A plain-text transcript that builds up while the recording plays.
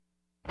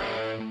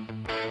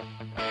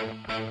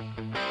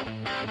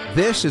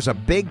This is a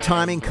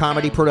big-timing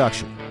comedy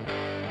production.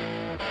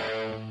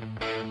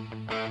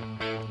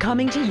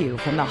 Coming to you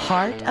from the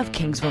heart of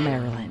Kingsville,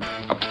 Maryland.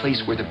 A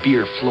place where the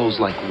beer flows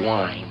like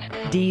wine.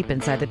 Deep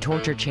inside the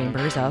torture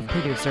chambers of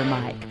producer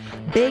Mike,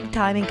 Big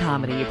Timing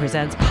Comedy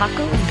presents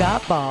Paco's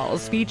Got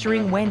Balls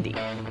featuring Wendy,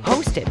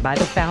 hosted by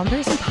the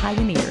founders and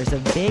pioneers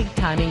of Big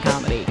Timing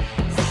Comedy,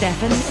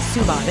 Stefan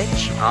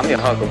Subotic. I'm your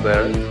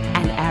Huckleberry.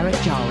 And Eric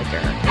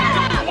Jolliger.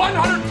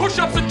 100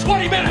 push-ups in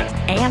 20 minutes!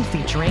 And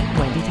featuring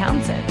Wendy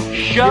Townsend.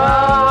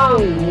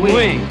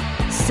 Showing!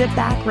 Sit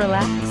back,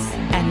 relax,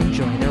 and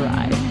enjoy the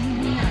ride.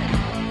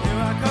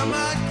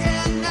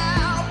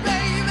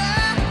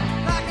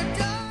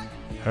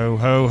 Ho,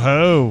 ho,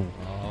 ho.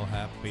 Oh,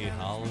 happy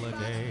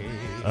holiday.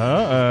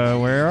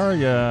 Where are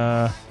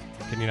ya?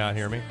 Can you not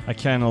hear me? I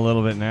can a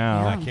little bit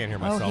now. I can't hear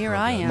myself. Oh, here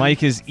I am.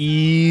 Mike is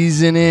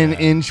easing in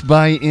inch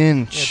by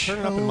inch. Yeah,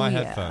 turn it up in my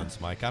yeah. headphones,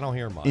 Mike. I don't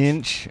hear much.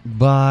 Inch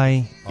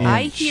by inch.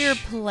 I hear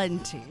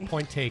plenty.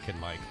 Point taken,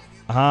 Mike.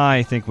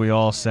 I think we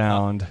all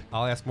sound...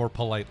 I'll ask more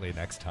politely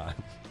next time.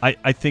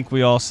 I think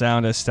we all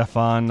sound, as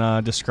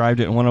Stefan described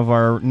it in one of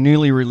our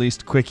newly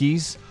released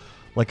quickies,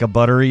 like a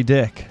buttery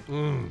dick.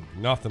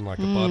 Nothing like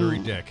a buttery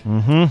dick.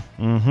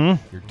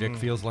 Your dick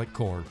feels like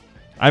corn.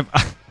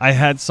 I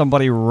had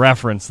somebody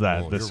reference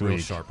that this you're week.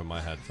 Real sharp in my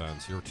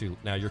headphones. You're too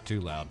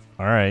loud.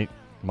 All right,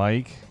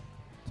 Mike.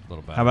 A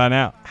little bit. How about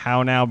now?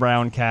 How now,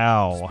 brown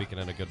cow? Speaking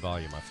in a good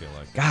volume, I feel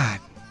like. God,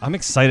 I'm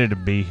excited to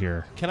be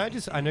here. Can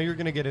I know you're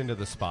going to get into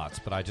the spots,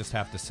 but I just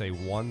have to say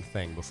one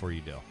thing before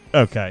you do.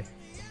 Okay.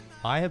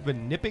 I have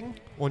been nipping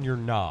on your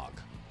nog.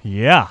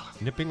 Yeah.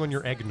 Nipping on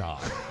your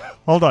eggnog.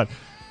 Hold on.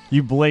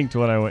 You blinked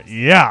when I went,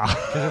 yeah.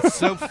 Because it's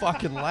so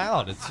fucking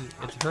loud. It's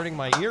hurting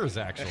my ears,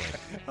 actually.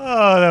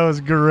 Oh, that was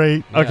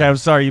great. Yeah. Okay, I'm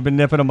sorry. You've been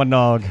nipping on my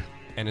nog.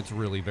 And it's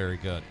really very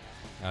good.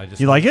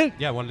 You like it?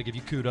 Yeah, I wanted to give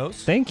you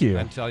kudos. Thank you.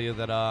 And tell you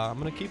that I'm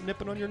going to keep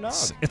nipping on your nog.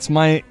 It's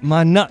my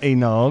nutty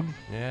nog.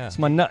 Yeah. It's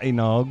my nutty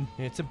nog.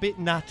 It's a bit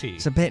nutty.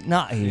 It's a bit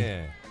nutty.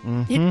 Yeah.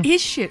 It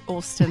is shit,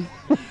 Austin.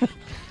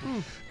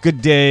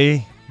 Good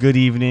day, good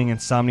evening,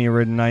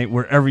 insomnia-ridden night,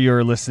 wherever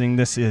you're listening.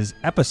 This is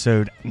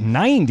episode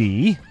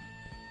 90.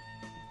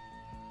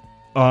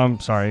 Oh, I'm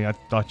sorry. I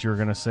thought you were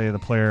going to say the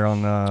player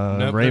on the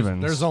Nope, Ravens.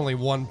 There's only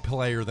one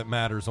player that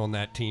matters on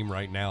that team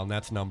right now, and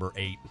that's number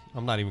 8.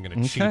 I'm not even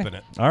going to cheapen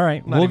it. All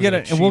right. We'll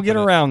get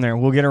around there.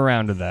 We'll get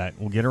around to that.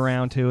 We'll get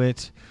around to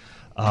it.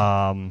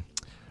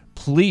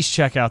 Please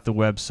check out the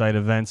website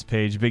events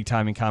page,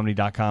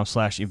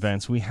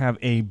 bigtimingcomedy.com/events. We have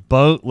a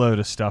boatload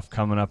of stuff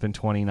coming up in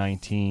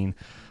 2019.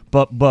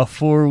 But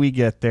before we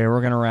get there,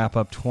 we're going to wrap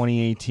up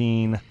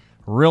 2018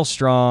 real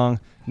strong.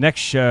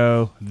 Next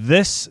show,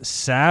 this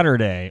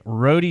Saturday,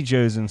 Roadie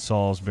Joe's in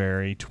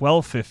Salisbury,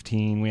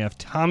 12:15. We have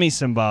Tommy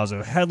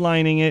Simbazo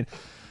headlining it.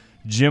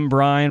 Jim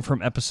Bryan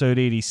from episode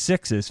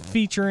 86 is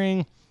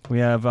featuring. We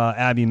have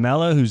Abby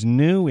Mello, who's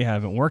new. We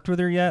haven't worked with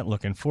her yet.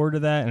 Looking forward to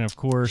that. And, of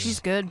course...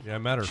 She's good. Yeah, I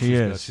met her. She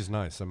is. Good. She's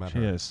nice. I met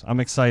her. She is. I'm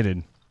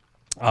excited.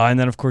 And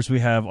then, of course, we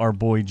have our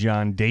boy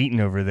John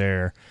Dayton over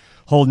there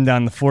holding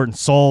down the fort in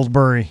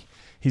Salisbury.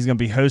 He's going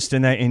to be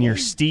hosting that in your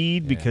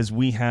steed because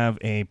we have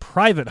a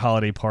private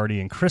holiday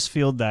party in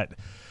Chrisfield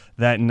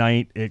that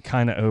night. It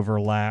kind of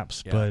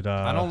overlaps, Yeah. but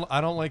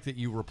I don't like that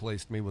you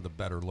replaced me with a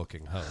better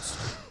looking host.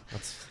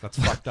 That's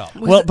fucked up.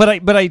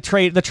 I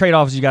trade the trade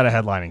off is you got a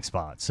headlining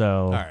spot.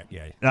 So All right,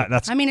 yeah.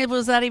 that's I mean,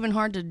 was that even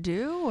hard to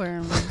do?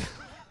 Or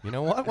You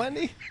know what,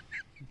 Wendy?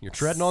 You're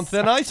treading on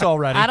thin ice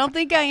already. I don't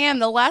think I am.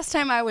 The last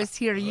time I was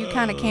here, you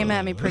kind of came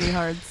at me pretty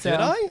hard. So. Did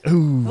I?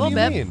 Ooh. What do you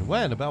bit. mean?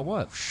 When? About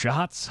what?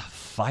 Shots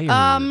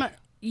fired.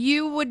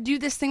 You would do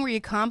this thing where you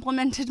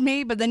complimented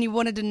me, but then you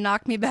wanted to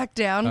knock me back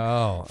down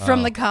Oh,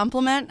 from the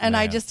compliment, and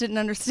I Man. just didn't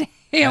understand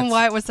That's-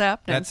 why it was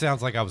happening. That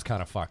sounds like I was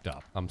kind of fucked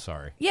up. I'm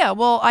sorry. Yeah,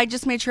 well, I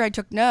just made sure I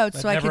took notes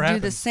That so I never could do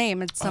the happens.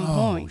 same at some Oh,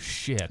 point.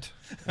 shit.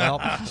 Well,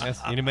 yes,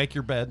 you need to make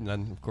your bed, and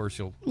then, of course,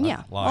 you'll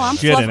Yeah. lie Well, in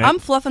Shit in it. I'm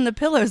fluffing the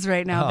pillows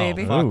right now, Oh,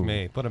 baby. fuck Ooh.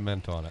 me. Put a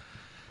mint on it.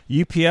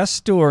 UPS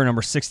store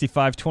number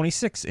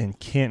 6526 in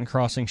Canton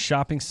Crossing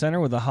Shopping Center,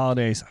 with the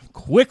holidays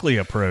quickly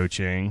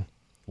approaching.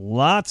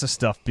 Lots of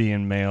stuff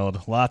being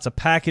mailed. Lots of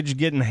package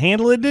getting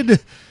handled.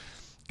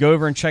 Go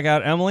over and check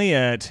out Emily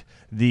at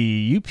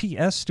the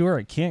UPS store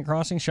at Canton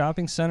Crossing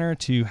Shopping Center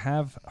to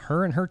have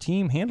her and her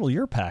team handle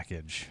your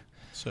package.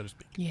 So to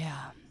speak. Yeah.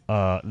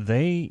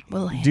 They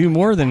We'll do handle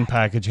more than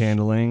package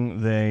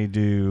handling. They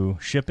do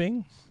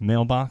shipping,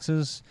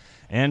 mailboxes,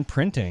 and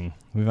printing.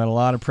 We've had a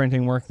lot of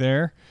printing work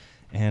there,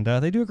 and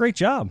they do a great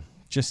job.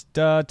 Just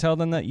tell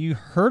them that you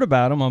heard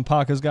about them on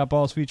Paco's Got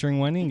Balls featuring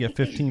Wendy and get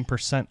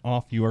 15%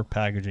 off your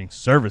packaging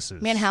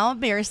services. Man, how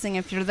embarrassing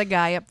if you're the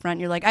guy up front.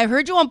 You're like, I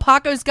heard you on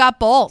Paco's Got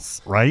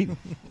Balls. Right?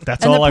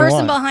 That's And all the I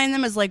person want. behind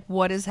them is like,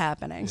 what is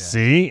happening?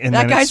 See? And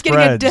That then guy's it getting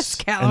a spreads.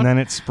 discount. And then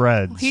it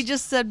spreads. He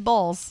just said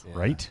balls.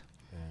 Right?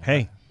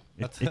 Hey,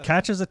 it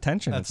catches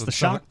attention. It's when the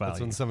shock That's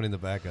when value. somebody in the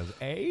back goes,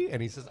 "Hey,"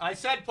 and he says, "I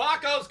said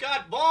Paco's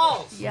got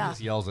balls." Yeah. He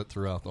just yells it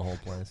throughout the whole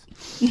place.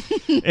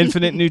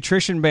 Infinite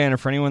Nutrition Banner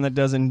for anyone that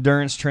does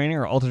endurance training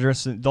or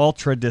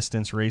ultra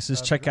distance races.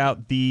 Check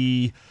out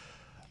the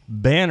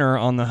banner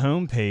on the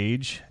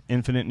homepage,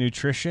 Infinite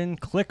Nutrition.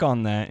 Click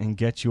on that and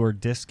get your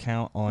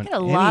discount on Got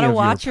a any lot of your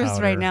watchers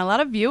powder. right now, a lot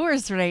of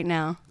viewers right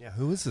now. Yeah,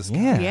 who is this guy?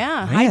 Yeah,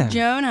 Yeah. man. Hi,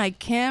 Joan. Hi,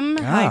 Kim.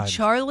 Hi, God.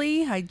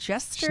 Charlie. Hi,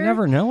 Jester. You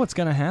never know what's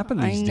going to happen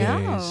I these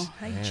know. days.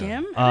 Hi,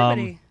 Jim.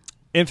 Everybody.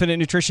 Infinite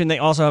Nutrition, they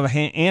also have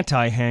an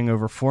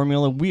anti-hangover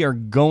formula. We are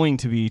going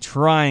to be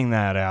trying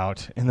that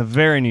out in the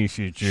very near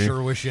future.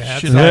 Sure wish you had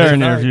some Very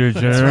near tonight.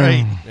 future. That's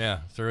right.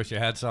 Yeah, sure wish you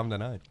had some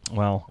tonight.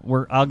 Well,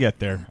 I'll get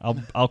there.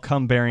 I'll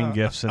come bearing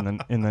gifts in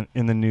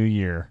the new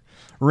year,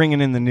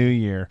 ringing in the new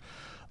year.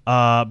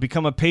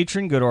 Become a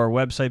patron. Go to our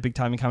website,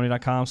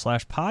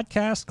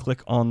 bigtimingcomedy.com/podcast.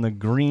 Click on the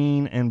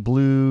green and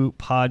blue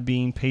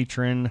Podbean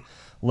patron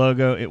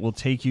logo. It will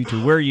take you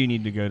to where you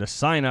need to go to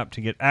sign up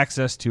to get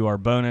access to our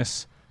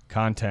bonus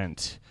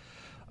content.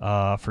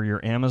 For your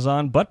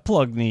Amazon butt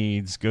plug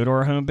needs, go to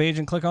our homepage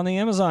and click on the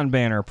Amazon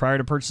banner. Prior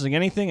to purchasing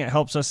anything, it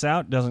helps us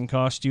out. Doesn't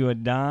cost you a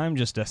dime,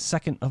 just a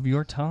second of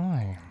your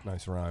time.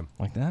 Nice rhyme.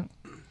 Like that.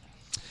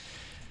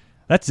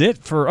 That's it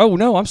for... Oh,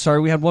 no, I'm sorry.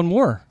 We had one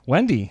more.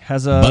 Wendy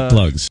has a... Butt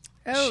plugs.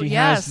 Oh, She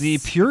yes. has the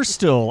Pure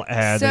Still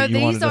ad So that you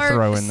wanted these to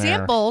throw in there. are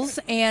samples,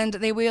 and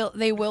they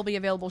will be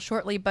available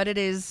shortly. But it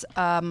is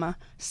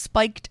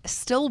spiked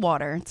still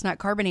water. It's not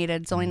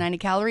carbonated. It's only 90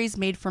 calories,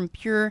 made from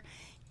pure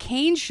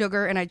cane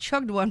sugar. And I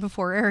chugged one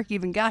before Eric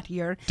even got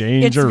here.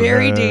 It's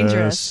very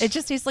dangerous. It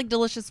just tastes like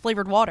delicious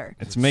flavored water.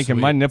 It's making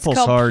my nipples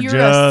called hard Pura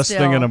just Still.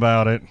 thinking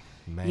about it.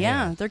 Man.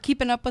 Yeah, they're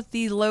keeping up with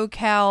the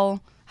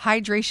low-cal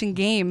hydration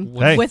game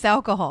Hey. with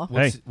alcohol.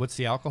 What's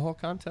the alcohol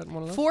content in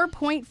one of those?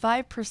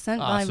 4.5%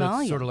 by so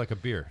volume. it's sort of like a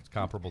beer. It's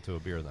comparable to a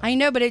beer then. I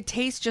know, but it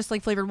tastes just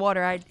like flavored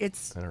water.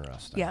 It's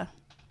Interesting. yeah.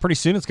 Pretty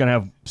soon it's going to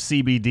have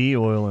CBD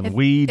oil and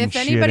weed and If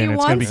shit anybody in it.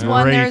 It's going to wants be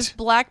one, great. there's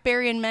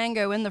blackberry and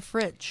mango in the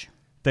fridge.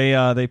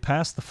 They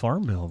passed the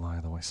farm bill, by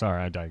the way.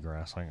 Sorry, I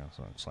digress. I got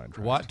sidetracked.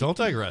 What? Don't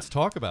digress.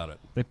 Talk about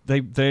it.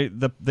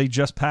 They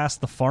just passed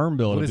the farm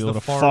bill What to is be able the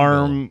to farm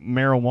farm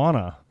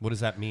marijuana. What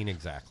does that mean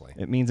exactly?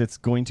 It means it's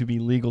going to be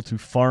legal to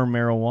farm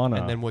marijuana.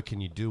 And then what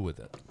can you do with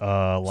it?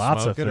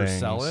 Lots Smoke of it things. or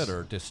sell it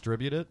or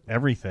distribute it?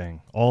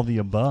 Everything. All the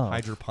above.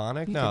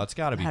 Hydroponic? No, it's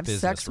got to be Have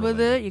business sex with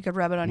related. it. You could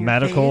rub it on your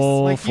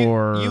Medical face. Like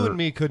for you and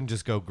me couldn't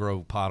just go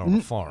grow pot on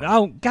a farm.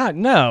 Oh God,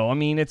 no! I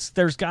mean,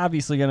 there's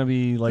obviously going to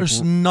be like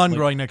There's none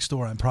growing next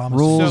door, I promise.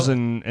 rules So-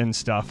 and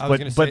stuff, I was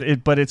gonna say-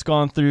 but it's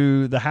gone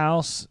through the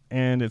House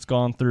and it's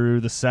gone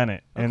through the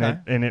Senate Okay.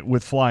 and it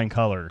with flying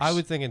colors. I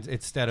would think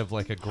instead of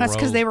like a grow, That's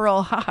because they were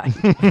all high.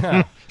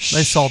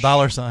 They saw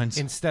dollar signs.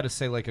 instead of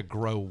say like a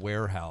grow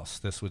warehouse,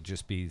 this would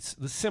just be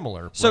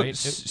similar. So right?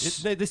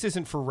 This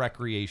isn't for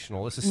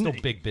recreational. This is still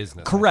big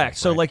business. I Correct.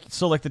 think,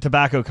 So right? like the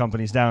tobacco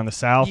companies down in the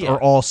South Yeah.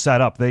 are all set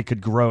up. They could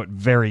grow it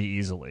very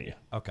easily.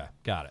 Okay,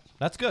 got it.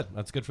 That's good.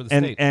 That's good for the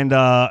And state.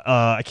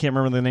 I can't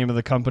remember the name of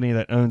the company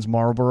that owns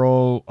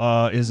Marlboro.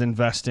 Is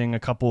investing a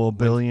couple of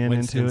billion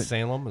into it.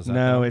 Winston-Salem? Is that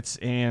No,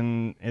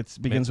 them? it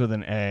begins with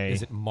an A.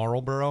 Is it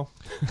Marlboro?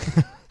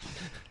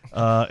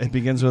 It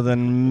begins with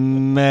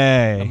an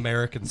May.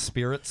 American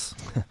Spirits?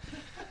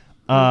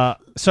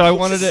 So I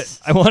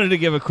wanted to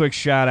give a quick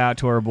shout out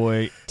to our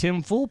boy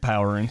Tim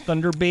Fullpower in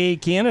Thunder Bay,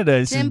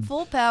 Canada. Tim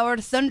Full Power,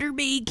 Thunder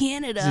Bay,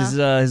 Canada. This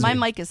is, My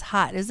mic is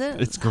hot, is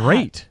it? It's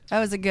great.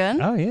 Oh, is it good?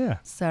 Oh yeah,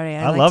 Sorry,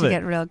 I I like love to it.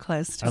 get real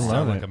close to I it. love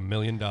Sound it. like $1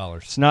 million.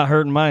 it's not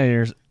hurting my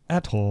ears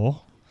at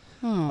all.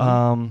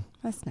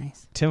 That's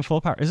nice. Tim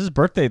Fullpower. It's his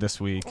birthday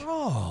this week.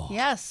 Oh.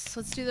 Yes,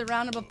 let's do the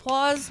round of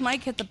applause.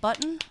 Mike, hit the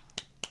button.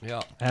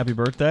 Yeah. Happy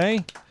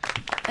birthday,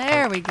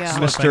 There we go.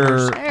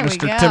 Mr. There we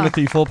Mr. go.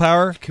 Timothy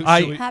Fullpower. Should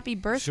I we- Happy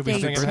Should we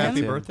birthday, sing a Tim.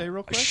 happy birthday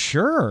real quick?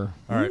 sure.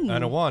 All right,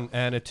 and a 1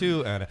 and a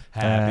 2 and a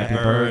Happy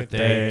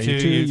birthday to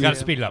you. Got to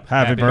speed it up.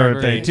 Happy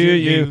birthday to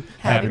you.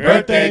 Happy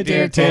birthday,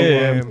 dear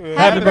Tim.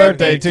 Happy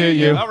birthday to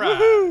you. All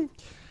right.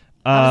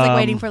 I was like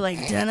waiting for like,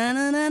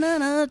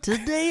 da-na-na-na-na-na,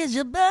 today is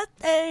your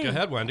birthday. Go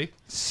ahead, Wendy.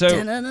 So,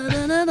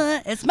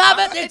 Da-na-na-na-na-na, it's my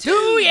birthday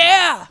too,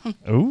 yeah.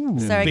 ooh,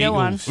 Sorry, go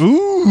on.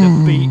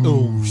 ooh,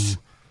 B-O's.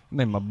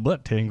 made my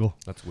butt tingle.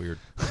 That's weird.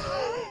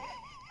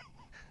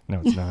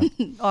 No, it's not.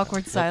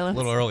 Awkward A silence.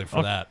 little early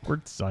for that.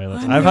 Awkward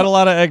silence. I've had a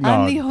lot of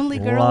eggnog. I'm the only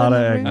girl A lot in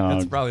of the room. eggnog.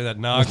 That's probably that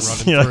nog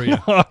running Yeah,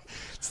 through you.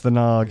 it's the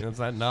nog. It's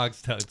that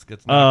nog's it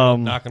gets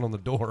knocking on the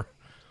door.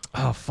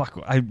 Oh fuck!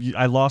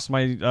 I lost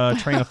my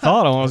train of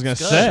thought on what I was gonna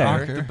say.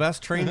 Shocker. The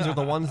best trains are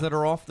the ones that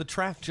are off the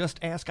track. Just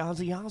ask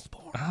Ozzy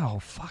Osbourne. Oh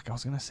fuck! I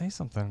was gonna say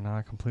something and now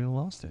I completely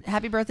lost it.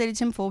 Happy birthday to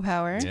Tim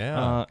Fullpower.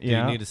 Yeah. Do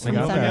yeah, you need to I sing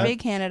got From that. Thunder that? Bay,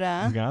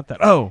 Canada. You got that?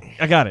 Oh,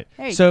 I got it.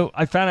 There you So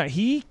I found out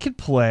he could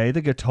play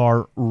the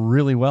guitar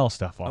really well,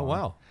 Stefan. Oh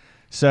wow.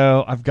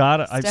 So I've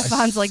got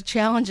Stefan's like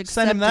challenge accepted.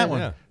 Send him that one.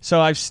 Yeah.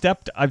 So I've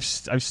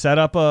set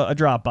up a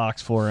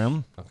Dropbox for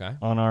him Okay.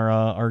 on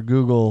our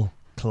Google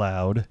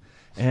Cloud,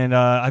 And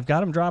I've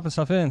got him dropping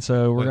stuff in,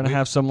 so we're But going to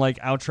have some like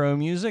outro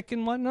music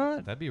and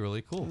whatnot. That'd be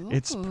really cool.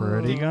 It's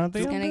pretty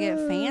goddamn It's gonna get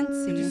Did you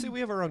fancy. see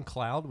we have our own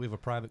cloud? We have a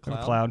private We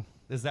have cloud. a cloud.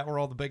 Is that where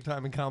all the big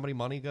time in comedy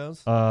money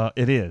goes?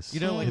 It is. You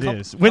know, like it couple-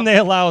 is. When they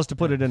allow us to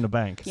put it in the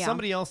bank. Yeah.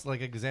 Somebody else,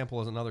 like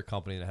example, is another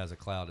company that has a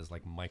cloud is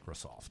like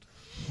Microsoft.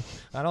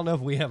 I don't know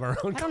if we have our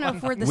own. I don't know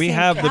if we're the We same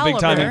have the big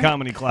time in caliber.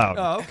 comedy cloud.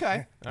 Oh,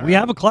 okay. We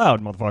have a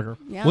cloud, motherfucker.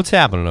 Yeah. What's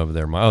happening over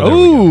there, Mike?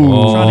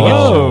 Ooh. Trying to get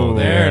Whoa.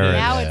 there it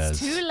Now is. it's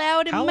too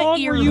loud in How my long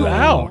ear were you hole.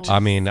 out? I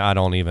mean, I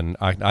don't even.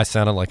 I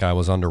sounded like I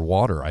was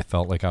underwater. I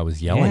felt like I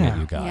was yelling at Yeah.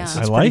 you guys. Yeah. It's I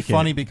pretty like it.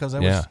 funny because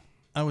Yeah.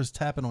 I was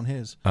tapping on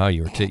his. Oh,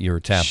 you were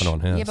tapping on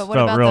his. Yeah, but what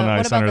Felt about real the nice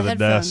what about under the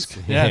the headphones? desk.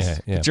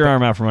 Yes. Yeah. Get your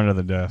arm out from under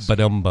the desk.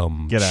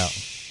 Ba-dum-bum. Get out.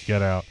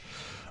 Get out.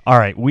 All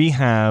right. We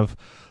have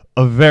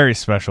a very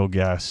special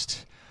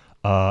guest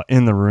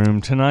in the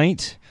room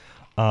tonight.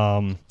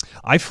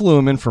 I flew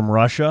him in from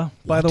Russia,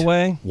 by the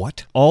way.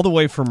 What? All the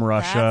way from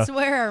Russia. That's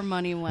where our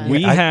money went.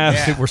 We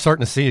have We're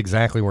starting to see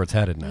exactly where it's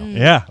headed now.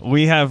 Yeah,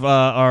 we have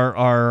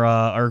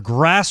our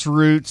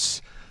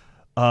grassroots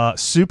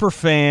super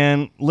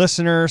fan,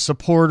 listener,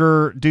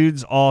 supporter,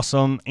 dude's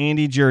awesome.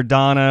 Andy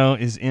Giordano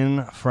is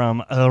in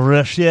from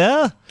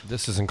Russia.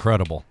 This is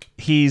incredible.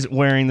 He's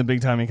wearing the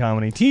Big Time in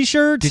Comedy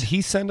t-shirt. Did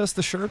he send us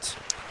the shirts?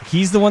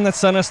 He's the one that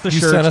sent us the You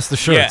shirt. sent us the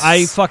shirts. Yes.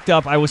 I fucked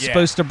up. I was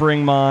supposed to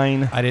bring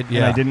mine. I did. And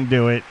Yeah. I didn't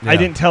do it. Yeah. I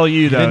didn't tell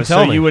you though, didn't so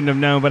tell me. you wouldn't have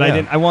known. But Yeah. I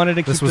didn't. I wanted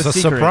to keep This was the a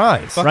secret.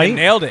 surprise. Fucking Right?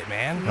 nailed it,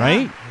 man.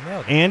 Right? You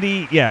nailed it.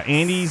 Andy,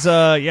 Andy's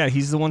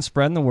he's the one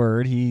spreading the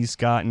word. He's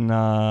gotten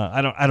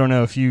I don't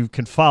know if you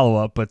can follow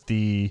up, but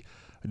the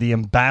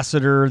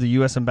ambassador, the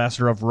US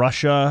ambassador of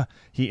Russia,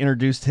 he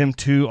introduced him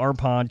to our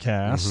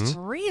podcast.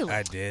 Really?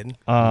 I did.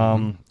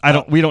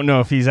 We don't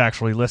know if he's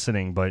actually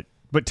listening, but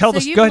tell So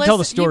the you've go ahead and tell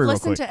the listen- story You've real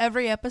listened quick. to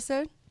every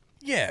episode?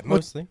 Yeah,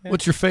 mostly. Yeah.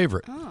 What's your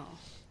favorite?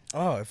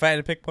 Oh, if I had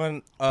to pick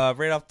one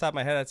right off the top of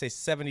my head, I'd say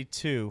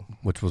 72.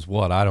 Which was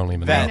what? I don't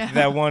even know.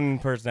 That one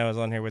person that was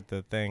on here with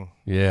the thing.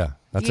 Yeah,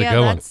 that's yeah, a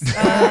good one.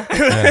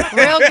 that's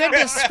real good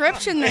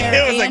description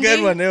there. It was a good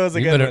Andy. one. It was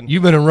a good one.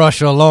 You've been in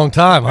Russia a long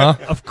time, huh?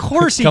 Of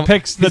course, he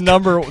picks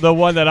the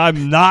one that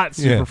I'm not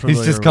super familiar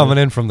he's just with. coming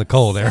in from the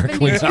cold, Eric.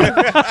 We His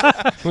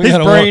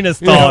gotta brain is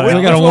thawing.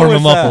 we got to Which one warm was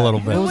him up that? a little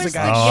Who bit. was the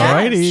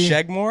Alrighty.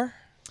 guest? Shegmore?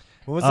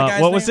 What was the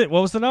guy's What name? was it?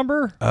 What was the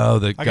number? Oh,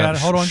 the I got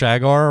it. Hold on.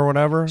 Shagar or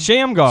whatever.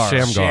 Shamgar.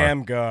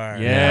 Shamgar.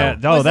 Yeah.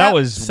 Yeah. Oh, Was that that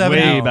was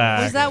 70? way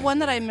back. Was that one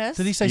that I missed?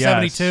 Did he say Yes.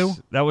 72?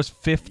 That was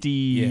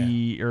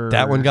 50. Or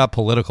That one got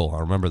political. I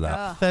remember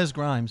that. Thez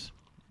Grimes.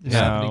 no,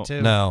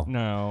 72. No.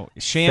 No,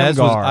 Thez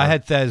Shamgar. I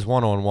had Thez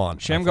one-on-one.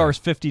 Shamgar is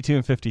 52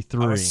 and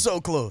 53. I was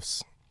so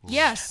close.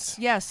 Yes,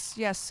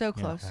 so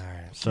close.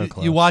 So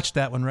close. You watched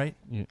that one, right?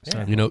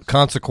 You know,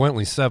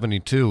 consequently,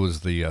 72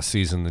 was the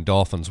season the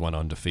Dolphins went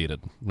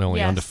undefeated. The only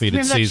Yes. undefeated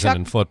Remember that season Chuck-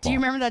 in football. Do you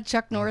remember that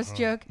Chuck Norris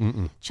joke?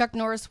 Chuck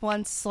Norris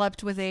once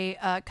slept with a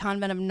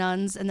convent of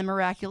nuns, and then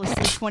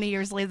miraculously, 20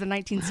 years later, the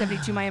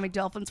 1972 Miami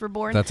Dolphins were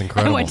born. That's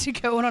incredible. And went to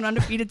go on an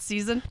undefeated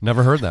season.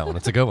 Never heard that one.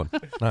 It's a good one.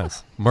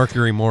 Nice.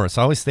 Mercury Morris.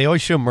 They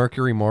always show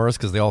Mercury Morris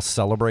because they all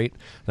celebrate.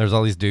 There's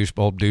all these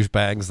old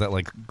douchebags that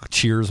like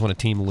cheers when a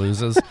team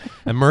loses.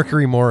 And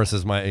Mercury Morris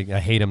is I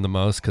hate him the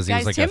most because he Guys,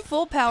 was like Tim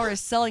Full Power is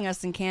selling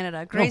us in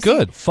Canada. Gracie,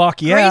 good.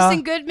 Fuck yeah.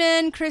 Grayson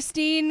Goodman,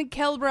 Christine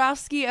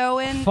Kelbrowski,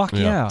 Owen. Fuck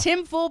yeah.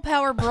 Tim Full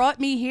Power brought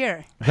me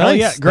here. Hell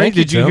yeah. Nice. Great. Thank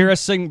you, Did you Tim. hear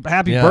us sing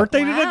happy Yeah. birthday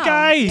to the Wow.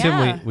 guy? Yeah.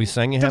 Tim, we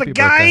sang you To the happy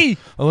guy. birthday.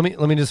 Well,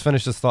 let me just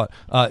finish this thought.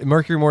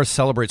 Mercury Morris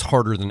celebrates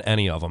harder than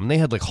any of them. They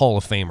had like Hall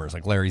of Famers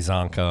like Larry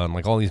Zonka and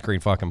like all these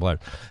great fucking players.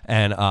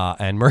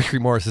 And Mercury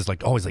Morris is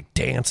like always like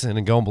dancing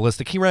and going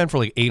ballistic. He ran for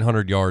like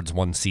 800 yards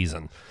one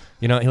season.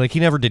 You know, he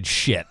never did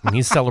shit, and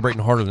he's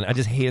celebrating harder than I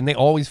just hate. And they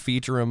always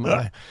feature him.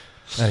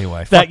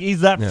 Anyway,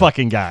 He's that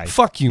fucking guy.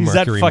 Fuck you, He's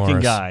Mercury that fucking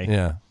Morris. guy.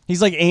 Yeah.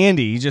 He's like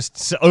Andy. He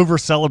just over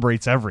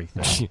celebrates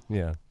everything.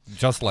 Yeah,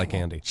 just like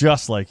Andy.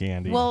 Just like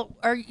Andy. Well,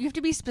 you have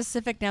to be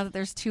specific now that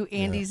there's two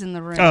Andys in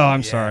the room. oh,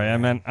 I'm sorry. I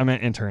meant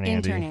intern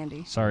Andy. Intern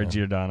Andy. Sorry,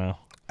 Giordano.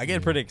 I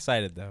get pretty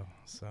excited, though.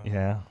 So.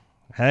 Yeah.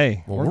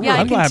 Hey. Well, Yeah, I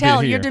I'm can happy to tell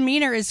hear. your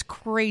demeanor is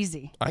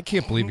crazy. I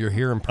can't believe you're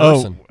here in Oh,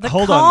 person. The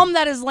hold calm on.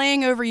 that is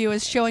laying over you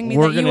is showing me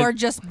We're that you gonna- are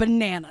just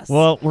bananas.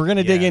 Well, we're going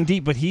to dig Yeah. in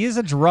deep, but he is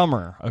a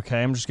drummer,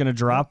 okay? I'm just going to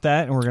drop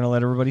that, and we're going to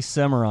let everybody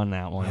simmer on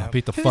that one.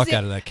 Beat the Who's fuck An-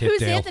 out of that kid, Who's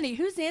Dale. Anthony?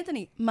 Who's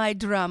Anthony? My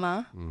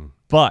drama.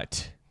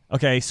 But,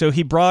 okay, so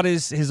he brought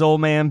his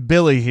old man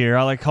Billy here.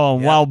 I like to call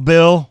him Wild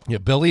Bill. Yeah,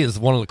 Billy is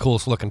one of the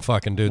coolest looking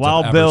fucking dudes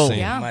Wild I've Bill. ever seen.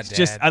 Yeah. My It's dad.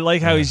 just I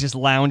like how he's just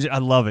lounging. I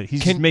love it.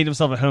 He's just made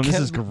himself at home. This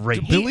is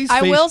great. Billy's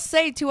I face- will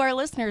say to our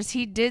listeners,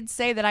 he did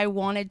say that I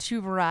wanted to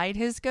ride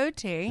his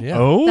goatee. Yeah.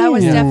 Oh, That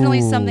was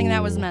definitely something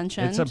that was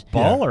mentioned. It's a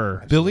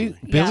baller. Billy's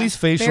Yeah.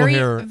 facial very,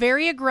 hair,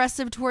 very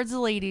aggressive towards the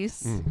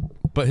ladies,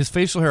 but his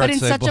facial hair, but I'd in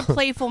say, such a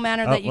playful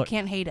manner that you look.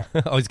 can't hate it.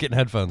 oh, he's getting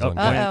headphones on.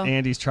 Uh-oh.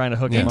 Andy's trying to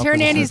hook him up. Intern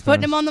with Andy's his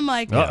putting him headphones. on the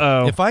mic.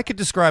 Uh-oh. If I could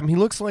describe him, he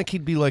looks like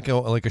he'd be like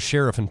a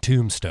sheriff in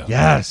Tombstone.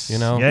 Yes. You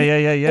know?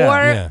 Yeah.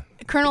 Or Yeah.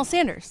 Colonel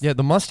Sanders. Yeah,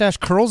 the mustache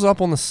curls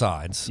up on the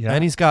sides, Yeah.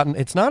 and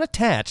it's not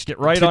attached Get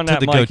right to, on to that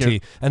the mic goatee, here.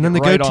 and then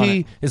Get the right on goatee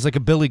it. is like a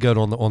billy goat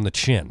on the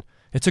chin.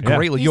 It's a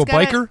great look. He's You a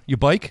gotta- biker? You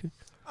bike?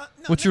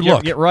 What's your Get,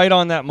 look? get right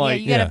on that Yeah,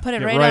 mic. you got to put it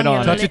Get right, on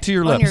your Touch it to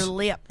your on your lips.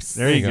 lips.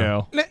 There you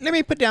go. Let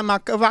me put down my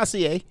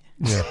Cavassier.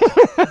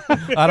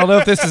 I don't know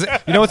if this is.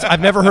 You know what? I've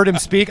never heard him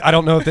speak. I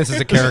don't know if this is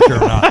a character or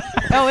not.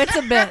 Oh, it's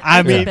a bit. I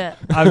It's mean, a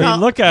bit.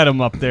 look at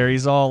him up there.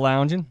 He's all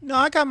lounging. No,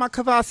 I got my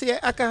Cavassier.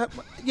 I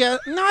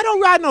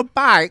don't ride no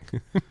bike.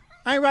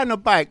 I ain't riding no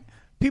bike.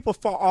 People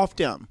fall off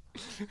them.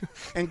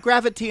 And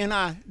gravity and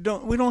I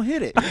don't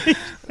hit it.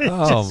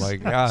 Oh my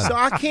god. So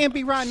I can't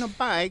be riding a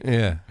bike.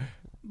 Yeah.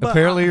 But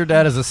Apparently, your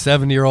dad is a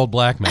 70-year-old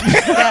black man.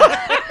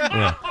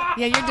 Yeah,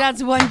 your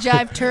dad's one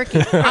jive turkey.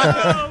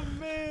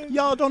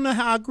 Y'all don't know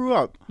how I grew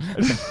up.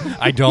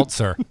 I don't,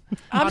 sir.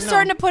 I'm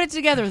starting to put it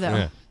together, though.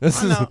 Yeah.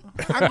 This is.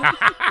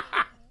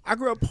 I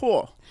grew up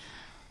poor.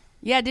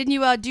 Yeah, didn't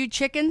you do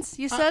chickens,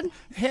 you said?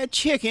 Had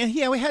chicken.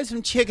 Yeah, we had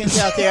some chickens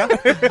out there.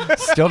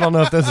 Still don't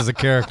know if this is a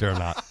character or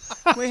not.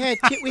 we had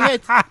Told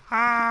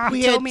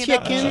me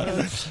about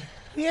chickens.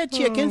 We had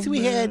chickens.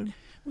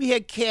 We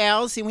had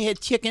cows and we had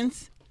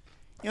chickens.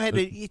 You had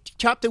to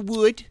chop the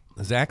wood.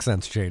 His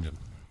accent's changing.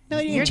 No,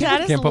 you Your didn't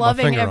dad is Can't put my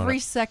loving finger on every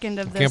it. second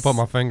of this. Can't put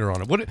my finger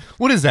on it.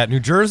 What is that? New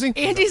Jersey?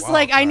 Andy's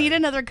like, I need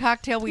another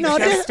cocktail. We No,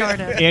 just this-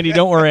 started. Andy,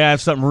 don't worry. I have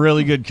something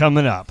really good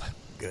coming up.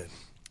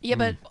 Yeah,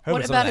 but Hope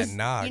what it's about not his? that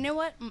nog. You know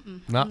what?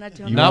 I'm Not, not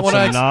doing not that. what want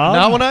I some nog?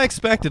 not what I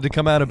expected to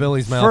come out of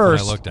Billy's mouth when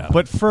I looked at him.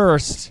 But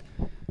first,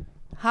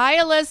 Hi,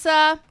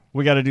 Alyssa.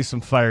 we got to do some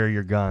fire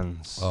your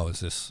guns. Oh, is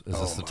this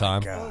the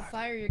time? Oh,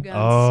 fire your guns.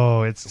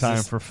 Oh, it's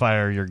time for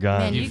fire your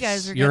guns. Man, you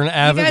guys are. You're good. an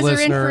avid You guys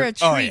listener. are in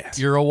for a treat.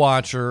 You're a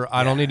watcher.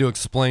 I don't need to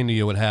explain to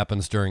you what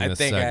happens during I this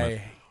think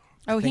segment.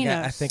 Oh, he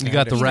knows. I think You I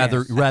got the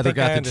understand. rather I think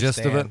got I the gist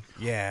of it? understand.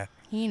 Yeah.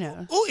 He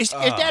knows. Oh, is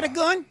that a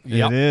gun?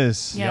 It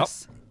is.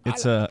 Yes.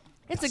 It's a.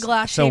 It's a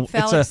glass-shaped So it's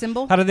phallic a.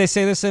 symbol. How do they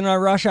say this in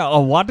Russia?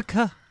 A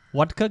vodka?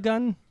 Vodka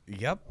gun?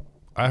 Yep.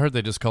 I heard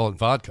they just call it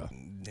vodka.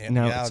 Yeah,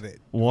 No, yeah, it's they-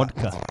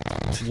 vodka.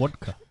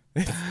 Vodka.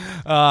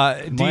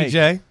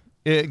 DJ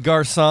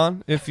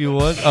Garcon, if you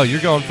would. Oh,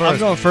 you're going first. I'm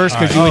going first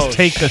because you always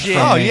take this from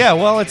Oh me. yeah,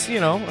 well it's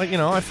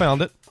I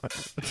found it.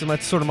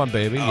 It's sort of my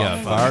baby.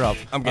 Yeah, fire it up.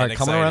 I'm All getting right,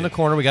 coming around the excited.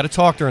 corner. We got to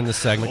talk during this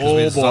segment because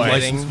we have some boy.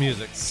 licensed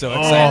music. So Oh.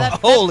 excited.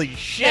 Holy That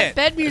shit.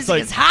 bed music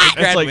like- is hot.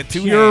 It's like with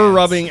two pure hands.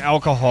 rubbing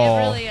alcohol. It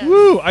really is.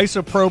 Woo!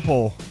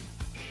 Isopropyl.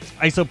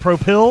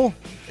 Isopropyl.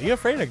 Are you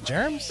afraid of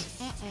germs?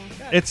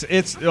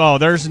 It's oh,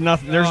 there's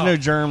nothing. There's no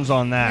germs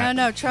on that.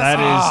 No, trust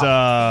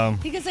That me. is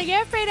Because like,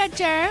 you're afraid of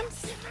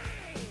germs.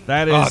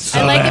 that is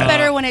I like it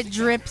better when it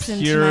drips into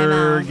my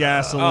pure mouth.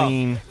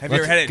 gasoline. Have you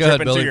ever had it Go ahead,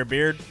 drip into Billy. your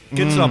beard?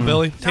 Get some,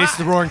 Billy. Taste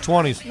the Roaring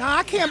 20s. No,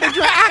 I can't be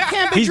I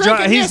can't be He's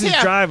drinking he's this his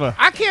here. driver.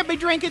 I can't be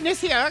drinking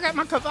this here. I got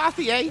my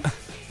Cavassier.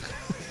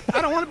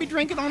 I don't want to be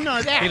drinking on none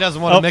of that. He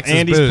doesn't want to Oh, mix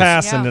Andy's his booze.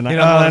 passing Yeah. tonight. He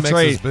doesn't Oh, want that's to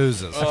mix his right.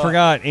 boozes. I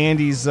forgot.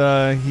 Andy's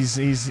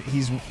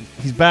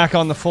he's back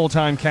on the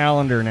full-time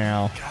calendar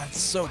now. God, it's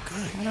so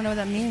good. I don't know what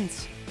that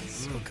means.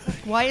 So good.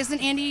 Why isn't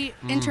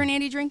intern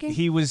Andy drinking?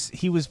 He was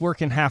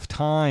working half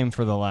time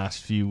for the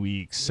last few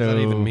weeks. So What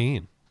does that even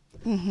mean?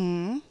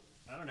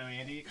 I don't know,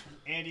 Andy.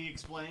 Andy,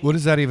 explain. What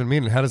does that even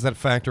mean? And how does that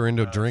factor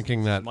into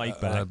drinking that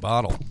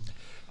bottle?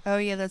 Oh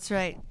yeah, that's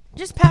right.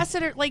 Just pass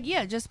it,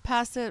 just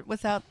pass it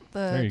without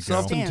There you the go.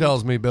 Something stand.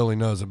 tells me Billy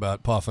knows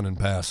about puffing and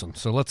passing.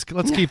 So let's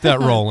keep that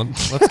rolling.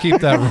 Let's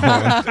keep that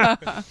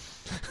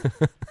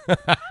rolling.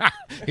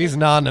 He's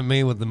nodding at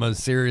me with the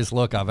most serious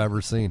look I've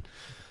ever seen.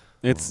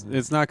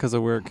 It's not because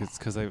of work. It's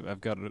because I've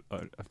got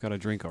a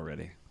drink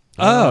already.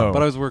 Oh,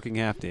 But I was working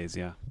half days,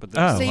 yeah. But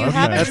Oh, So you okay.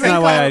 have a that's drink.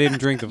 not why al- I didn't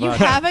drink the You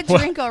vodka. have a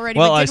drink already.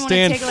 well, but I didn't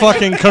stand want to take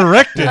fucking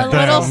corrected. a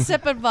little then.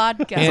 sip of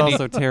vodka. It's Andy-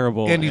 also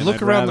terrible. Andy, and look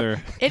I'd around the-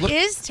 rather- It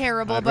is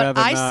terrible, I'd but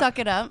rather I not- suck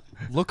it up.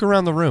 Look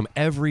around the room.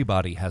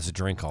 Everybody has a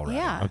drink already.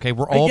 Yeah. Okay,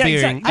 we're all Yeah, being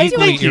exactly. I do-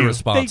 equally Thank you.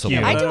 irresponsible.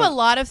 Thank you. I do a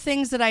lot of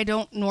things that I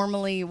don't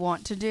normally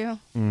want to do.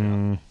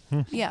 Mm-hmm.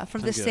 Yeah, for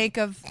the sake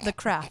of the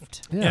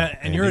craft. Yeah,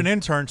 and you're an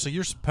intern, so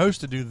you're supposed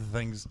to do the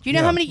things. Do you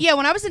know how many? Yeah,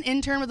 when I was an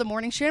intern with the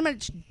morning show, how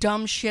much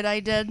dumb shit I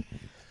did.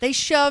 They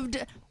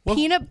shoved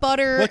peanut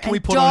butter what can we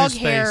and put on dog his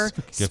hair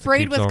face? Gift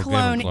sprayed keeps with on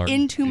cologne giving, Clark.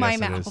 into my Yes,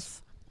 it mouth.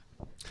 is.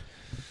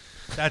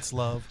 That's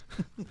love.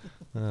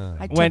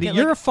 I took Wendy, it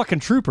you're like, a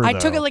fucking trooper. I though.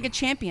 took it like a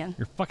champion.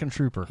 You're a fucking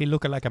trooper. He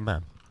looking like a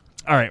man.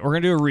 All right, we're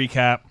gonna do a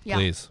recap. Yeah.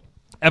 Please.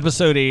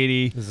 Episode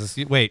 80. Is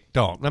this, wait,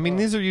 don't. I mean,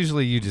 these are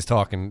usually you just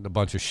talking a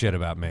bunch of shit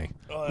about me.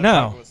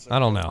 No, I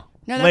don't know.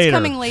 No, that's later.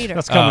 coming later.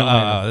 That's coming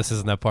later. This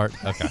isn't that part?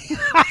 Okay.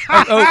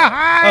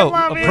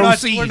 We're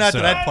proceed, not to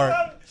sir. that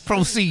part.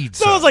 Proceed,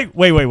 So I was like,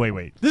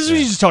 wait. This is when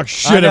you just talk I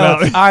shit know,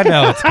 about. I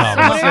know it's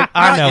coming.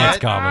 I know yet. it's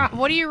coming.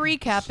 What are you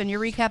recapping? You're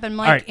recapping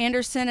Mike All right.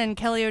 Anderson and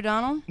Kelly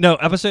O'Donnell? No,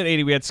 episode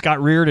 80. We had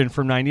Scott Reardon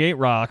from 98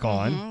 Rock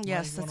on. Mm,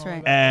 yes, that's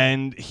right.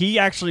 And he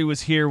actually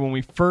was here when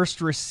we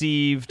first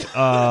received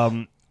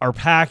our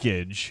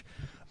package,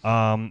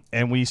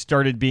 and we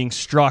started being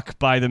struck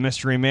by the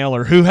mystery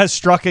mailer, who has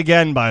struck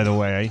again, by the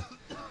way.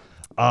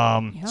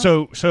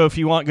 So if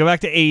you want, go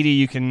back to 80.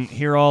 You can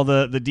hear all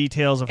the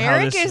details of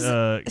Eric how this.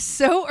 is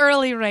so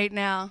early right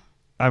now.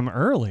 I'm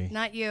early.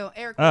 Not you,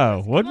 Eric.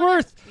 Oh,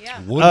 Woodworth?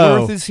 Yeah.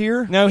 Woodworth is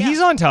here? No, Yeah.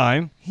 he's on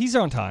time. He's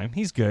on time.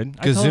 He's good.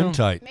 I told him-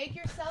 Gesundheit. Make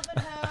yourself at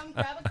home.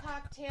 Grab a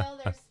cocktail.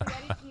 There's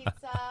spaghetti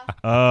pizza.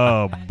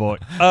 Oh, boy.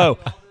 Oh.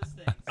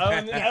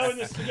 And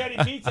the spaghetti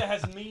pizza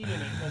has meat in it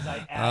because I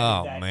added that.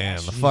 Oh, man.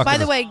 The extra. fuck By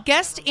the way,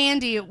 guest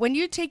Andy, when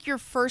you take your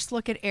first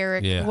look at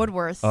Eric Yeah.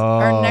 Woodworth, Oh,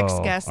 our next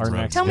guest, our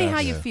next tell me guest. how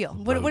you feel.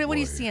 What do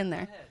you see in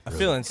there? I'm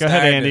feeling Go inspired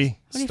ahead, to Andy.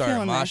 What are you start a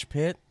feeling mosh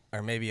pit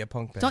or maybe a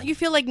punk band. Don't you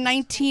feel like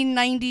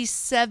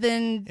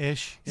 1997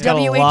 Ish. He's got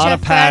a lot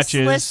of WHFS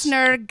patches.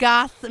 listener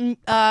goth?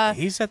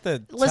 He's at the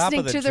top listening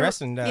of the to the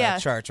dressing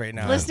charts right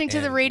now. Listening to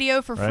the And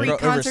radio for free Go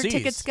concert overseas.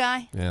 tickets,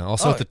 guy. Yeah,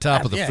 also at the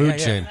top of the yeah, food yeah,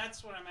 yeah. chain.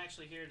 That's what I'm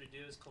actually here to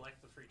do is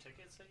collect the free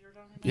tickets that you're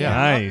talking about. Yeah.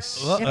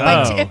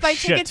 Nice. If by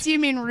shit. tickets you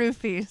mean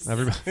roofies,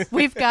 Everybody-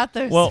 we've got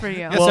those Well, for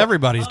you. Guess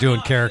everybody's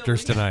doing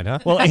characters tonight, huh?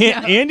 Well,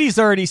 Andy's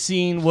already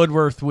seen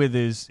Woodworth with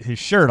his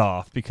shirt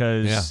off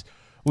because Yeah.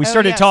 we Oh,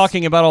 started yes.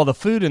 talking about all the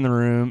food in the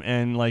room,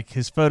 and like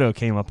his photo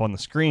came up on the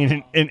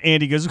screen, and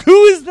Andy goes,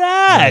 "Who is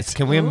that?" Yes,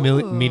 can we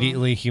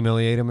immediately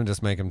humiliate him and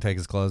just make him take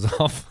his clothes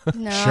off?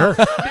 No. Sure.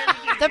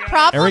 The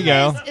problem There we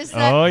go. is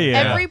that Oh, yeah.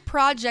 every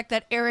project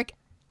that Eric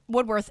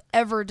Woodworth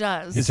ever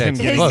does It's He him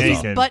takes getting clothes he's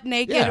off. naked. butt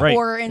naked Yeah. Right.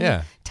 or in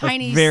Yeah.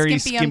 tiny very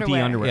skimpy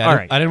underwear. Yeah, All I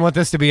right. didn't want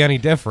this to be any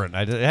different.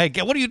 Hey,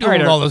 what are you doing All right,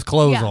 with all those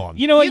clothes Yeah. on?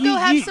 You know what? You go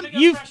have some-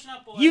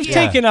 You've Yeah.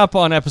 taken up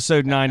on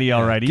episode 90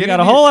 already. You Get got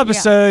a in whole here.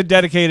 episode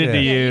dedicated Yeah. to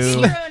Yeah, you. you see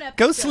your own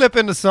Go episode. slip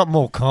into something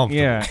more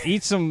comfortable. Yeah,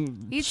 eat some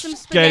Spaghetti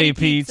spaghetti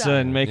pizza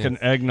and make Yeah. an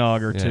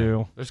eggnog or Yeah.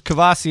 two. There's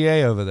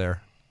Cavassier over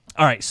there.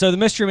 All right, so the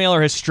mystery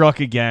mailer has struck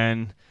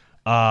again.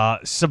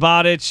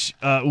 Sabatic,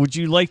 would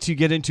you like to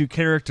get into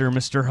character,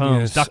 Mr.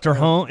 Holmes? Yes, Dr.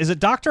 Holmes? Is it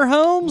Dr.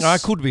 Holmes? I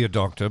could be a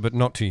doctor, but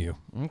not to you.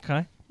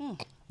 Okay.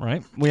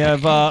 Right. We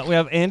have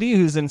Andy,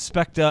 who's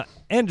Inspector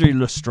Andrew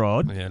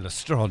Lestrade. Yeah,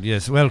 Lestrade,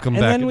 yes. Welcome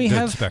And back, then we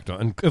have- Inspector.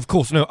 And of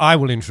course, no, I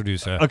will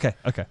introduce her. Okay.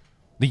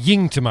 The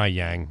yin to my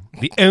yang.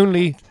 The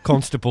only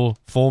constable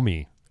for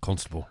me.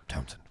 Constable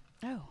Townsend.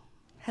 Oh,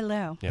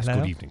 hello. Yes,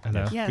 Hello? good evening.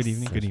 Hello. Yes. Yes. Good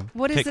evening. Good evening.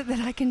 What is Take- it that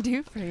I can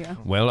do for you?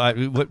 Well,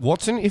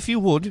 Watson, if you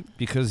would,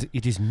 because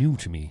it is new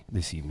to me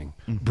this evening,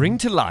 Mm-hmm. bring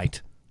to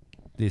light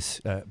this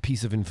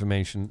piece of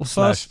information Well,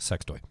 slash first-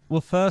 sex toy.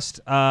 Well,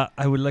 first, I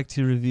would like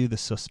to review the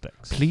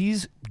suspects.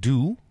 Please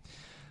do.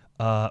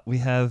 We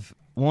have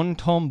one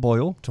Tom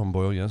Boyle. Tom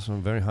Boyle, yes,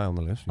 I'm very high on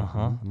the list.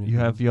 You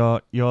have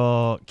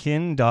your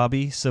kin,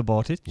 Darby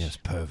Sabotic. Yes,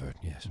 pervert,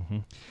 yes.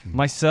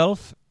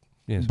 Myself,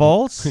 Yes.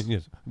 Balls.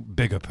 Yes,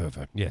 bigger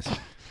pervert, yes.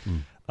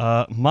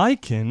 My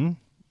kin,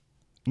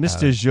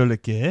 Mr.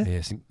 Joliquet.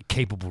 Yes,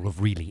 capable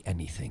of really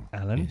anything.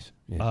 Alan. Yes,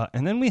 yes.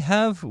 And then we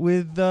have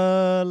with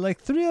like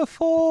 3 or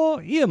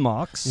 4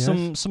 earmarks,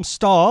 Yes. some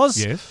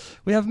stars. Yes.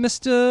 We have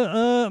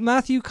Mr.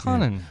 Matthew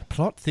Connon.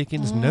 Plot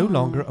thickens, no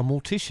longer a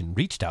mortician.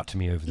 Reached out to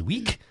me over the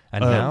week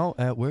and now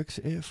works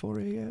for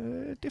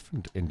a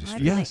different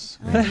industry. Yes.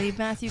 I believe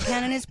Matthew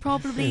Cannon is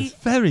probably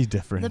Very the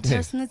different.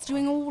 person that's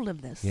doing all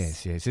of this.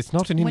 Yes, yes. It's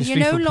not an When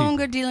industry you're no for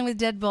longer people. dealing with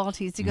dead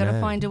bodies, you got to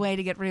No. find a way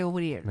to get real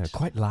weird. No,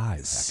 quite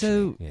live,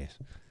 So- actually. Yes.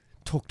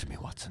 Talk to me,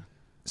 Watson.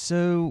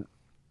 So,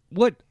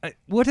 what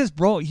has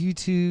brought you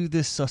to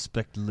this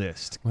suspect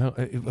list? Well,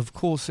 of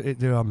course,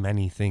 there are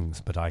many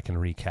things, but I can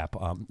recap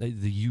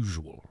the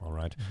usual, all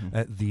right?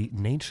 The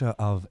nature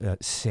of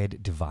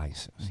said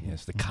devices,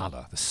 yes, the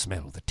color, the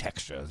smell, the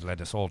texture has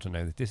led us all to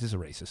know that this is a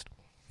racist.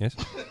 Yes?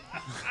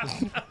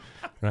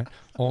 Right?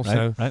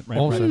 Also, Right.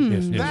 also,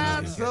 yes, yes,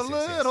 That's yes, a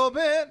little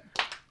bit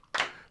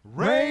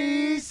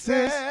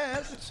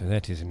racist. So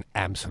that is an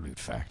absolute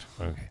fact.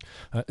 Okay.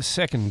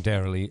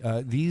 Secondarily,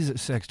 these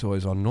sex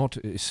toys are not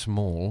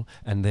small,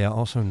 and they are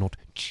also not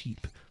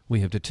cheap.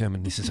 We have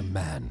determined this is a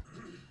man.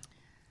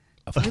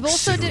 of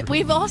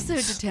We've also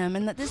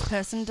determined that this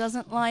person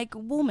doesn't like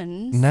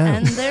women No.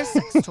 and their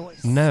sex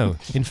toys. No,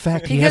 in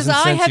fact, he Because hasn't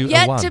I sent have you a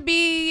yet one. to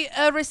be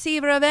a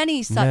receiver of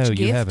any such No, gift.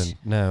 you haven't.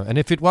 No, and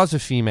if it was a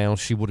female,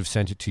 she would have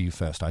sent it to you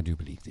first. I do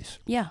believe this.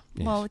 Yeah,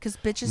 Yes. well, because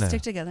bitches No.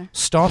 stick together.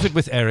 Started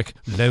with Eric,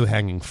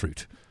 low-hanging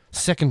fruit.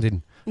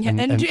 Seconded. Yeah,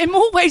 and in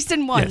more ways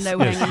than one, yes, though.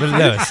 yes, hanging the fruit.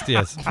 lowest,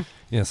 yes,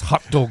 yes,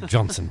 hot dog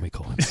Johnson, we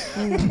call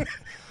it.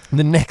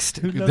 The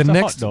next, loves the a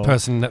next hot dog?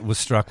 person that was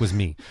struck was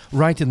me,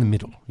 right in the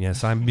middle.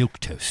 Yes, I'm milk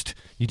toast.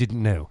 You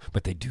didn't know,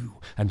 but they do.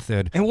 And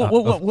third, And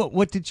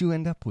what did you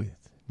end up with?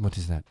 what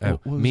is that?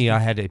 what was Me, the- I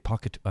had a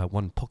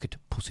one pocket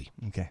pussy.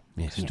 Okay.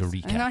 Yes, Yes, to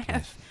recap. and I yes.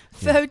 have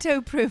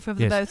photo proof of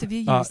the Yes. both of you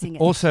using it.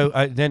 Also,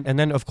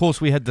 then of course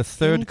we had the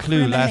third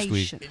clue last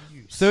week.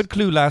 Incrimination. Third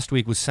clue last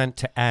week was sent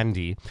to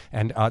Andy,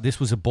 and this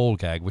was a ball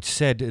gag which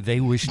said they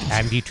wished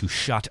Andy to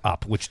shut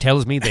up, which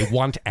tells me they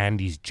want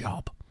Andy's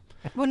job.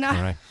 Well, no, All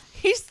right.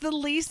 he's the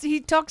least. He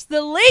talks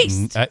the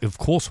least. Of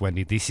course,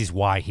 Wendy, this is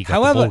why he got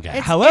However- the ball gag.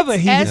 It's, However,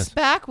 it's he S has-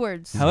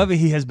 backwards. However,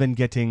 he has been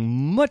getting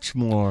much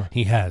more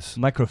He has.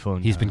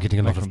 microphone. He's been getting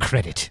a lot of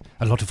microphone.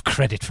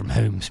 credit from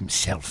Holmes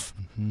himself.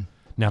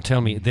 Now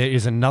tell me, there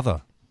is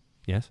another.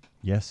 Yes?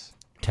 Yes.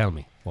 Tell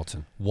me,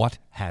 Watson, what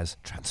has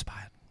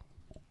transpired?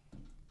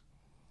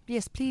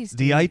 Yes, please.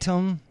 The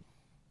item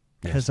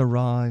Yes. has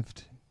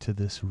arrived to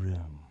this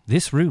room.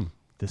 This room.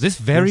 This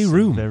very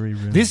room.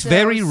 This So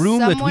very room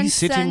that we someone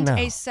sit in sent now.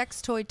 a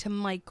sex toy to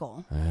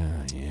Michael.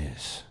 Ah,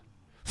 yes.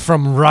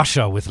 From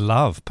Russia with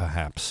love,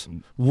 perhaps.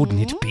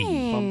 Wouldn't it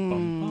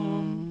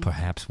be?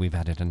 Perhaps we've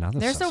added another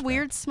There's suspect. a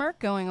weird smirk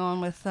going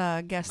on with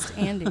guest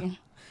Andy.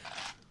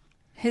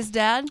 His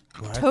dad,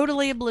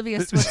 totally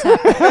oblivious to what's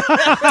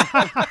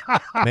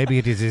happening. Maybe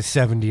it is his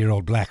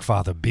 70-year-old black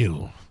father,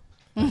 Bill,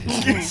 that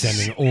has been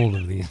sending all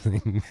of these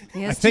things.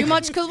 He has too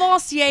much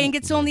Courvoisier and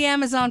gets on the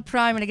Amazon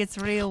Prime and it gets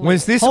real.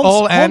 Was this Holmes-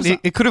 all Andy?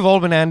 Holmes- It could have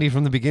all been Andy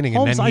from the beginning,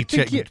 Holmes, and then I he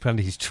think checked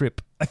Andy's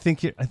trip. I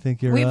think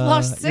you're. We've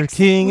lost you're six.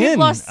 keying We've in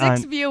lost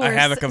six on- viewers I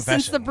have a since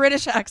confession. the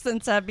British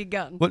accents have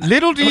begun. Well,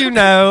 little do you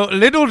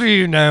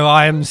know,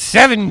 I am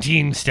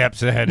 17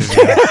 steps ahead of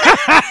you.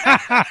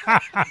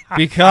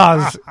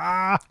 Because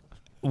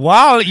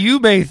while you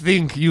may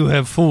think you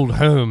have fooled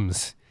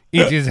Holmes,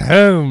 it is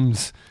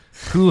Holmes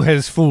who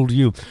has fooled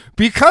you.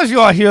 Because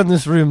you are here in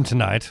this room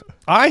tonight,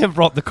 I have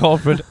brought the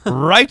culprit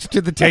right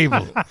to the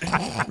table,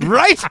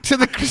 right to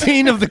the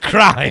scene of the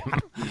crime.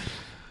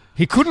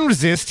 He couldn't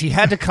resist. He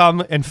had to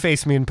come and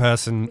face me in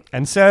person.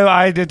 And so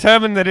I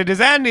determined that it is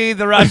Andy,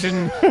 the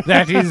Russian,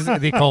 that is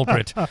the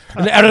culprit.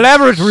 An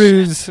elaborate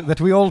ruse that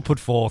we all put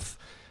forth.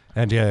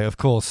 And of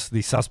course,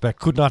 the suspect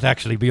could not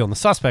actually be on the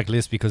suspect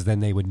list because then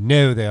they would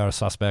know they are a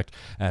suspect.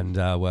 And,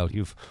 well,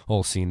 you've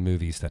all seen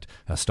movies that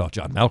star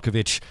John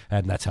Malkovich,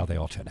 and that's how they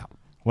all turn out.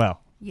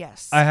 Well,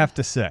 Yes. I have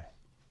to say,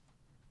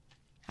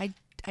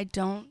 I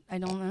don't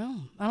know.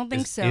 I don't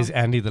think so. Is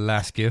Andy the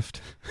last gift?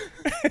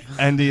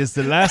 Andy is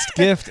the last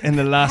gift and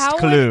the last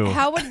clue.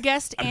 How would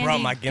guest I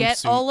brought my Andy gimp get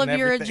suit all of and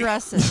your everything.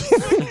 addresses?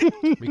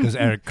 Because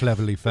Eric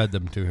cleverly fed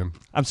them to him.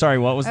 I'm sorry,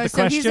 what was the so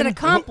question? he's an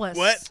accomplice.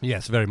 What?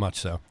 Yes, very much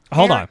so.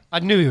 Hold on.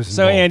 I knew he was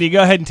So, involved. Andy,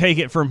 go ahead and take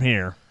it from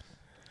here.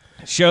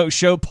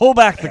 Pull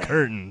back the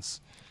curtains.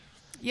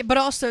 Yeah, but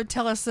also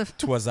tell us the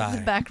Twas I.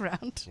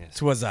 background.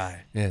 Twas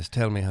I. Yes,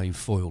 tell me how you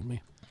foiled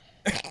me.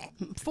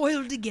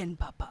 Foiled again,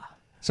 Papa.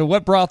 So,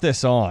 what brought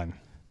this on?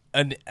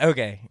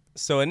 Okay,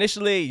 so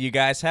initially, you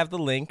guys have the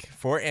link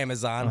for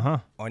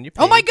Amazon on your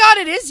page. Oh my God,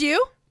 it is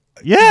you.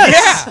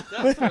 Yes!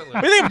 Yeah! We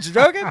think I'm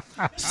joking?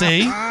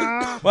 See?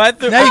 Well, I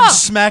threw, Now you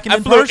just smack him I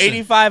in flew person.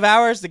 85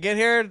 hours to get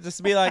here just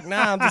to be like,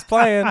 nah, I'm just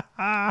playing.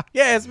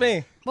 Yeah, it's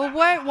me. Well,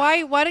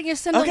 why don't you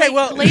send Okay, the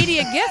well- lady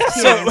a gift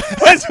here? So,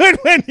 Let's wait,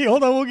 Wendy.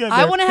 Hold on, we'll get there.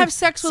 I want to have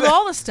sex with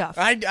all the stuff.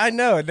 I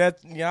know that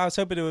I was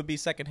hoping it would be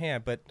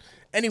secondhand, but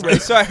anyway,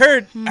 so I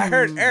heard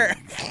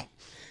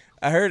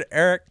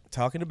Eric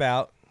talking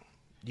about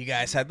you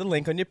guys had the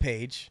link on your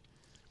page.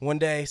 One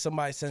day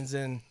somebody sends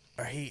in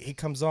or he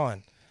comes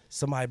on.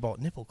 Somebody bought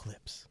nipple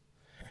clips.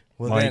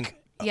 Well Mike. then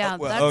Yeah,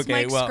 that's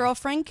Mike's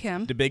girlfriend,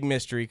 Kim. the big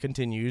mystery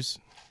continues.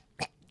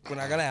 We're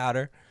not gonna out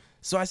her.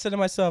 So I said to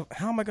myself,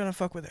 how am I gonna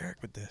fuck with Eric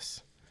with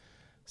this?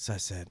 So I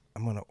said,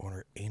 I'm gonna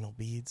order anal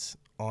beads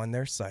on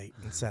their site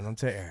and send them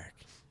to Eric.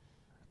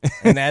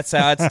 And that's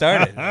how it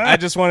started. I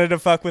just wanted to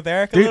fuck with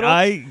Eric a Dude, little.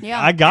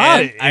 I got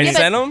And it. I Yeah,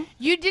 sent but him.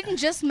 You didn't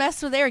just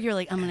mess with Eric. You're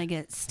like, I'm going to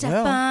get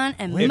Stefan Well,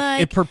 and it-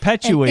 Mike. it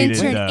perpetuated, and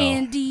intern though.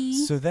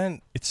 Andy. So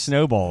then, It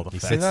snowballed He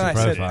effect. so then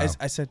the I said, profile.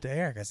 I said to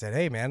Eric, I said,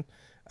 hey man,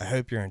 I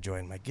hope you're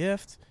enjoying my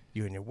gift.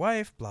 You and your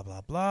wife, blah blah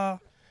blah.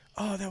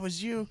 Oh, that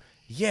was you.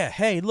 Yeah.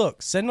 Hey,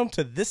 look, send them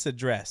to this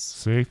address.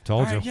 See,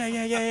 told All right, you.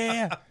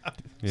 yeah.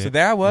 So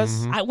there I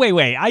was.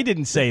 Wait. I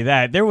didn't say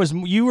that.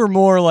 You were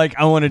more like,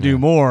 I want to do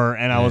more,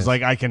 and I was Yes.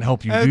 like, I can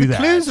help you Oh, do the that.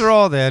 clues are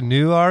all there.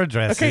 Knew our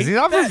addresses. Okay,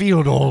 I've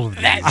revealed all of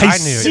these. I knew it.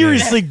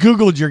 seriously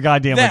Googled your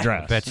goddamn That-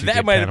 address. Bet you That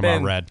did might have Panama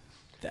been- Red.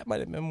 That might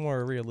have been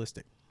more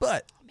realistic.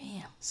 But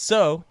Man.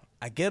 so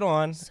I get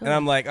on and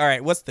I'm like, all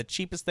right, what's the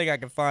cheapest thing I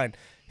can find?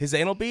 His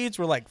anal beads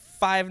were like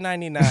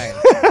 $5.99.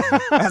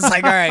 I was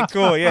like, all right,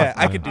 cool, yeah,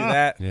 I could do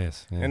that.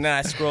 Yes. And then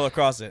I scroll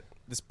across it.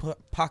 This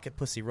pocket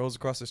pussy rolls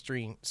across the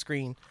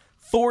screen.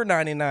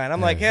 $4.99.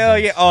 I'm like, hell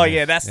yeah! Oh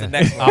yeah, that's the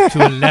next one. Up to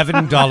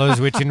 $11,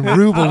 which in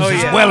rubles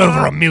is yeah. well over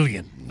 $1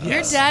 million.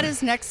 Your dad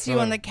is next to you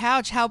on the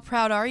couch. How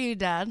proud are you,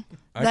 Dad,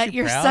 Aren't that you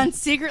your proud? son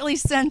secretly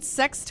sends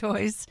sex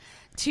toys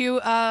to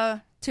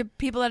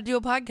people that do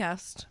a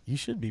podcast? You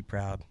should be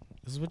proud.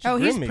 This is what you Oh,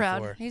 groomed he's me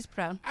proud. for. He's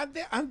proud.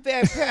 I'm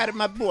very proud of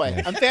my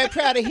boy. I'm very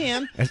proud of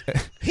him.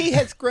 He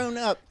has grown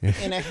up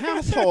in a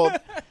household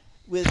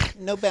with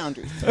no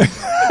boundaries.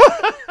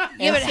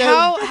 Yeah, but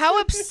so- how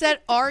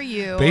upset are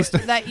you Based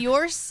on- that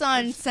your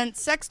son sent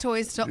sex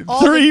toys to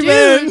all 3 the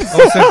men. dudes,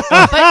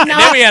 but And then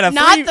not, we had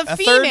not the a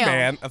female? third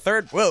man, a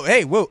third.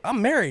 Whoa,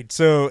 I'm married,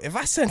 so if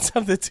I send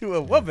something to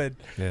a woman,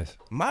 Yes.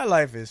 my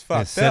life is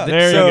fucked said up. that-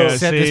 There you so, go.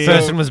 Said See? this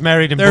person was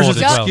married and There's bored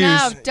a as well.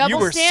 excuse. No, double You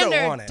were so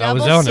standard. on it. I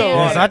was Double on it.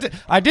 standard.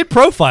 Yes, I did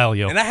profile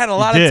you. And I had a You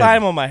lot did. of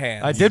time on my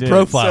hands. I did did.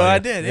 profile So you. I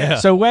did, yeah.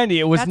 So Wendy,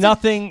 it was That's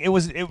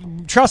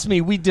nothing. Trust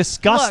me, we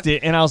discussed Look.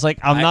 it, and I was like,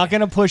 I'm not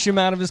going to push him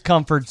out of his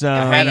comfort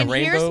zone. had a And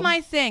here's rainbow.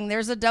 my thing.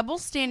 There's a double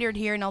standard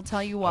here, and I'll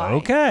tell you why.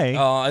 Okay.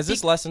 Oh, is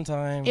this lesson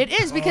time? It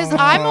is because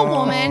I'm a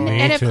woman, Me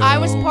and if I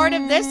was too. part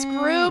of this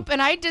group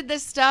and I did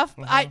this stuff,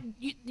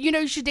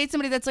 you should date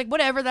somebody that's like,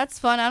 whatever, that's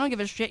fun. I don't give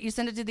a shit. You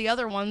send it to the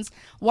other ones.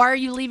 Why are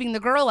you leaving the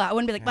girl out? I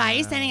wouldn't be like, why are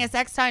you sending a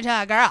sex toy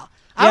to a girl?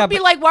 I Yeah, would be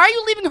but- like, why are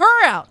you leaving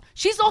her out?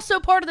 She's also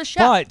part of the show.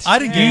 But I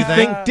didn't get you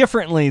anything. think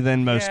differently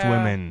than most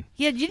women.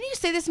 Yeah, didn't you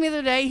say this to me the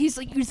other day? He's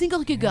like, you think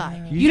like a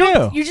guy. You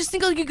don't. do. You just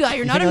think like a guy.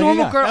 You're not a think like a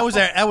normal guy. girl.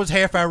 That was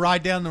half our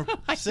ride down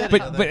the city.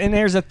 But and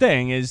here's the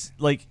thing is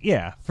like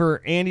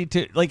for Andy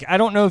to like I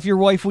don't know if your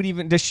wife would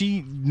even does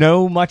she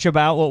know much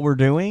about what we're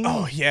doing?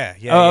 Oh yeah.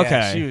 Oh,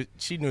 okay.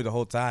 She knew the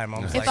whole time. I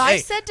was If like, I hey,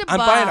 said to I'm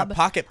Bob, buying a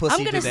pocket pussy I'm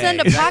gonna today.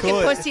 send a Is that pocket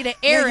cool? pussy to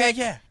Eric.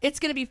 Yeah. It's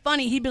gonna be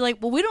funny. He'd be like,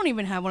 "Well, we don't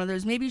even have one of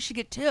those. Maybe you should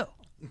get two."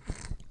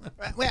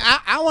 Wait,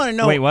 I want to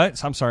know. Wait,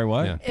 what? I'm sorry,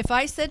 what? Yeah. If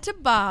I said to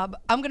Bob,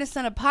 "I'm gonna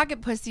send a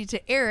pocket pussy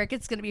to Eric,"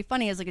 it's gonna be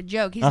funny as like a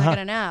joke. He's not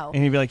gonna know.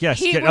 And he'd be like, "Yes,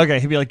 He get, would- okay."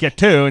 He'd be like, "Get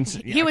two," and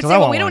He would say,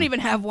 "Well, we don't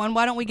even have one.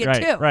 Why don't we get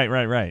right, two?"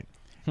 Right.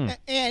 And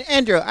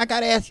Andrew, I got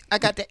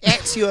to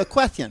ask you a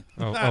question.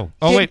 Oh,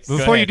 wait!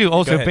 Before you ahead. do, Go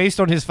also ahead. based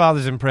on his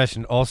father's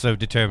impression, also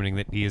determining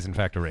that he is in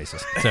fact a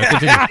racist. So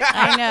continue.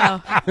 I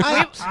know.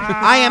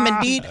 I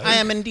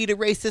am indeed a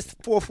racist.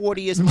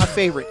 440 is my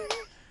favorite.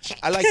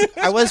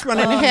 I was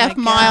running a half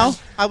mile.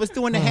 I was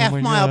doing a half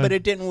my mile, God. but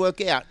it didn't work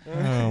out.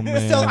 Oh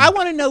man. So I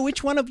want to know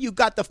which one of you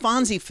got the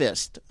Fonzie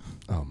fist.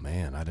 Oh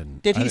man, I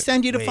didn't. Did he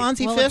send you the wait.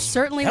 Fonzie Well, it fist?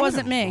 certainly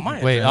wasn't me.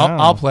 Wait,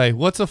 I'll play.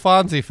 What's a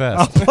Fonzie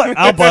fest?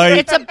 I'll bite.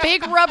 It's a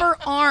big rubber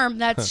arm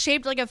that's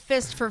shaped like a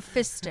fist for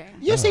fisting.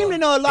 You seem to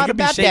know a lot could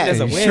be about shaped that. as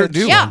a You wedge. sure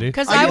do, Yeah, Andy.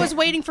 because I was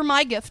waiting for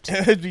my gift.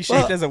 It'd be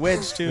shaped as a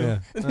wedge too.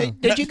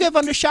 Did you give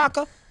him the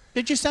shaka?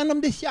 Did you send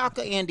him the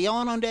shaka, Andy?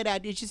 On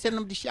that, did you send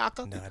him the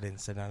shaka? No, I didn't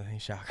send out any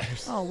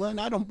shockers. Oh well,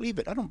 no, I don't believe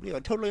it. I don't believe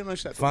it. Totally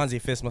unacceptable.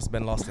 Fonzie fist must have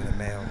been lost in the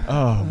mail.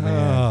 Oh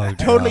man.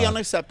 Totally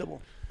unacceptable.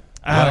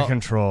 Out Well, of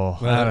control.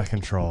 well, Out of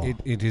control.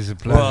 It is a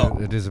pleasure.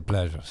 Well, it is a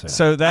pleasure, sir.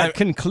 So that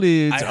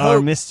concludes I our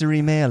hope-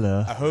 mystery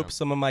mailer. I hope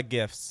some of my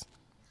gifts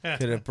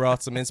could have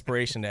brought some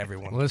inspiration to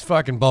everyone. Well, this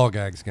fucking ball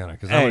gag's gonna,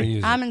 because I Hey. want to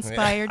use I'm it.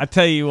 inspired. I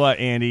tell you what,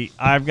 Andy,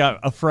 I've got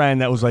a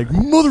friend that was like,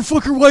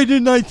 "Motherfucker, why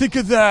didn't I think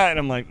of that?" And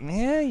I'm like,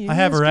 "Yeah, you I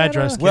have just her gotta-"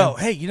 address. Well,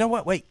 hey, you know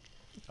what? Wait,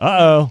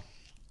 Uh-oh.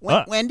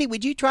 Wendy,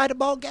 would you try the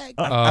ball gag?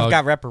 I've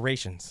got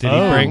reparations. Did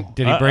he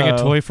bring a Uh-oh.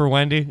 toy for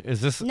Wendy?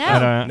 Is this? No,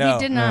 don't- No. he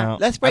did not. No.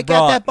 Let's break I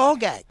brought- out that ball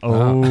gag.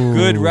 Oh.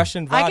 Good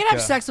Russian vodka. I can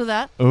have sex with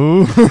that.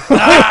 Ooh.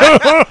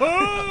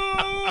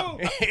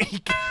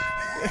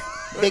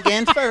 Big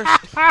ends first.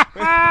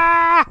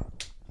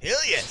 Hell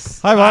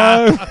yes. Hi,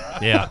 Mom.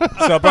 Yeah.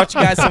 So I brought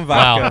you guys some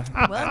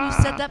vodka. Well, you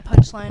set that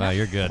punchline Wow, up.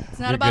 you're good. It's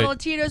not You're a bottle good. of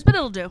Tito's, but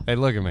it'll do. Hey,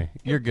 look at me.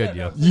 You're good,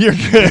 yo. You're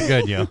good. You're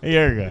good, yo.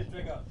 You're good.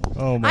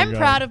 Oh my I'm God.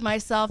 proud of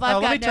myself.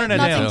 I've let me got turn that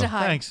nothing down. to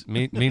hide. Thanks.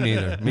 Me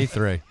neither. Me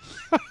three.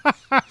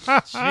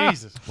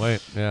 Jesus.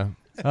 Wait, yeah.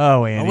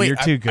 Oh, Andy, Oh, wait, you're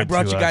too good I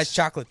brought to you us. guys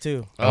chocolate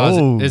too.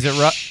 Oh, is it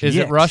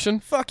shit. Russian?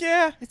 Fuck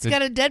yeah. It's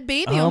got a dead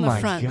baby Oh on the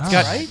my front. God. It's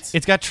got, Right?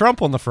 it's got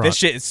Trump on the front. This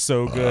shit is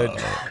so good.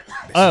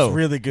 Oh. It's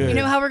really good. You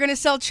know how we're gonna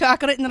sell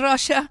chocolate in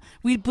Russia?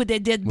 We put a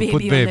dead We'll baby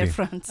put on baby. their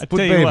front. I Put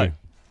tell baby. you what.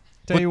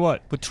 Tell you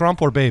what. With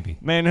Trump or baby?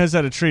 Man knows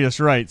how to treat us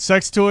right.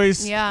 Sex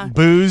toys, Yeah.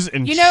 booze,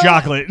 and You know-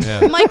 chocolate.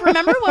 Yeah. Mike,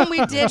 remember when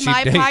we did Cheap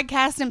my date.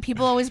 podcast and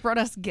people always brought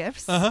us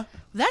gifts? Uh-huh.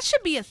 That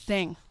should be a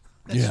thing.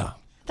 Yeah.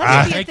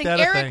 That should be a Make thing. that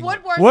a Eric thing.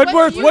 Woodworth,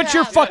 Woodworth, what what's do you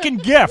your have? fucking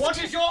gift?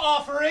 What is your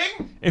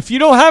offering? If you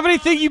don't have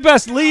anything, you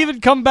best leave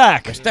and come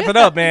back. Step it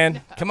up,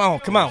 man. Come on.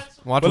 What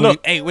But will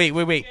look, hey,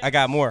 wait. I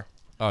got more.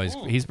 Oh,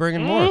 he's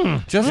bringing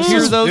more. Just This hear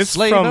is- those this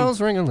sleigh from bells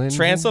ringing.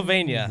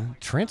 Transylvania.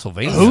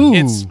 Transylvania. Ooh.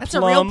 It's That's a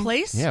plum. real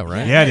place? Yeah,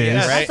 right. Yeah, it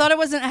is. I Right. thought it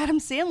was an Adam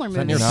Sandler Is that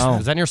movie. near, No.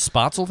 is that near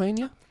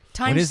Spotsylvania?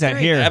 Times What is that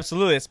 3. here?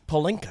 Absolutely. It's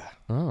Polenka.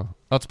 Oh,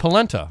 it's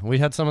polenta. We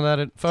had some of that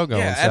at Fogo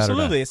Yeah, on Saturday.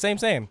 absolutely.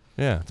 Same.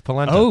 Yeah, it's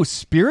polenta. Oh,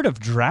 Spirit of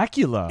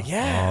Dracula.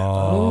 Yeah.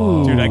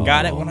 Oh. Dude, I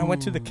got it when I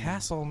went to the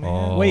castle,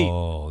 man. Wait.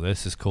 Oh,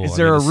 this is cool. Is I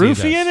there need a to see roofie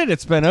this. in it?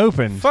 It's been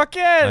open. Fuck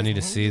yeah. I need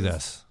to see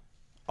this.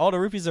 All the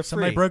rupees are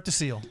Somebody free. broke the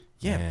seal.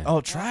 Yeah. Man. Oh,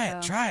 try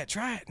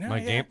it.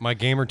 No, My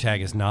gamer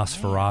tag is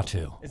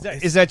Nosferatu.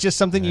 Is that just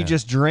something you Yeah.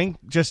 just drink?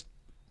 Just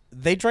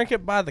They drink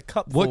it by the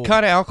cup. What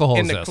kind of alcohol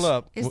in is the this?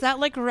 club? Is that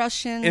like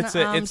Russian It's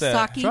a-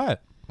 sake? Try it.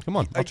 Come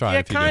on, I'll try yeah,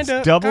 it if you do.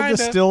 kinda. double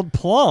distilled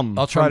plum.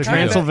 I'll try from to drink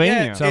it.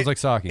 Transylvania. Yeah, Sounds like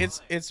sake.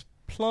 It's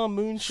plum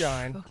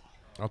moonshine.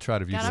 I'll try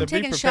to view God, this. I'm So be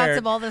taking shots prepared.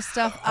 of all this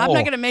stuff. I'm Oh. not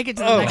going to make it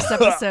to the next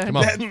episode. Come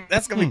on.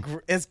 That's gonna be.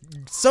 It's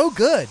so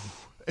good.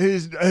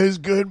 It's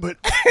good, but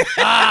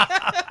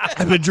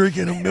I've been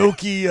drinking a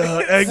milky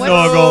eggnog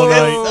What's-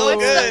 all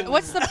night.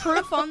 What's the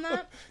proof on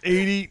that?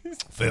 80.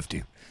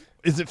 50.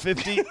 Is it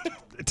 50?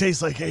 It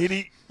tastes like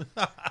 80.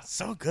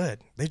 So good.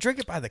 They drink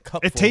it by the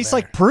cup. It tastes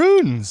like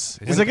prunes.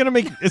 Is it gonna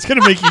make? It's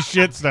gonna make you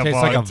shit stuff.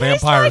 Tastes like a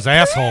vampire's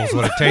asshole is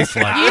what it tastes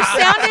like. You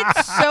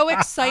sounded so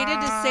excited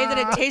to say that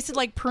it tasted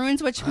like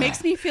prunes, which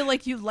makes me feel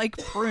like you like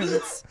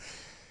prunes.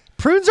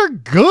 Prunes are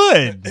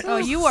good. Oh,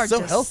 you are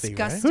So disgusting.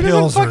 healthy, right? Who doesn't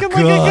Pills are fucking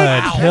good. like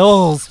a good?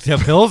 Pills. The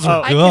pills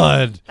are I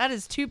good. that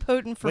is too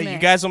potent for Wait, me. you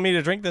guys want me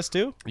to drink this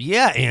too?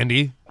 Yeah,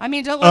 Andy. I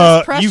mean, don't let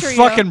us pressure You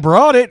fucking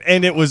brought it,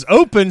 and it was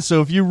open.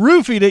 So if you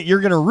roofied it, you're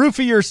gonna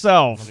roofie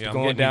yourself. Yeah, I'm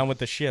Going getting- down with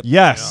the ship.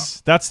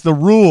 Yes, that's the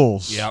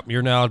rules. Yep,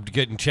 you're now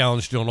getting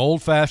challenged to an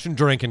old-fashioned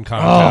drinking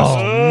contest.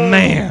 Oh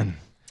man.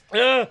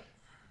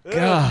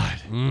 God.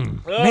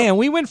 Man,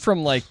 we went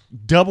from like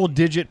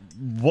double-digit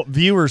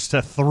viewers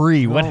to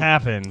 3. What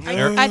happened?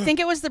 I think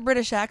it was the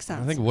British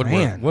accent. I think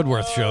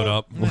Woodworth showed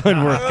up. Woodworth,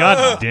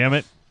 God damn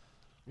it.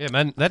 Yeah,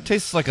 man, that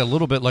tastes like a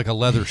little bit like a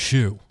leather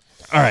shoe.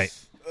 All right.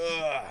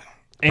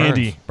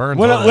 Andy, Burns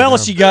what all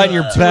else over. you got in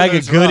your bag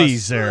of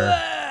goodies there?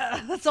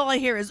 That's all I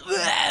hear is.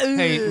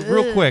 Hey,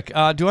 real quick,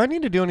 do I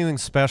need to do anything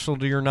special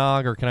to your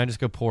nog, or can I just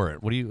go pour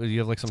it? What do you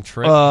have like some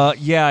trick?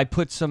 Yeah, I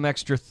put some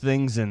extra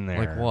things in there.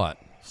 Like what?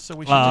 So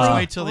we should just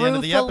wait till the end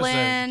of the episode.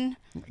 Rufalin.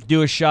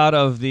 Do a shot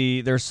of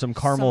there's some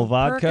caramel Some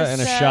vodka and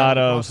a Percocet. shot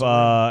of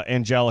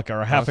Angelica,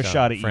 or half a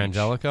shot of each.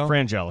 Frangelico?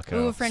 Frangelico.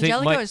 Ooh, See,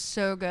 Frangelico Mike- is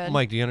so good.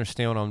 Mike, do you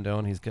understand what I'm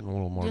doing? He's getting a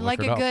little more Do you like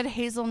liquored a up. good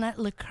hazelnut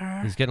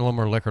liqueur? He's getting a little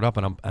more liquored up,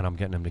 and I'm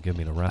getting him to give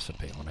me the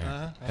recipe on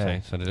here.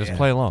 Hey. So just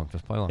play along.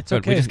 Just play along. It's Good,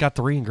 okay. We just got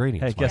 3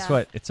 ingredients. Hey, guess Yeah.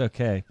 what? It's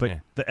okay. But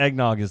the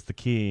eggnog is the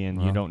key,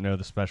 and you don't know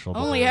the special.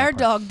 Only our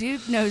dog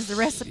dude knows the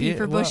recipe Yeah,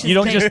 for well- Bush's You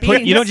don't just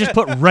baked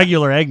put beans.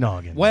 regular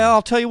eggnog in. Well,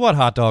 I'll tell you what,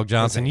 Hot Dog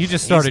Johnson, you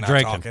just started not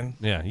drinking. talking.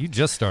 Yeah, you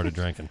just started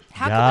drinking.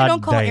 How come we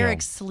don't call Goddamn.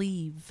 Eric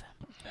Sleeve?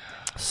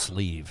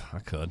 Sleeve, I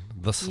could.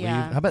 The sleeve.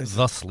 Yeah. How about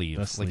the sleeve?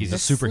 The Like he's a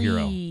sleeve.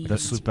 superhero. Sleeve.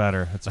 That's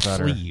better. That's A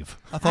better. sleeve.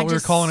 I thought we were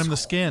just- calling him the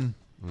skin.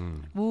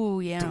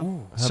 Ooh, yeah.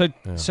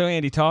 So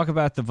Andy, talk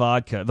about the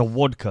vodka, the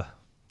vodka.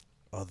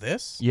 Oh,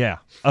 this? Yeah.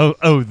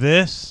 Oh,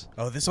 this.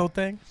 Oh, this whole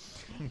thing?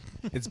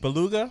 It's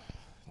Beluga,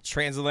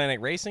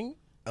 transatlantic racing.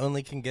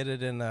 Only can get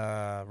it in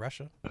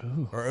Russia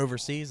or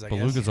overseas. I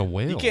Beluga's guess. a You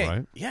whale, can't-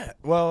 right? Yeah.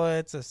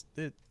 Well,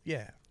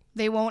 yeah.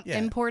 They won't Yeah.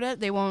 import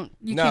it. They won't.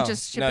 You no, can't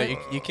just ship no, it.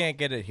 you can't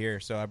get it here.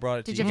 So I brought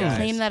it Did to you you have to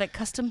guys. claim that at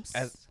customs?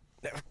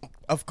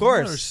 Of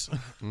course.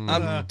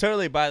 I'm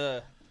totally by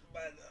the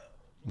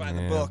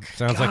Yeah. book.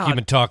 Sounds like you've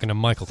been talking to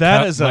Michael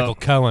That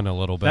Cohen a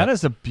little bit. That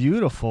is a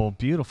beautiful,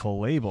 beautiful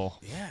label.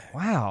 Yeah.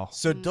 Wow.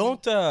 So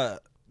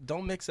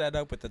don't mix that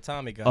up with the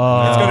Tommy gun.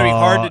 It's going to be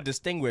hard to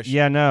distinguish.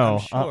 Yeah, no.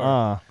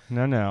 I'm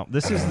sure. No.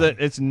 This is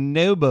it's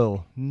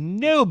noble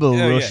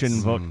Russian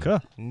yes.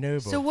 vodka. Noble.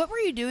 So what were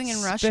you doing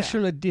in Russia?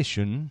 Special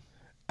edition.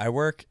 I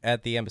work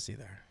at the embassy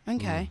there.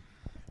 Okay.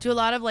 Do a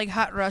lot of like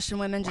hot Russian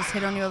women just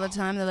hit on you all the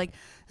time? They're like,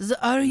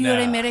 "Are you Nah.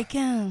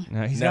 American?"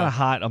 No, he's No. got a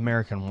hot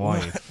American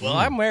wife. Well,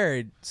 I'm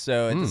married,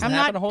 so it doesn't I'm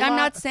happen not. a whole I'm lot.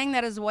 not saying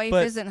that his wife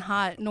but- isn't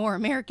hot nor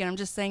American. I'm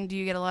just saying, do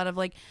you get a lot of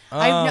like?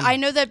 Um, I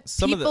know that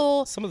some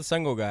people of the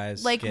single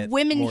guys like get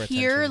women more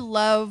here attention.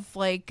 love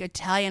like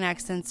Italian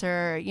accents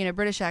or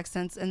British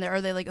accents, and are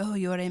they like, "Oh,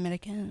 you are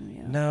American?"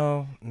 Yeah.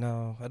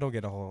 No, I don't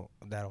get a whole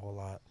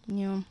lot.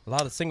 Yeah. A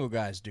lot of single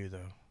guys do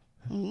though.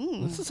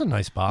 This is a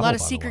nice bottle. A lot of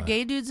by the secret way.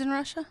 gay dudes in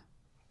Russia.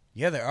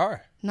 Yeah, there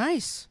are.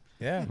 Nice.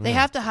 Yeah. They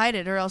have to hide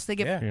it, or else they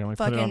get Yeah. Here, let me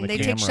put it on fucking. the They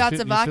camera. take shots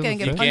You of vodka feel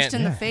and the get fit? punched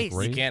in the Yeah. face.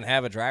 Great. You can't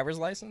have a driver's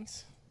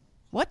license.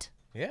 What?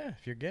 Yeah,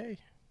 if you're gay.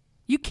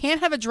 You can't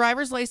have a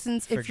driver's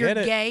license if you're Forget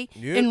it. gay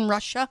Yep. in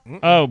Russia.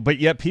 Oh, but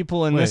yet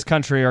people in this Wait.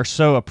 country are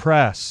so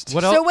oppressed.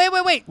 What So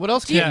else? wait. What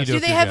else Do, can't you do do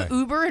if they you're have gay?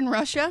 Uber in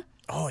Russia?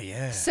 Oh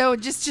yeah. So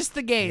just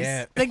the gays.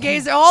 Yeah. The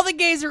gays. All the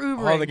gays are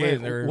Ubering. All the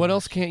gays are. What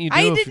else can't you do?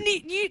 I if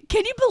didn't.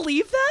 Can you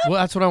believe that? Well,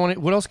 that's what I want.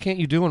 What else can't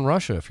you do in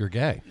Russia if you're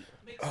gay?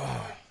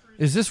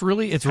 Is this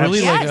really? It's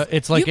really Yes. like a.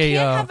 It's like you a.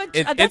 can't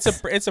have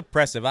a. It's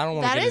oppressive. I don't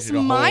want to that get is into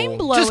the mind whole.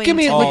 blowing. Just give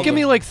me All give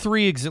me the- like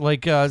three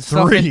stuff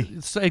Three.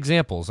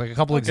 examples, like a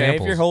couple Okay,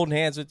 examples. if you're holding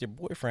hands with your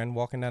boyfriend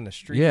walking down the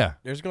street, Yeah.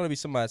 there's going to be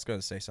somebody that's going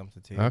to say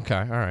something to you. Okay,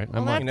 all right.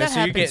 Well, I'm that- like, You know, so you're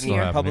happens getting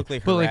here. publicly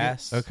But, like,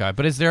 harassed. okay,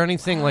 but is there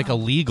anything like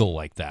illegal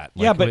like that?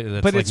 Like, Yeah, but-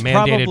 that's but like it's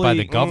mandated by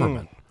the probably-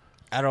 government.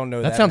 I don't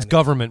know. That sounds many.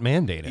 government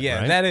mandated. Yeah,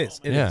 right? that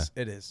is. It Yeah. is.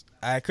 It is.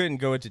 I couldn't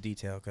go into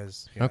detail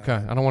because. Okay,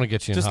 I don't want to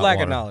get you in Just hot lack of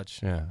water. knowledge.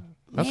 Yeah.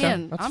 Okay,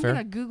 Man, that's I'm fair.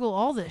 gonna Google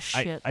all this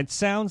shit. It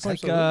sounds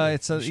like Absolutely.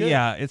 it's a You should.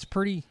 yeah. It's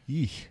pretty.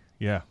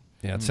 Yeah.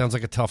 Yeah, it sounds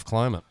like a tough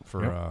climate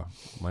for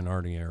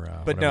minority or.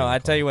 But no, I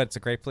tell you what, it's a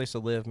great place to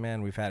live,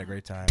 man. We've had a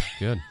great time.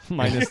 Good.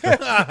 Minus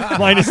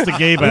the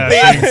gay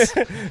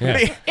bashing.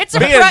 Yeah.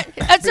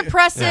 It's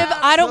oppressive.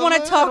 I don't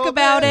want to talk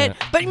about it,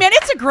 but man,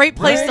 it's a great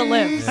place to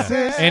live.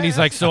 Andy's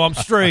like, so I'm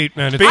straight,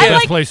 man. It's Being- the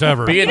best like- place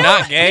ever. Being You know-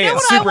 not gay, you know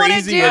it's what I super wanna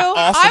easy do? and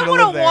awesome I to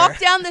wanna live there. walk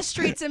down the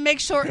streets and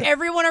make sure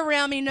everyone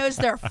around me knows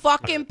their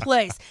fucking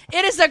place.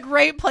 It is a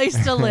great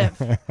place to live.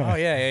 Oh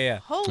yeah.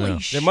 Holy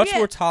shit! They're much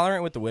more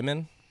tolerant with the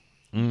women.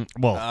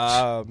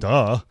 Well,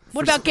 duh.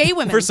 What about gay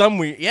women? For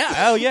some yeah.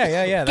 Oh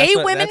yeah. Gay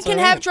women can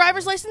have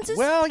driver's licenses.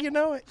 Well, you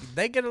know,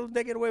 they get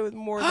away with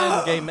more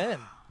than gay men.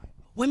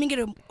 Women get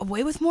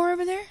away with more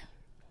over there.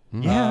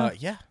 Yeah.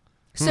 Yeah.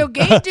 So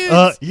gay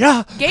dudes,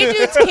 Yeah. gay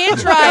dudes can't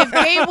drive.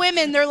 Gay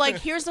women, they're like,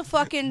 here's a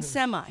fucking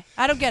semi.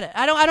 I don't get it.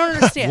 I don't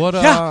understand. What?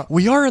 Yeah.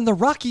 We are in the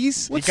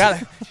Rockies. You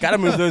gotta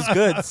move those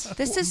goods.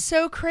 This is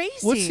so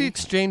crazy. What's the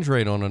exchange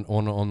rate on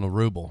the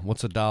ruble?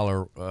 What's a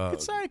dollar?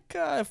 It's like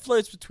it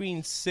floats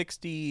between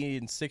 60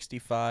 and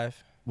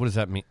 65. What does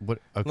that mean? What?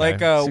 Okay. Like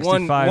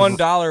 $65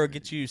 $1 will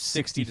get you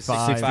 60 to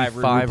 65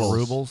 65 rubles.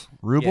 rubles.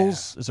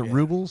 Rubles? Yeah. Is it Yeah.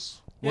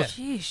 rubles? Yeah.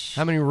 Sheesh.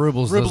 How many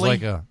rubles Rubly.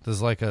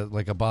 does like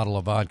a bottle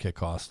of vodka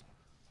cost?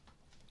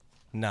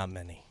 Not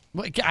many.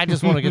 I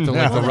just want to get to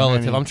like the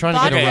relative. I'm trying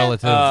to get a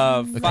relative.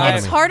 economy.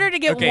 It's harder to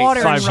get water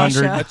in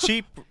 500.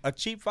 Russia. A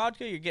cheap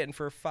vodka you're getting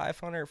for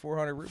 500,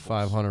 400 rubles.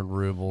 500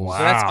 rubles. Wow.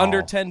 So that's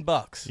under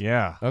 $10.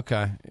 Yeah.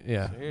 Okay.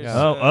 Yeah.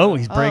 Here's,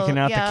 He's breaking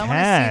out the I wanna see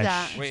cash.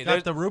 that. Wait,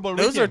 Got the ruble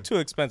those are region. too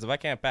expensive. I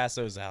can't pass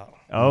those out.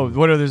 Oh,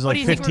 what are those What like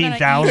do you think we're gonna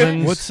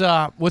 15,000?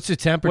 What's the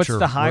temperature? What's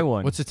the high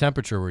one? What's the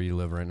temperature where you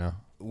live right now?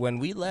 When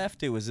we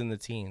left, it was in the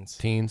teens.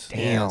 Teens.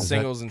 Damn. Is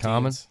Singles that and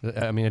common. teens.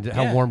 I mean,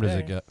 how Yeah, warm does yeah,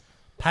 it get?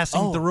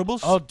 Passing the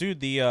rubles? Oh, dude,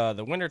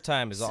 the winter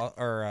time is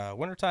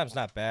winter time's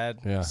not bad.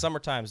 Yeah.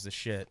 Summertime's the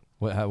shit.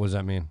 What does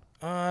that mean?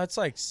 It's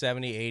like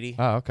 70, 80.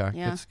 Oh, okay.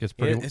 Yeah. It's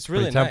pretty. It's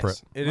really pretty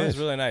temperate. nice. It is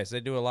really nice. They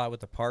do a lot with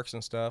the parks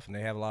and stuff, and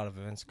they have a lot of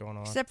events going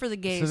on. Except for the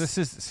gays. So this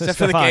is Except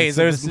for the gays,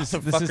 there's this is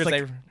motherfuckers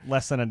like they-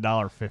 less than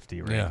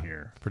 $1.50 right Yeah.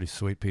 here. Pretty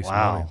sweet piece of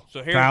Wow. money.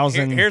 So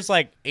here's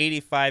like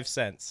 85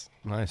 cents.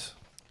 Nice.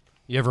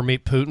 You ever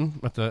meet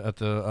Putin at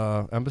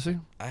the embassy?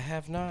 I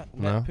have not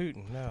met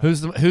Putin. No.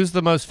 Who's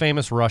the most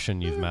famous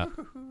Russian you've met?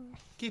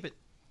 Keep it.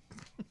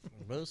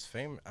 Most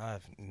famous?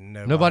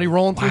 Nobody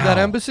rolling through that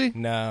embassy?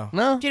 No.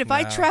 Dude, if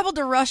I traveled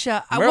to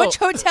Russia, which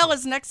hotel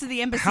is next to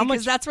the embassy?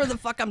 Because that's where the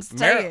fuck I'm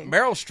staying.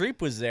 Meryl Streep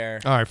was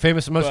there. All right,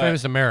 most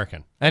famous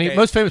American. Okay.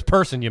 Most famous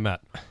person you met?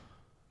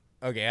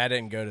 Okay, I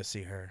didn't go to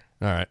see her.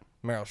 All right.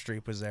 Meryl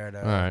Streep was there, though.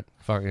 All right.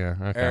 Fuck yeah.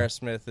 Okay.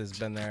 Aerosmith has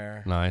been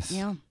there. Nice.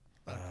 Yeah.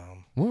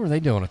 What were they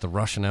doing at the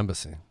Russian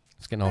embassy?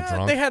 Just getting all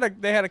drunk. They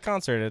had a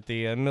concert at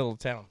the middle of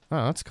town.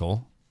 Oh, that's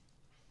cool.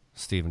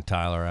 Steven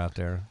Tyler out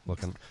there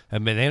looking. I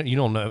mean, you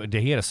don't know.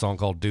 He had a song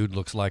called "Dude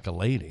Looks Like a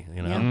Lady."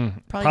 You know, Yeah.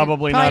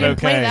 Probably not not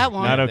play okay. that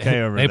one. Not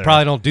okay over they there.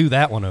 probably don't do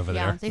that one over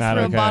Yeah, there. they Not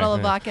threw okay. a bottle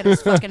of vodka at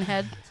his fucking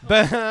head.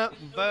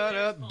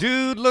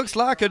 Dude looks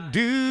like a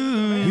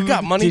dude. You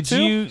got money Did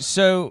too? you?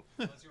 So.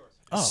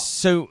 Oh.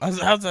 So. I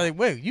was like,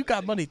 wait, you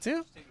got money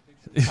too?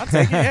 I'll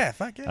take it. Yeah,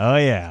 fuck it. Oh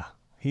yeah.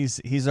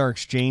 He's our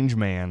exchange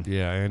man.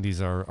 Yeah,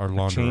 Andy's our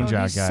launderer. Change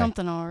out He's guy.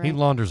 something all right. He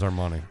launders our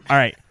money. All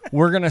right,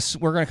 we're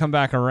gonna come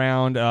back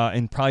around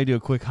and probably do a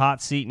quick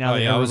hot seat now. Oh,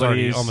 that yeah, I was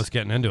already everybody's- almost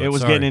getting into it. It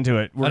was Sorry. getting into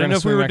it. I didn't know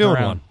if we were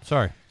doing one.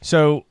 Sorry.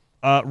 So,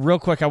 real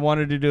quick, I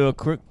wanted to do a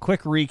quick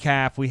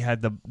recap. We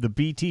had the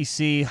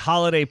BTC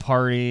holiday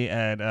party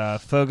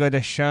at Fogo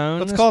de Chao.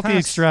 Let's call it the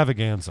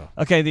extravaganza.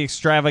 Okay, the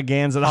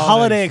extravaganza, the Holiday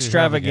holiday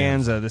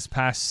extravaganza. extravaganza this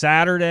past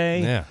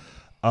Saturday.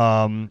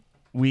 Yeah.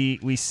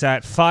 We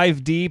sat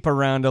 5 deep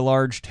around a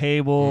large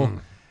table.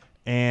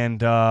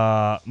 And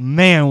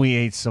man, we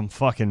ate some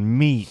fucking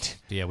meat.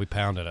 Yeah, we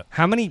pounded it.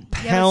 How many Yeah, but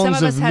pounds some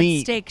of us of had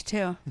meat? steak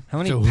too. How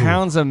many Ooh.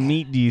 pounds of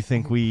meat do you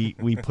think we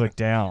put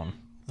down?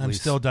 I'm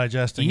still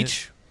digesting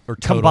Each it. or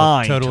total,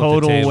 Combined, total, at the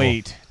total table?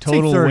 weight, Take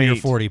total 30 or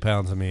weight. 40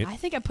 pounds of meat. I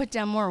think I put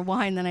down more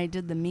wine than I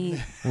did the meat.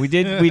 We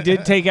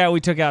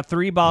took out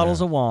 3 bottles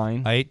of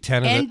wine I ate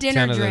 10 And of, dinner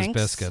 10 of those drinks.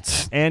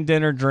 biscuits. and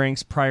dinner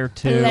drinks prior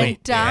to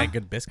Polenta. Yeah,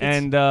 good biscuits.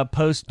 and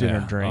post dinner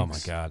Yeah.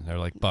 drinks. Oh my god, they're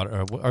like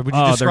butter. Would you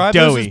Oh, they're describe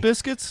those doughy. as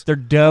biscuits? They're I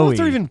don't know doughy. if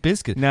they're even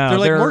biscuits. No, they're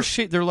like they're- more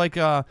shaped. They're like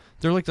they're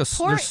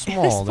Poor,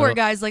 small. poor They're-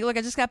 guys. Like, look,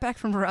 I just got back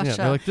from Russia.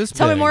 they're like this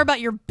Tell me big. more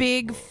about your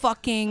big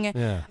fucking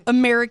Yeah.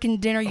 American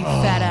dinner, you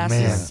fat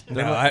asses.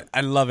 No, I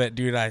love it,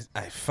 dude. I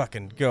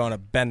fucking go on a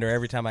bender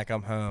every time I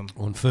come home.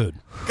 on food.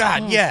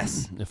 God,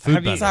 yes. The food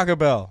Have you bender. Taco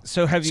Bell?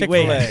 So have you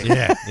Chick-fil-A. wait?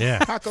 Yeah.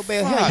 Taco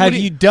Bell. Have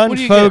you done what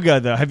do you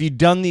Foga though? Have you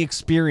done the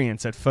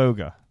experience at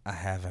Foga? I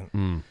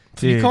haven't.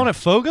 So you calling it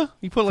Foga?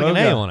 You put like an A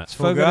Foga. on it. It's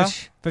Foga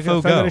de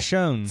Fogo.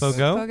 Chao.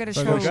 Fogo? Fogo de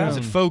Fogo Chao. Is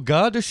it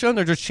Foga de Chao?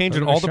 They're just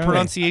changing Fogo all de the Chao.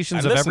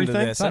 pronunciations I of listened to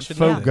everything. this. I Not should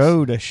know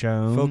Fogo de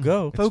Chao.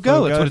 Fogo.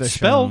 Fogo, that's what de it's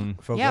spelled.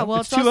 Chao. Yeah, well,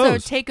 It's it's two also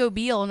O's. Taco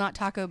Bell, not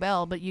Taco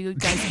Bell, but you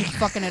guys keep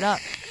fucking it up.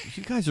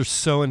 You guys are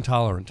so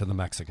intolerant to the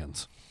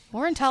Mexicans.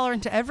 We're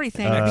intolerant to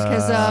everything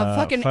because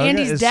fucking Foga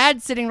Andy's is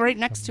dad's sitting right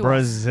next to us.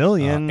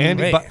 Brazilian.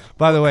 Andy, Wait.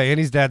 by the way,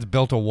 Andy's dad's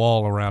built a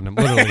wall around him.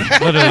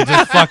 Literally,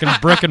 just fucking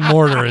brick and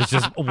mortar is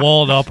just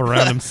walled up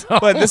around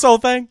himself. What, this whole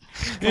thing?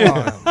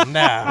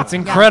 Nah. It's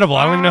incredible.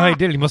 I don't even know how he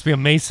did it. He must be a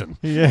mason.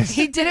 Yes.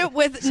 He did it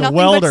with He's a nothing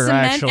welder, but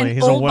cement actually. and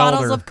He's a old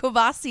bottles welder. of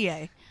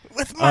Courvoisier.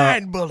 With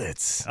mine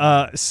bullets.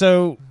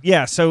 So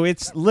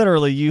it's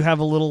literally you have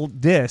a little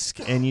disc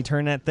and you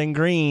turn that thing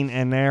green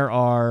and there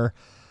are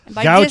And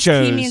by gauchos.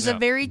 disc, he means a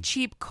very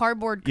cheap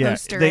cardboard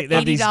coaster they at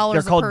have these- $80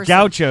 They're a called person.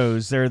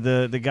 gauchos. They're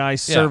the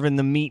guys Yeah. serving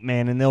the meat,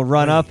 man, and they'll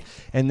run up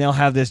and they'll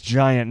have this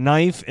giant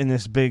knife and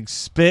this big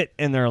spit,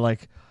 and they're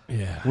like,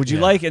 Yeah. "Would you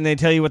like?" And they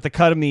tell you what the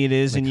cut of meat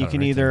is, They and you cut it can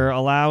right either there.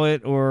 allow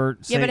it or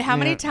say, Yeah, but how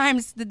many yeah.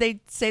 times did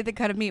they say the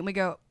cut of meat and we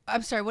go,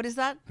 I'm sorry, what is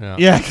that? Yeah.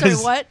 Yeah, I'm sorry,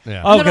 'cause- what?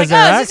 Yeah. Oh, And they're like, because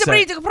their is this a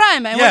accent. burrito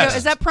prime? And Yes. we go,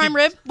 is that prime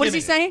rib? What is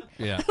he saying?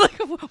 Yeah.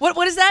 Like,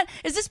 what is that?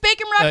 Is this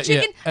bacon wrapped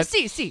Yeah.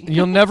 chicken? See.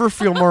 You'll never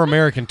feel more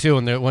American too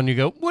when you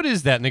go, "What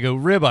is that?" And they go,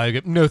 "Ribeye."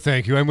 You go, "No,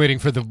 thank you. I'm waiting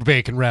for the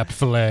bacon wrapped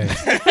fillet."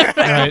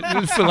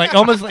 Right? So like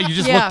almost like you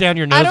just Yeah. look down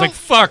your I nose don't- like,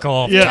 "Fuck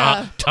off,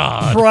 Yeah.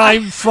 Todd."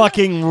 prime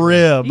fucking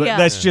rib Yeah.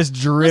 that's just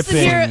dripping.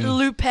 Listen here,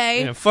 Lupe.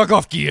 Yeah, fuck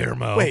off,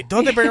 Guillermo. Wait,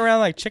 don't they bring around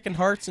like chicken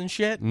hearts and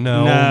shit?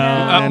 no,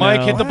 No,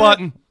 Mike, no. hit the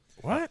button.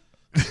 What?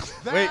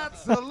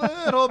 That's a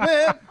little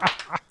bit.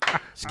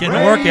 It's getting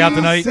a workout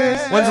tonight.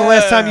 When's the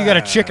last time you got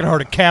a chicken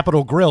heart at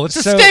Capitol Grill? It's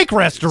a steak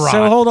restaurant.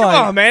 So hold on.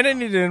 Come on, man. They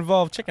need to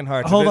involve chicken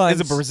hearts. Hold on. Is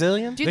it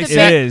Brazilian? Dude, It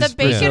the is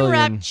bacon Brazilian.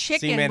 wrapped chicken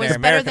See, man, was they're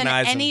better than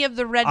Americanizing. any of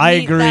the red I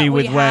meat agree that we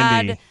with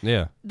had Wendy.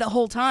 Yeah. the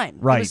whole time.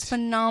 Right. It was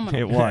phenomenal.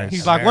 It was.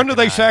 He's like, when do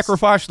they Americanized.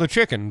 sacrifice the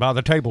chicken by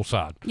the table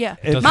side? Yeah.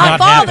 Does My not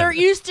father happen.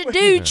 used to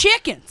do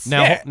chickens.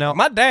 Now, Yeah, now,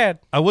 my dad.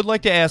 I would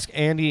like to ask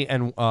Andy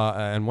and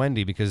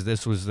Wendy, because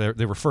this was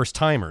they were first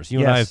timers. You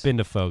and I Yes. have been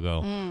to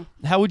Fogo.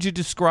 How would you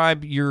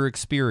describe your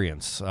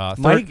experience?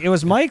 Mike, it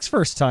was Mike's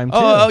first time too.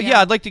 Oh, yeah.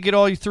 I'd like to get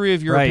all you three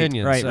of your Right,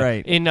 opinions.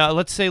 right. In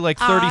let's say like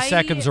 30 I-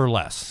 seconds or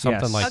less,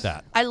 something Yes. like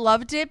that. I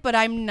loved it, but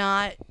I'm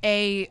not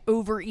a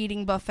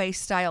overeating buffet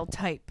style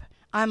type.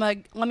 I'm a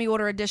let me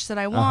order a dish that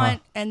I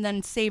want and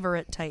then savor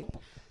it type.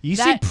 You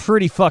seem That-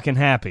 pretty fucking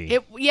happy.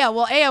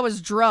 Well, I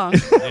was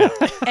drunk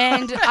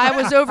and I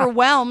was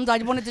overwhelmed. I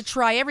wanted to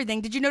try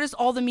everything. Did you notice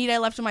all the meat I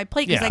left on my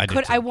plate? Because Yeah, I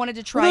did too. I wanted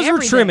to try Well, those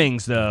everything. were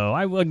trimmings, though.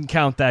 I wouldn't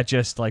count that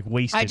just like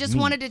wasted. I just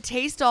meat. wanted to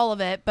taste all of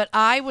it, but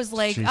I was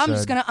like, She I'm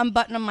just said. gonna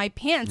unbutton my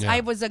pants. Yeah.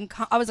 I was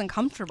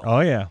uncomfortable.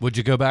 Oh yeah. Would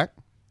you go back?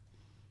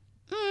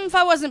 If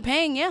I wasn't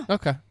paying, yeah.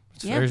 Okay.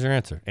 So Yeah. there's your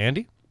answer.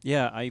 Andy?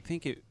 Yeah, I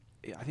think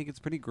it's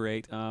pretty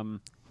great.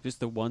 Just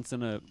the once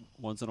in a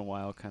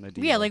while kind of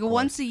deal. Yeah, like of course.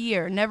 once a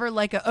year, never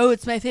like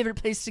it's my favorite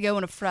place to go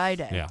on a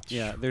Friday. Yeah.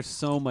 Yeah, there's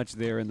so much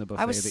there in the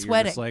buffet was that you're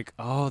sweating. just like,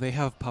 oh, they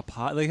have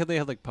papaya. They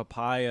have like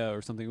papaya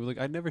or something. We're like,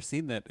 I'd never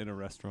seen that in a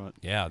restaurant.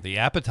 Yeah, the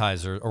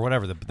appetizer or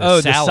whatever. The Oh,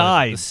 the salad.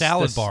 sides. The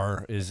salad The s-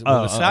 bar is. Oh,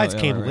 Well, the sides yeah,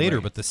 came right, later,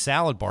 right. but the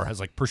salad bar has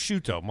like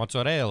prosciutto,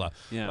 mozzarella.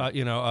 Yeah.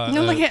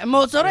 No, like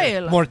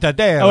mozzarella.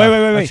 Mortadella. Oh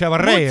wait.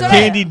 Chavarella. Mozzarella.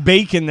 Candied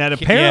bacon that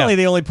apparently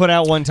they only put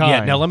out one time.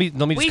 Yeah. Now let me just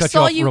We cut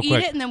saw you off you real eat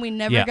quick. it, and then we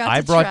never Yeah, got I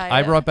to brought try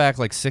I it. brought back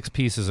like 6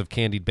 pieces of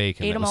candied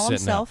bacon. Ate that them was all sitting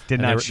himself. Out. Did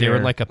And not they were share.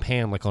 in like a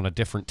pan, like on a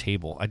different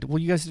table. Well,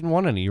 you guys didn't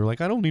want any. You were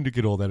like, I don't need to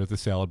get all that at the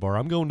salad bar.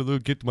 I'm going to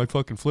get my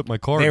fucking flip my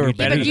card. They and were eat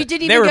better. that. But you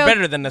didn't They even were go-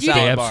 better than the you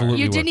salad didn't- bar.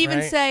 absolutely You were. didn't even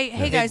Right? say,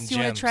 "Hey Yeah. guys, do you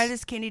want Hidden to try gems.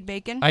 this candied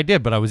bacon?" I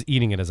did, but I was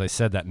eating it as I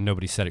said that, and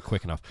nobody said it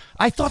quick enough.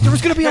 I thought there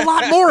was going to be a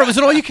lot more. It was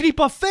an all-you-can-eat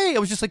buffet. I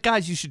was just like,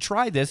 guys, you should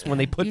try this. When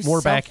they put You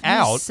more back you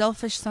out,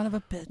 selfish son of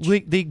a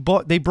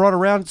bitch. they brought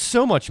around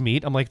so much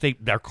meat. I'm like,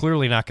 they're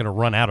clearly not going to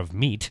run out of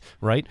meat,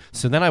 right?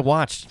 So then I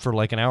watched for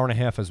like an hour and a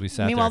half as we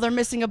sat Meanwhile, there. they're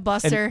missing a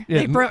buster.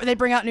 yeah, They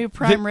bring out new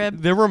prime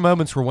rib. There were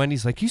moments where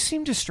Wendy's like, "You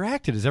seem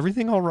distracted. Is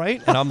everything all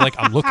right?" And I'm like,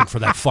 "I'm looking for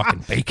that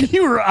fucking bacon."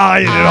 you were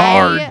eyeing it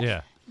hard.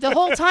 Yeah. The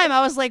whole time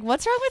I was like,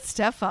 "What's wrong with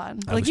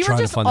Stefan?" I Like was you were trying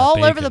to just find that all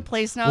over bacon. the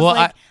place, and I was Well,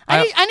 like,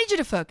 I- I need you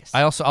to focus."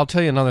 I'll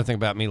tell you another thing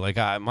about me. Like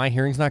my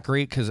hearing's not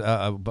great because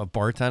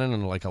bartending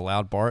in like a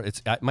loud bar.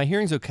 It's my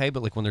hearing's okay,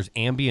 but like when there's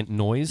ambient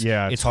noise,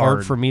 Yeah, it's it's hard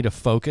hard. for me to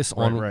focus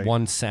on Right.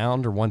 one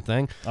sound or one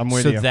thing. I'm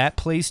with so you. that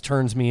place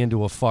turns me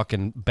into a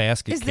fucking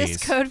basket Is case.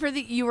 this code for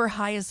the you were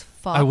high as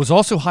fuck? I was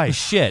also high as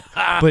shit,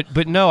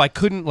 but no, I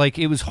couldn't. Like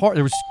it was hard.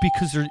 There was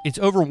because it's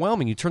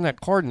overwhelming. You turn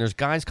that card and there's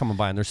guys coming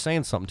by and they're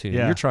saying something to you. Yeah.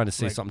 And you're trying to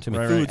say something to me.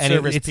 right, Food And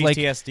service it's like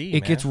PTSD,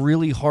 it gets man.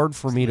 really hard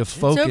for me to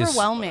focus It's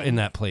overwhelming in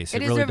that place.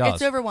 It is really does.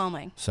 It's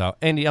overwhelming. So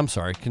Andy, I'm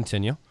sorry.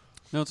 Continue.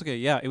 No, it's okay.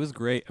 Yeah, it was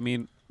great. I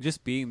mean,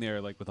 just being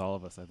there, like with all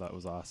of us, I thought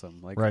was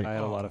awesome. Like Right. I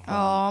had a lot of fun.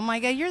 Oh my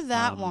god, you're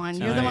that one.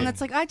 You're the one right.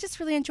 that's like, I just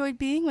really enjoyed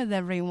being with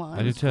everyone.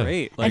 I do too.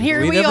 Great. Like, And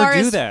here we we never are do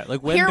as that.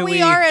 Like when here do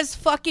we are as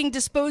fucking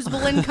disposable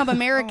income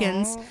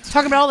Americans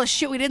talking about all the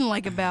shit we didn't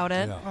like about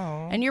it,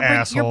 and you're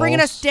bringing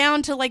us Assholes.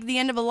 down to like the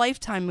end of a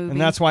Lifetime movie.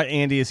 And that's why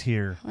Andy is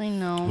here. I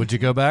know. Would you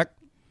go back?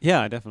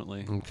 Yeah,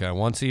 definitely. Okay,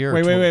 once a year.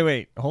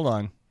 Wait. Hold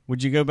on.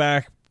 Would you go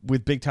back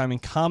with Big Time in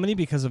Comedy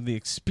because of the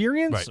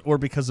experience Right. or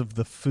because of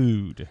the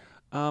food?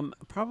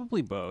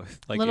 Probably both.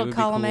 Like it Little would be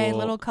column A, cool-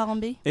 little column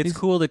B. It's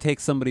cool to take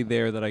somebody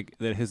there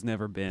that has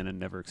never been and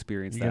never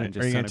experienced You that, gonna- and are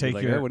just you kind gonna of be take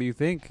like, your- "Hey, what do you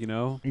think?" You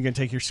know, You gonna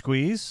take your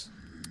squeeze?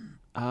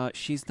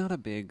 she's not a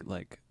big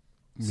like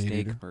Me steak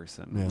neither.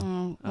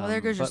 person. Well,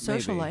 there goes your but maybe.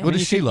 social life. What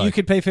is you she could, like? You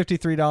could pay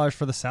 $53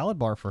 for the salad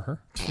bar for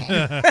her.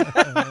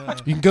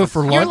 You can go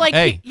for lunch. You're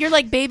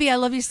like, hey, baby, I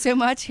love you so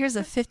much. Here's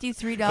a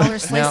 $53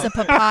 slice of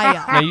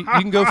papaya. now you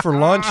can go for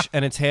lunch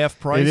and it's half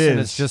price It and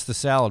is. it's just the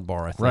salad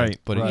bar. I think. Right,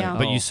 But right. Yeah.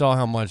 but you saw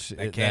how much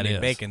that Candied is.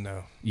 bacon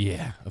though.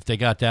 Yeah, if they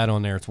got that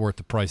on there, it's worth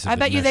the price. Of I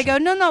bet you they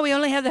admission. go, no, we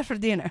only have that for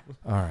dinner.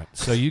 All right,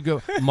 so you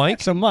go,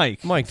 Mike. So Mike,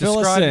 fill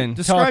us describe, in.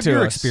 describe Talk to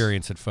your us.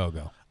 experience at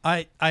Fogo.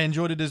 I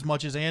enjoyed it as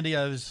much as Andy.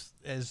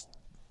 As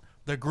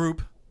the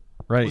group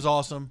Right. was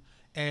awesome,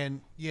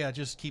 and yeah,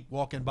 just keep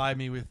walking by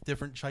me with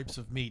different types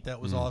of meat. That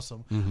was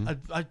awesome.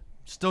 I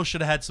still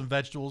should have had some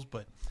vegetables,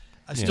 but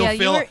I still Yeah, you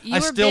feel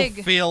were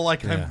big. feel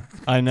like Yeah.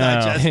 I know.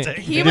 digesting.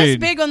 He was Dude.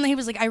 big on he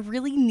was like, I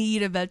really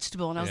need a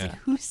vegetable. And I was Yeah. like,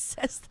 who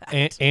says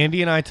that?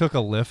 Andy and I took a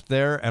lift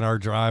there, and our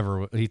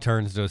driver, he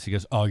turns to us. He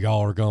goes, "Oh,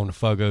 y'all are going to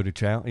Fogo de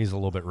Chao." He's a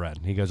little bit red.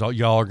 He goes, "Oh,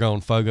 y'all are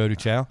going Fogo de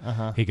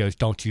Chao." He goes,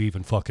 "Don't you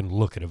even fucking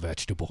look at a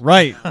vegetable."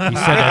 Right. He said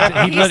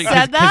that. He said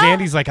that? Because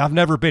Andy's like, "I've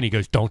never been." He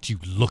goes, "Don't you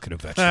look at a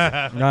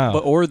vegetable." No.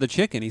 But or the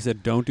chicken. He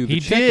said, "Don't do the He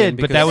chicken." did,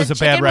 but that because- was The a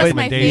bad chicken was my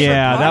recommendation. favorite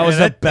yeah, part. that was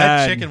Yeah, a that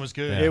bad. chicken was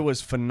good. It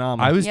was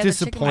phenomenal. I was Yeah, the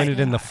chicken disappointed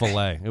in the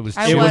fillet. It was.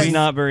 It was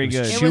not very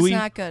good. It Chewy. was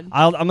not good.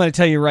 I'm going to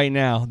tell you right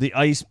now.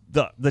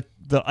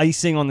 The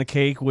icing on the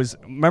cake was.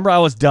 Remember, I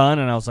was done,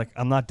 and I was like,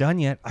 I'm not done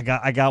yet.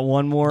 I got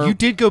one more. You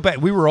did go back.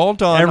 We were all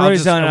done.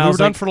 Everybody's done. We were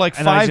done for like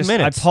 5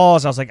 minutes. I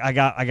paused. I was like, I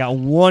got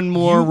one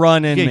more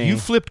run in me. You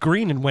flipped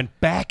green and went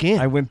back in.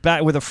 I went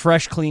back with a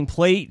fresh, clean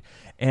plate,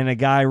 and a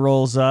guy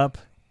rolls up,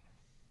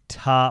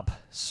 top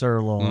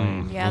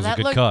sirloin. Yeah, that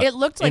looked. It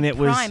looked like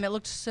prime. It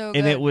looked so good.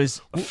 And it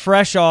was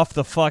fresh off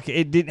the fuck.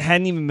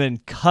 Hadn't even been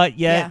cut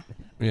yet.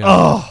 Yeah.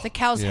 Oh, the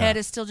cow's head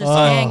is still just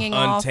hanging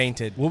off.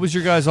 Untainted. What was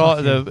your guys'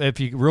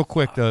 real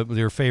quick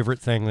your favorite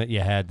thing that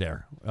you had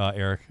there,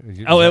 Eric?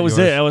 It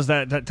was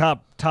that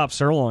top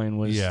sirloin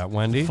was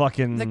Wendy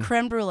fucking the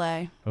creme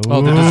brulee.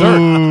 Oh, the dessert.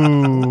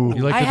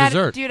 You like the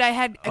dessert? Dude, I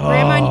had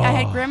Grand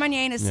Marnier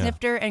and a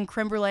snifter and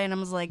creme brulee, and I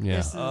was like,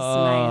 this is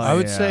nice. I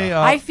would say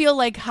I feel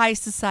like high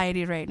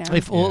society right now.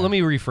 Let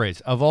me rephrase.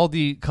 Of all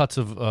the cuts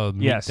of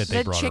meat that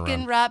they brought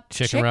chicken around,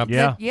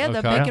 wrap,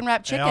 the bacon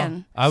wrap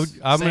chicken.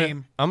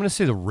 I'm gonna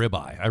say the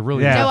ribeye. I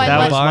really that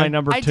was my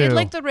number 2. I did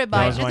like the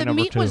ribeye. The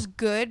meat 2. was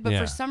good, but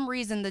for some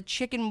reason the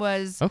chicken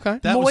was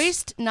That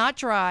moist, not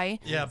dry.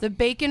 Yeah. The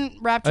bacon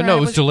wrapped around it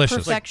was delicious.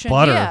 perfection. Like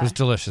butter. Yeah. It was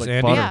delicious. Like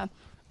Andy? butter. Yeah.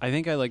 I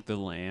think I like the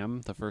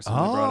lamb, the first one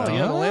they brought out.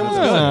 Yeah, the lamb was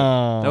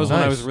good. That was when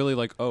I Nice. was really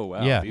like, oh,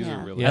 wow, these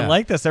are really I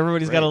like this.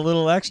 Everybody's got a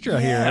little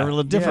extra here. A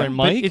little different.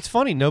 But Mike? it's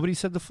funny. Nobody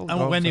said the full. I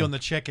went Wendy on the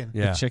chicken.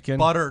 Yeah. The chicken.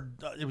 Butter.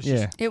 It was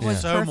just It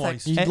was so perfect.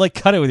 moist. You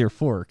cut it with your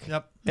fork.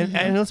 Yep.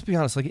 And let's be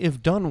honest, like if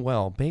done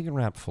well, bacon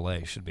wrapped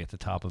fillet should be at the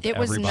top of It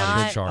was everybody's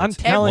not- charts. I'm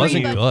telling it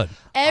wasn't you. good.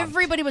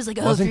 Everybody was like,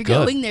 oh, if Wasn't you're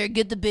good. going there,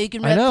 get the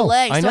bacon I wrapped know,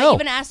 fillet. I So know. I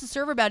even asked the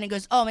server about it, and he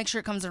goes, oh, make sure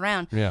it comes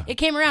around. Yeah. It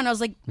came around. I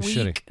was like, was weak.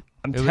 shitty.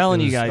 I'm It was- telling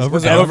it you was guys,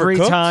 overcooked. every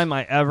Overcooked? time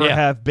I ever Yeah,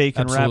 have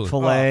bacon absolutely. wrapped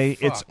fillet,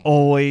 Oh, it's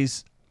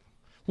always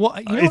Well,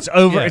 it's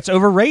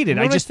overrated.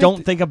 I just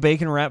don't think a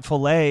bacon wrapped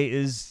fillet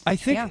is. I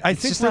think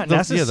it's just not the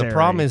necessary.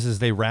 problem is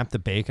they wrap the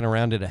bacon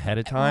around it ahead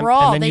of time,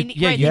 Raw. and then They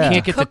you need can't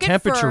to get the cook it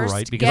temperature first,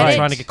 right because get they're it-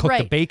 trying to cook the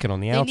right. bacon on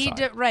the They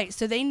outside. need to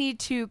so they need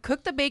to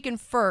cook the bacon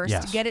first,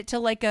 Yes. get it to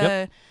like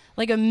Yep.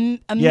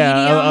 a medium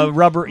a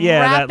rubber-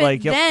 wrap that, like,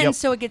 it yep, then yep.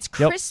 so it gets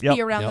Yep, crispy yep,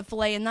 around yep. the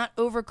fillet and not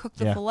overcook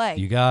the fillet.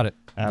 You got it.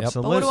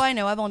 Absolutely. But what do I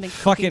know? I've only been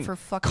cooking Fucking for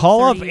fucking call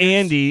 30 up years.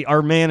 Andy,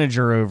 our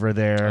manager over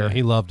there.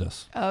 He loved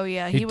us. Oh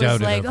yeah, He he was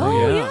doted like, over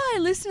 "Oh you. yeah, I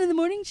listen to the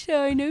morning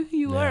show. I know who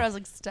you are." I was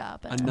like,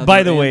 "Stop it." Another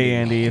By the way,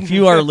 Andy, if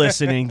you are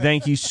listening,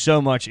 thank you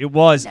so much. It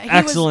was He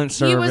excellent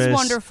service. He was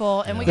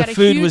wonderful, and we The got a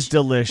food huge, was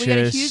delicious. We got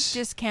a huge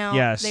discount.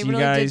 Yes, they you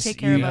really guys, did take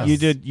care of us.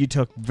 You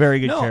took very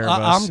good care of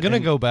us. I'm gonna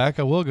and- go back.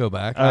 I will go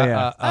back. Oh,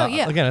 yeah. Oh,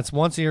 yeah. Again, it's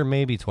once a year,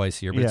 maybe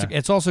twice a year, but Yeah.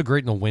 it's also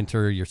great in the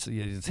winter. It's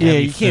Yeah,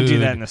 heavy you can't do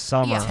food. that in the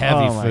summer. It's heavy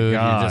Oh, my food.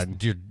 God.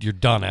 You're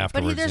done But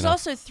afterwards. there's you know?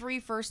 also 3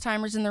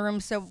 first-timers in the room,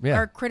 so Yeah.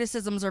 our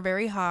criticisms are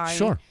very high.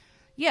 Sure.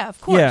 Yeah,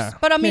 of course. Yeah.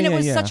 But I mean, Yeah, it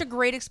was yeah. such a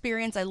great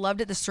experience. I loved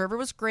it. The server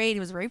was great. He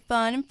was very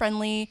fun and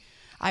friendly.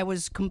 I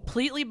was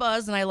completely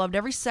buzzed, and I loved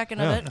every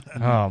second of it.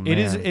 Oh man, It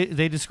is.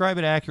 They describe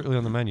it accurately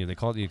on the menu. They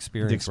call it the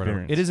experience. The whatever.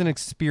 experience. It is an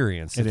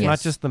experience. It It's is. not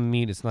just the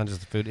meat. It's not just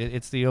the food.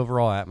 It's the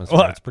overall atmosphere.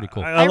 Well, it's pretty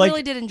cool. I like-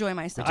 really did enjoy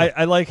myself.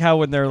 I like how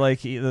when they're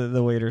like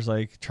the waiter's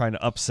like trying to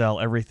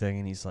upsell everything,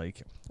 and he's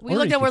like, we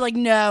looked at. We're like,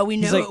 no, we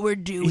know he's like- what we're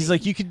doing. He's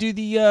like, you could do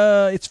the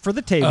it's for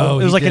the table. Oh,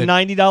 it was he like did. a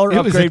 $90 It was a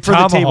upgrade for the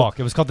table. tomahawk.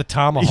 It was called the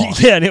tomahawk.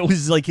 Yeah, and it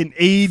was like an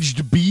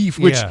aged beef,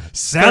 which Yeah.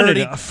 sounded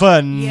 30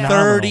 phenomenal.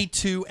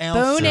 32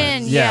 ounces. bone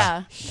in, Yeah.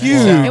 yeah.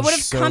 Huge. It would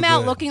have So come out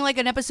good. looking like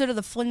an episode of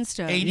the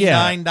Flintstones.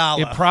 $89.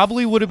 It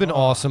probably would have been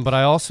awesome, but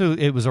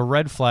it was a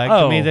red flag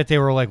to me Oh. that they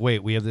were like,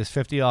 wait, we have this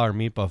 $50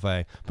 meat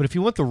buffet, but if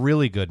you want the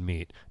really good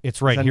meat,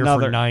 it's right It's here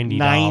another for $90.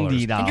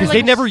 $90. Because You're they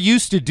like- never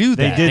used to do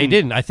that. They They didn't.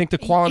 didn't. I think the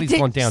quality's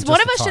gone down. One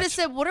just of us a should have touch.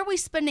 said, "What are we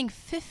spending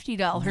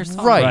 $50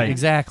 on?" Right, Right.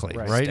 exactly.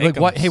 Right. Right. Like,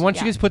 what, hey, why don't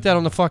Yeah. you guys put that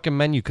on the fucking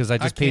menu? Because I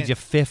just paid can't- you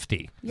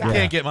 $50. Yeah. I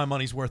can't get my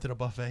money's worth at a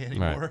buffet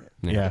anymore.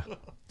 Yeah.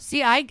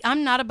 See,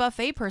 I'm not a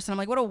buffet person. I'm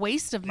like, what a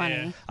waste of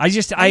money. I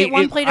just I get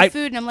one plate of I-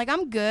 food and I'm like,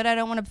 I'm good. I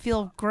don't want to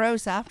feel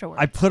gross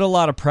afterwards. I put a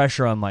lot of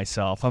pressure on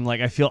myself. I'm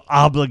like, I feel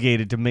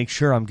obligated to make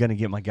sure I'm going to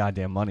get my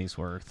goddamn money's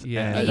worth.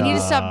 Yeah. Yeah, And, you need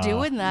to stop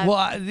doing that. Well,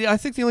 I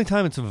think the only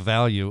time it's of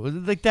value,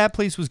 like that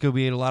place was good.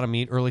 We ate a lot of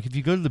meat. Or like if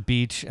you go to the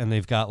beach and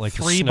they've got like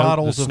the 3 snow-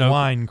 bottles the of snow-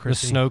 wine, the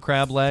Chrissy. snow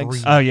crab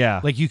legs. 3. Oh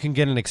yeah. Like you can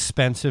get an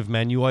expensive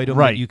menu item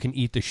Right. that you can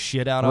eat the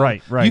shit out of.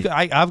 Right, right.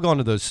 I've gone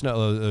to those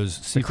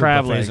seafood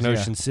crab buffets in legs,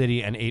 yeah. Ocean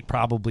City and ate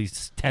probably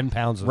 10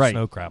 pounds of Right,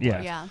 snow crab yeah.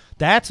 legs. Yeah.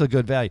 That's a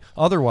good value.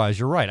 Otherwise,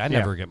 you're right. I Yeah.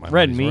 never get my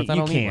red money's meat. worth. I You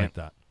don't eat can't. like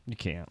that. You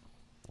can't.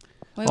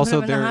 We Also, put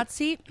him in the they're- hot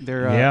seat.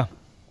 They're, Yeah.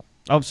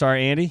 Oh, I'm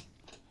sorry, Andy.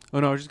 Oh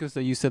no, I was just gonna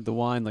say you said the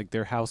wine, like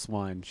their house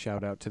wine.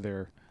 Shout out to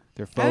their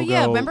Fogo Oh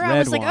yeah, remember I red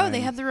was like, oh, they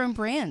wine. have their own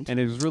brand. and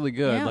it was really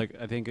good. Yeah. Like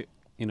I think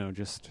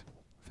just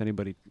if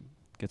anybody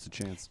gets a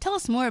chance. Tell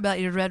us more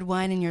about your red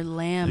wine and your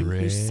lamb,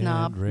 you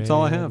snob. That's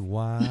all I have.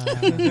 Wine.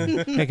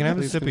 Hey, can I have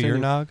a Please sip of your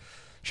continue. nog?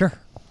 Sure.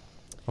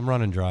 I'm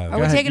running dry. Are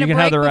we ahead. taking You a can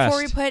break have the before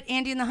we rest. put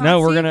Andy in the hot No,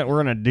 seat? we're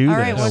gonna do All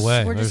this. right, No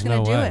way. we're There's just no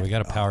gonna do way. it. We got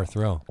to power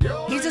through.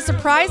 He's a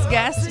surprise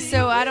guest,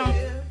 so I don't.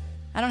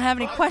 I don't have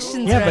any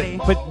questions Yeah, ready.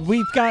 but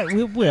we've got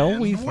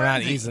we're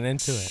not easing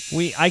into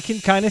it. I can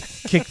kind of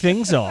kick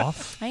things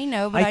off. I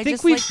know, but I think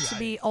just we- like to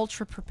be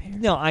ultra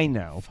prepared. No, I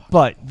know,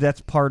 but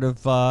that's part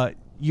of.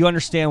 You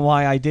understand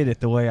why I did it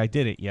the way I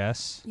did it,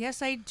 yes?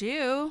 Yes, I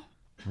do.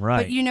 Right.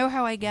 But you know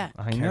how I get.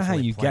 I know how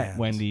Carefully you planned. get,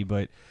 Wendy,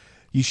 but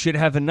you should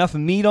have enough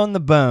meat on the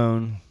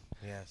bone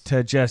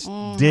to just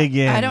dig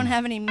in. I don't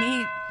have any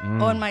meat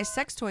on my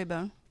sex toy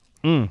bone.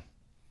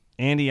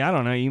 Andy, I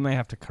don't know. You may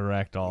have to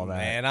correct all that.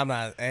 Man, I'm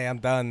not. Hey, I'm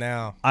done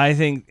now. I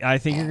think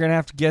you're gonna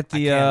have to get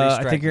the.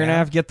 I think you're gonna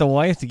have to get the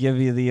wife to give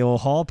you the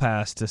old hall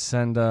pass to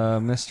send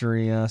a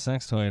mystery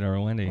sex toy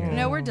to Wendy.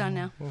 No, we're done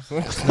now.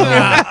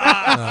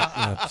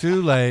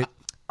 Too late.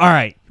 All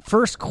right.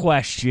 First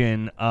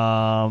question.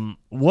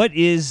 What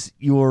is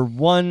your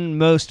one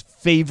most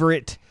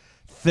favorite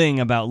thing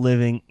about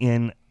living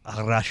in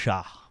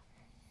Russia?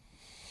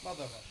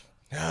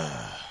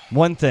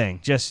 One thing.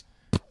 Just.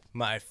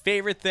 My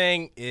favorite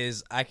thing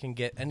is I can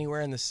get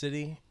anywhere in the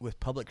city with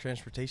public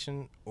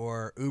transportation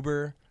or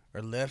Uber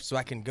or Lyft, so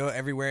I can go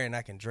everywhere and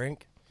I can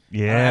drink.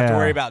 Yeah. I don't have to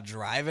worry about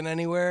driving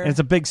anywhere. And it's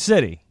a big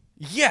city.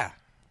 Yeah.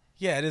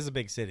 Yeah, it is a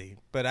big city.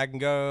 But I can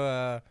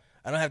go,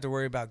 I don't have to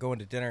worry about going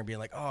to dinner and being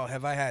like, oh,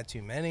 have I had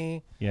too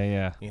many?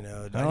 Yeah. You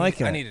know, I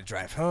like it. I need to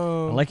drive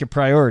home. I like your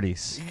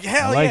priorities.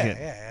 Hell I like yeah, it.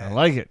 yeah. I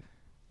like it.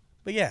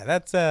 But yeah,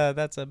 that's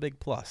a big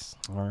plus.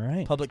 All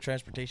right. Public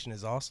transportation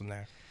is awesome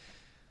there.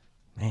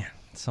 Man,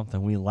 it's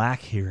something we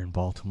lack here in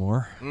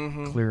Baltimore.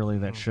 Clearly,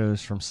 that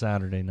shows from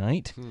Saturday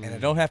night. And I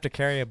don't have to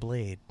carry a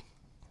blade.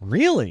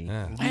 Really?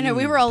 I know,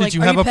 we were all Did like,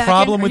 you "Are have a packing?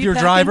 problem Are with you your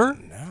packing?" driver?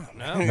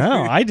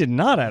 No, I did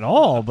not at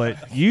all,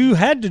 but you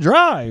had to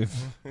drive.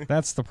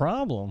 That's the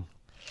problem.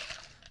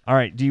 All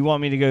right, do you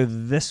want me to go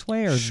this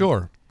way or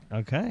Sure.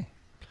 Okay.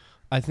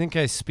 I think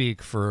I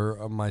speak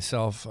for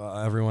myself,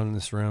 everyone in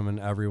this room, and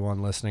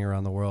everyone listening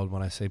around the world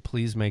when I say,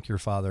 please make your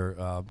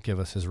father give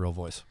us his real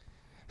voice.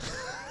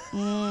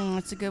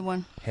 That's a good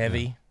one.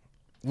 Heavy.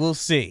 We'll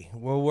see.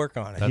 We'll work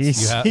on it.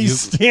 He's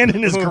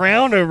standing his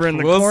ground over in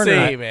the We'll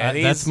corner. see,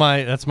 man.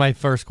 That's my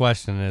first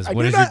question is, I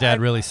what do does your not- dad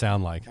really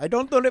sound like? I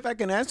don't know if I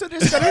can answer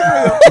this.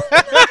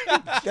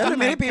 There's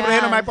many people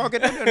here in my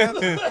pocket.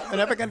 I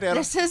never can tell.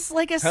 This is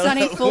like a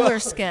Sonny Fuller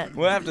skit.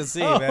 We'll have to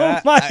see, Oh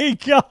man. my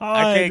God.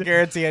 I can't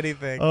guarantee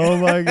anything. Oh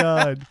my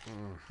God.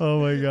 Oh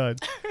my God.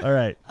 All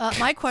right.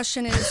 My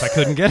question is, I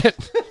couldn't get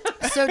it.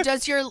 so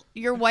does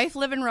your wife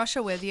live in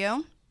Russia with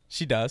you?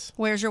 She does.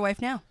 Where's your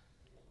wife now?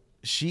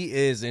 She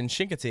is in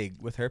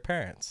Chincoteague with her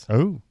parents.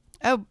 Oh.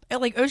 Oh,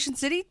 like Ocean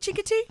City,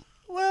 Chincoteague?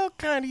 Well,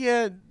 kind of,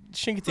 yeah.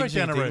 Chincoteague, Right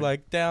down the road.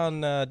 like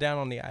down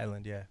on the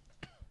island, yeah.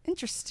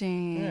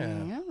 Interesting.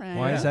 Yeah. All right.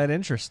 Why is that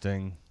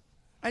interesting?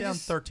 Down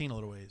 13 a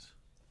little ways.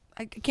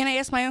 Can I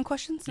ask my own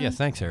questions? Yeah,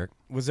 thanks, Eric.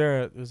 Was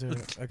there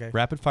okay.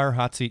 Rapid fire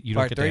hot seat. You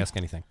don't Part get three? to ask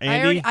anything.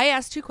 Andy, I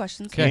asked 2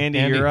 questions. Okay, Andy,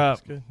 Andy. you're up.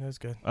 That's good. That's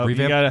good. Oh, you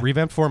gotta,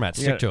 Revamp format.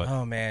 Stick to it.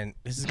 Oh man,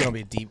 this is gonna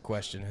be a deep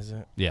question, is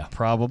it? Yeah.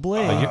 probably.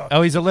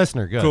 He's a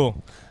listener. Good.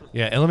 Cool.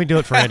 Yeah, and let me do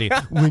it for Andy.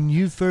 When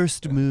you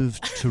first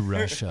moved to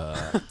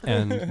Russia,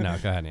 and no,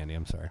 go ahead, Andy.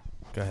 I'm sorry.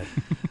 Go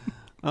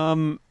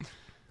ahead.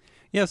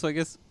 Yeah, so I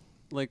guess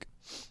like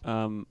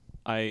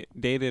I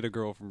dated a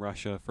girl from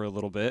Russia for a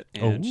little bit,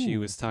 and she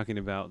was talking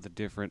about the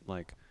different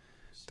like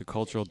the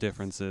cultural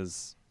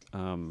differences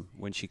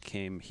when she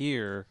came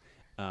here,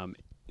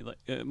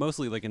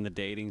 mostly like in the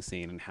dating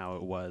scene and how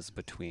it was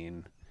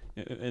between.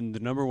 And the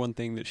number one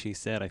thing that she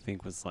said, I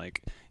think, was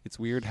like, it's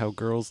weird how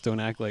girls don't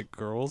act like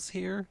girls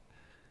here.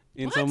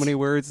 In so many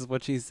words is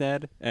what she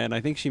said, and I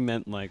think she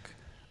meant like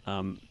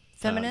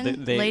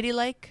Feminine,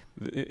 ladylike.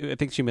 I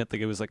think she meant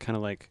like it was like kind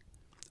of like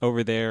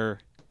over there.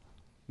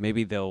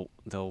 Maybe they'll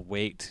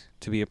wait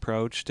to be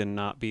approached and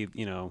not be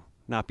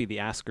the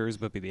askers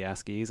but be the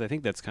askees. I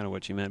think that's kind of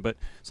what she meant. But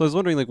so I was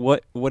wondering like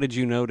what did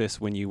you notice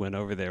when you went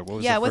over there? What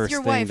was the with first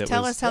your thing wife. that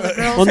Tell was, us how the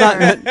girls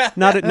well, are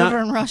not over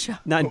in Russia.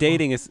 Not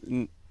dating is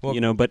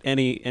but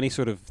any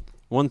sort of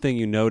one thing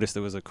you noticed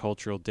that was a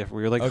cultural difference.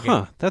 Where you're like,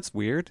 huh, that's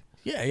weird.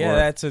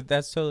 Yeah, that's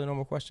totally a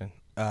normal question.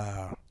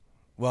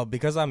 Well,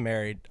 because I'm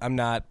married, I'm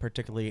not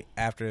particularly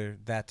after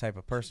that type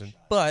of person,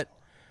 but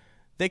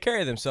they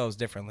carry themselves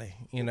differently.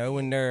 You know,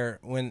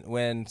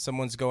 when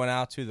someone's going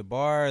out to the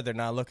bar, they're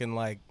not looking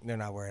like they're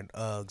not wearing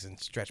Uggs and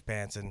stretch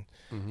pants and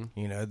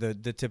you know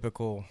the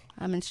typical.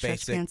 I'm in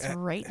stretch basic, pants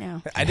right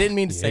now. I didn't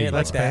mean to say it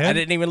like that. I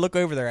didn't even look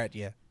over there at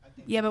you.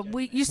 Yeah,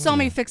 but you saw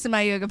me fixing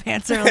my yoga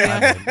pants earlier.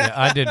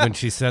 I did when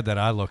she said that.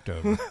 I looked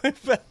over.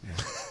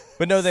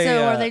 But no, they.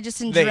 So are they just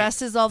in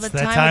dresses all the It's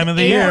that time? time with of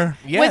the year.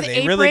 Yeah, with they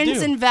aprons really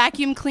do. and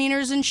vacuum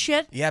cleaners and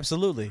shit. Yeah,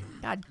 absolutely.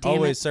 God damn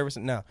Always it.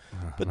 servicing. No,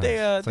 but nice. they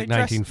It's they like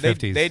dress,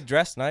 1950s. They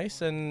dress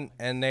nice and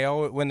they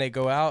always when they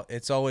go out,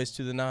 it's always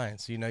to the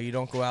nines. You know, you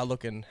don't go out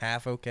looking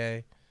half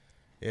okay.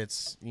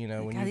 It's when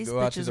God, you these go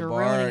out to bitches the are bar,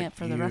 ruining it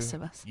for the rest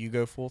of us. You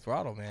go full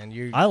throttle,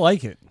 man. I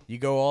like it. You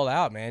go all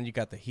out, man. You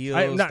got the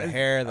heels, the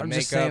hair, the I'm makeup,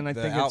 just saying, I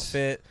the think it's-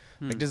 outfit.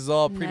 Like this is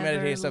all Never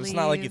premeditated stuff. It's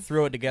not like you leave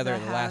throw it together the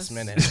at the last house.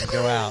 minute and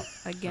go out.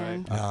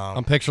 Again.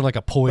 I'm picturing like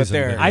a poison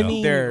they're- video. I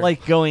mean, They're-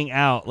 like going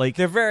out, like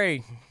They're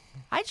very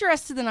I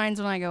dress to the nines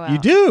when I go out. You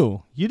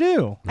do. You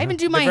do. I even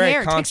do my They're very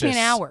hair. It takes me an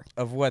conscious hour.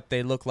 of what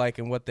they look like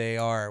and what they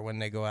are when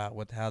they go out,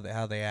 how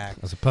they act.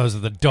 As opposed to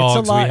the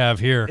dogs we have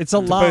here. It's a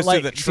lot opposed to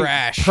like the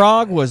trash.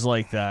 Prague was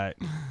like that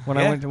when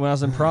Yeah. when I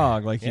was in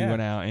Prague. Like you Yeah.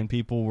 went out and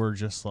people were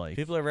just like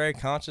People are very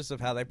conscious of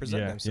how they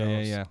present Yeah,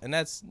 themselves. yeah. And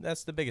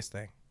that's the biggest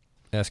thing.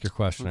 Ask your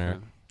question, Eric.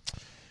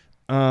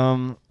 All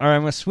right,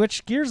 I'm gonna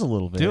switch gears a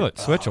little bit. Do it.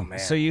 Switch them. man.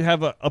 So you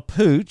have a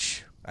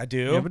pooch. I do.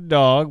 You have a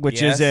dog,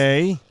 which Yes. is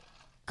a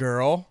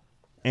girl.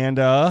 And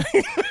You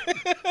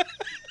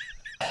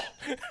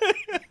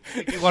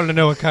wanted to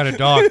know what kind of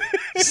dog.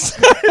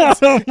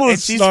 And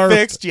she's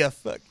fixed, you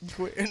fucking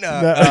queer.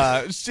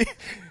 No,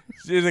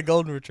 she's a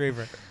golden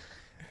retriever.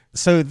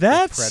 So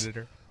that's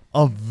predator.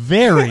 a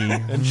very,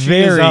 And she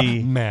very is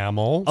a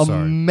mammal.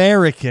 Sorry.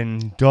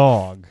 American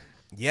dog.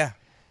 Yeah.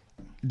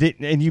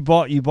 And you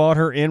bought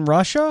her in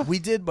Russia? We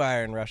did buy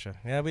her in Russia.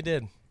 Yeah, we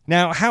did.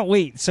 Now,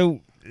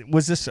 so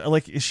was this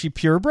like, is she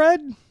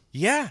purebred?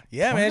 Yeah,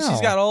 man. Wow.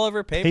 She's got all of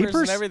her papers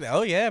and everything.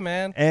 Oh yeah,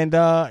 man.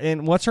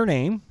 And what's her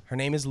name? Her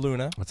name is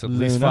Luna. That's at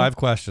least 5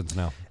 questions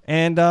now.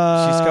 And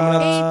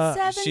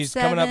she's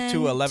coming up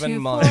to 11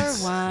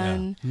 months.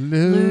 Yeah.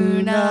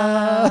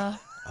 Luna.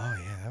 Oh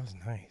yeah, that was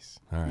nice.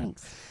 All right.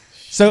 Thanks.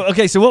 So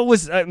so what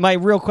was my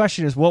real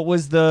question is, what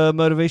was the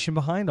motivation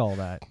behind all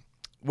that?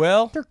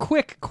 Well, they're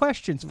quick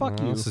questions. Fuck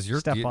you. This is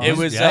your Stephon. It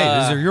was these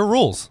are your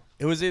rules.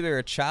 It was either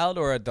a child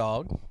or a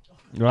dog.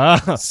 Wow.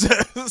 So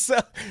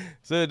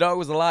the dog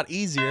was a lot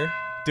easier.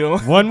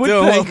 One would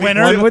think.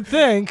 One would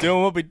think.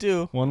 Doing what we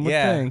do. One would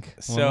think.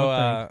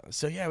 So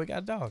yeah, we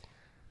got a dog.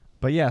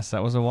 But yes,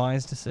 that was a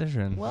wise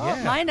decision. Well,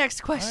 my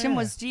next question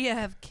was, do you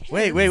have kids?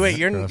 Wait.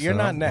 You're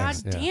not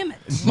next. God damn it.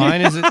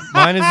 Mine is a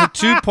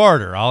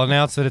 2-parter. I'll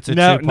announce that it's a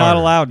No, 2-parter. not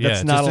allowed. Yeah,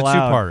 That's it's not just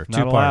allowed. a 2-parter.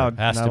 Not 2-parter. allowed.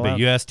 Has Not to be. allowed.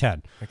 You asked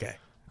 10. Okay.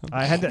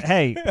 I had to.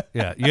 Hey,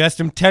 Yeah, you asked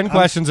him 10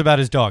 questions about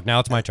his dog. Now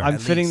it's my turn. I'm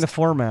fitting the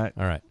format.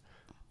 All right.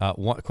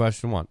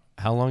 Question 1.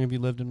 How long have you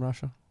lived in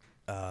Russia?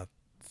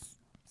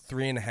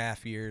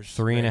 3.5 years.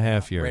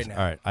 3.5 years. Right now.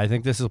 All right. I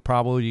think this is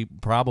probably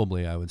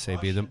I would say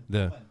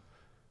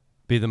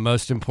be the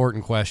most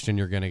important question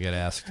you're going to get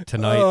asked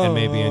tonight and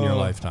maybe in your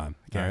lifetime.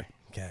 Okay. All right.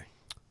 Okay.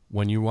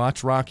 When you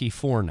watch Rocky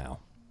 4 now,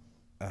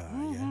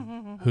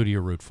 Yeah. who do you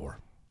root for?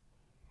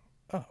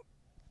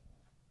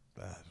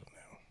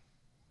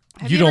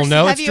 Have You ever don't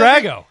know? have It's you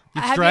ever- Drago.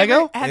 It's have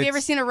Drago? You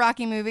ever seen a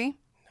Rocky movie?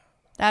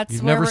 That's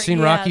You've where never we're- seen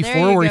yeah, Rocky there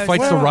 4 you where he go.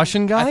 fights the Well,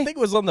 Russian guy? I think it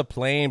was on the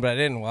plane, but I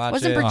didn't watch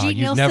Wasn't it. Brigitte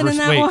you've Nielsen in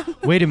that one?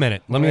 Wait a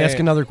minute. Let me ask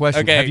another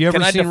question. Okay, Have you ever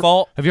can I seen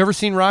default? Have you ever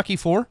seen Rocky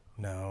 4?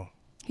 No.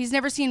 He's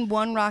never seen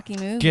one Rocky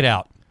movie. Get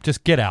out.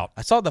 Just get out.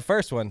 I saw the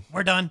first one.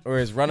 We're done. Where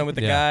he's running with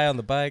the Yeah. guy on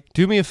the bike.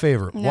 Do me a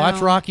favor. No.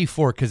 Watch Rocky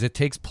 4 because it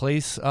takes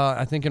place,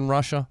 I think, in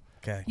Russia.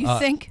 Okay. You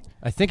think?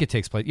 I think it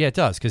takes place. Yeah, it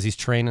does because he's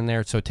training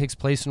there. So it takes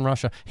place in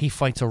Russia. He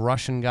fights a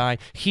Russian guy.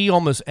 He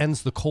almost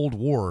ends the Cold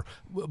War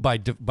by.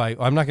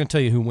 I'm not going to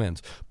tell you who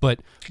wins, but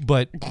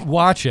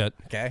watch it.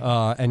 Okay.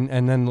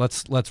 And then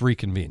let's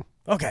reconvene.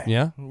 Okay.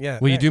 Yeah. Yeah.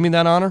 Will you do me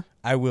that honor?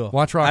 I will.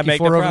 Watch I Rocky make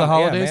 4 the over the promise. Yeah,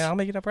 holidays. man, I'll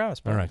make it a promise.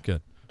 Bro. All right.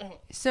 Good.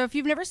 So if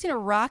you've never seen a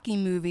Rocky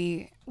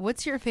movie,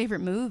 what's your favorite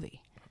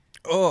movie?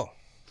 Oh.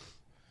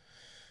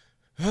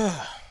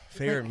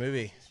 Favorite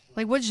movie.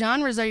 Like, what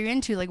genres are you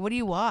into? Like, what do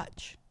you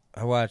watch?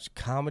 I watch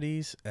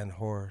comedies and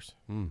horrors.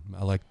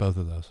 I like both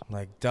of those.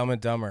 Like Dumb and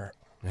Dumber.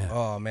 Yeah.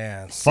 Oh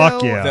man. Fuck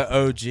So- yeah. The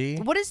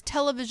OG. What is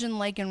television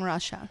like in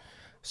Russia?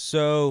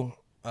 So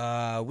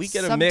we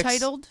get a mix.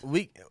 Subtitled?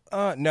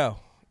 No,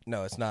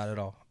 it's not at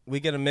all. We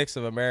get a mix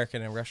of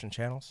American and Russian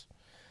channels.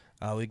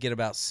 We get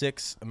about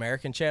 6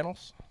 American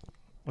channels.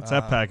 What's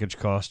that package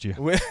cost you?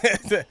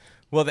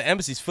 Well, the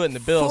embassy's footing the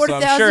bill, so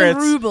 4,000 I'm sure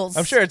rubles.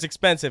 I'm sure it's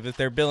expensive if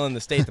they're billing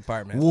the State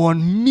Department.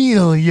 $1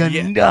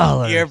 million.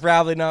 You're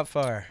probably not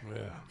far.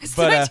 It's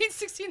But,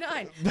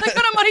 1969. That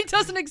kind of money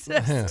doesn't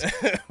exist.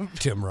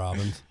 Tim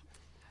Robbins.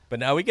 But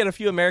now we get a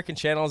few American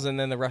channels, and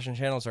then the Russian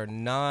channels are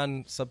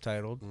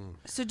non-subtitled.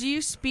 So do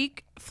you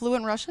speak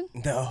fluent Russian?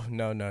 No.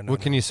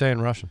 What can you say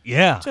in Russian?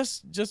 Yeah.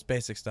 Just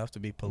basic stuff to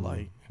be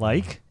polite.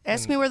 Like?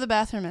 Ask me where the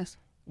bathroom is.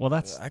 Well,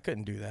 that's. I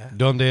couldn't do that.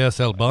 Donde es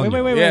el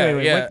baño?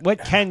 Wait. Yeah. What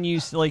can you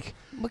like?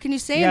 What can you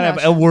say You in gotta have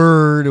Russian? a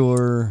word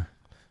or.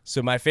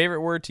 So my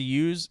favorite word to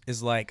use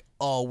is like,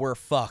 "Oh, we're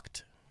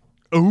fucked,"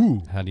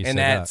 Ooh. How do you and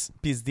say that's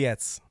that?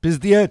 "pizdets."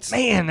 Pizdets.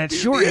 Man, that's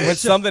short. When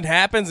something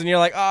happens and you're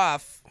like, "Ah,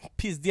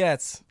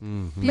 pizdets."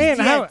 Man,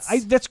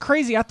 Pizdets. that's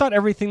crazy. I thought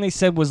everything they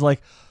said was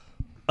like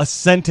a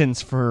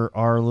sentence for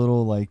our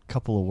little like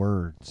couple of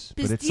words,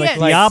 but it's like Pizdets.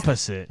 the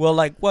opposite. Well,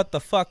 like, what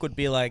the fuck would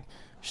be like,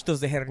 "Что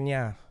за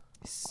херня?"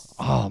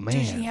 Oh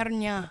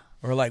man.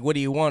 Or like, "What do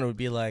you want?" would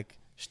be like,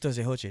 "Что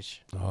за хочешь?"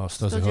 Oh,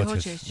 Что stozy ты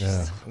hoches. хочешь?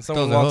 Yeah. And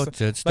someone Что за walks,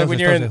 хочешь? like when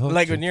Что you're за in,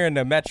 like хочешь? when you're in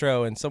the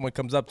metro and someone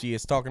comes up to you,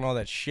 is talking all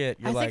that shit.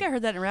 You're I like, think I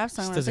heard that in a rap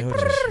song. When I was Что like, за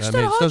хочешь? I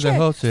mean, что за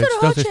хочешь?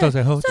 Что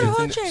за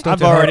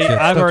хочешь?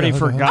 I've already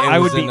forgot. It I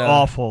was would be in,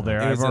 awful there.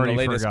 it I've was in the already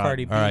latest forgotten.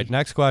 Cardi B. All right,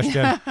 next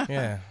question.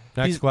 Yeah.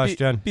 Next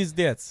question.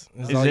 Pizdets.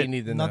 Is Is all it you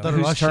need to know. Not the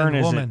Whose Russian turn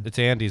is it? woman. It's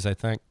Andy's, I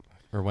think.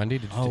 Or Wendy?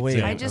 Did you Oh,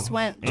 wait. I just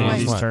went.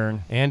 Andy's twice.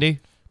 turn. Andy?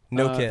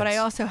 No kids. But I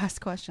also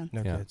ask questions.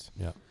 No kids.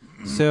 Yeah.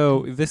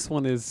 So this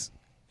one is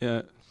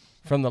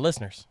from the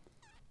listeners.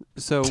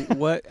 So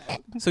what?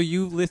 So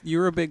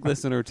you're a big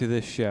listener to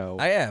this show.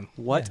 I am.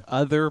 What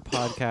other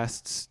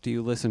podcasts do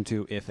you listen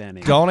to, if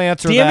any? Don't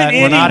answer Damn that. it,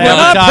 We're Andy, not we're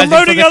not advertising for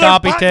promoting the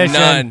other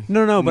competition.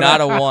 None. No, but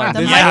not a one. The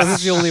this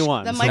is the only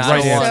one. The So mics not are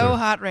right so answer.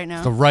 hot right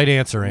now. The right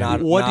answer,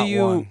 Andy. what not do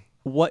you? one.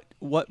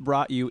 What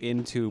brought you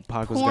into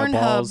Paco's Got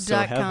Balls so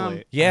Pornhub.com.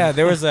 heavily? Yeah,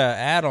 there was an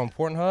ad on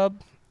Pornhub,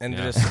 and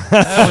just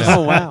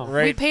Oh wow! We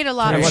right. paid a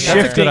lot Yeah, of that's money.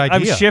 a good I'm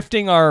idea.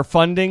 shifting our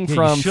funding Yeah, you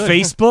from should.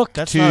 Facebook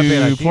That's to not a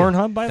bad idea.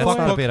 Pornhub, by the That's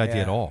way. not a bad idea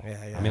Yeah, at all. yeah,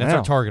 yeah. I mean, that's Wow.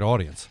 our target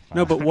audience.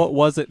 No, but what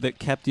was it that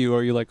kept you? Or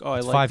are you like, oh, I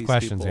It's like 5 these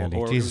questions, people? Andy.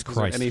 Or Jesus was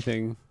there Christ.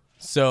 anything?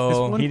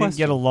 So one He didn't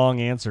get a question.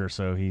 long answer,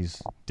 so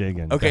he's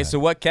digging. okay, so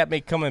what kept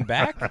me coming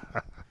back?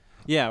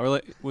 Yeah, or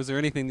like, was there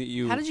anything that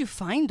you? How did you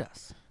find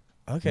us?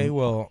 Okay,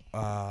 well,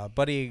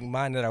 buddy of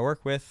mine that I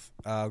work with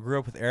grew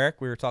up with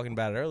Eric. We were talking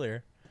about it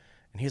earlier,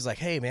 and he was like,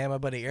 "Hey, man, my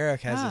buddy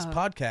Eric has this Oh.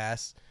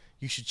 podcast.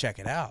 You should check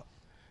it out."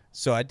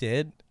 So I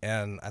did,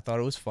 and I thought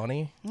it was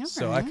funny.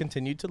 So I Alright.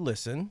 continued to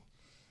listen.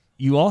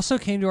 You also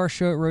came to our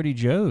show at Roadie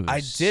Joe's.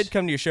 I did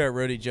come to your show at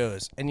Roadie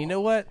Joe's, and you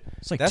know what?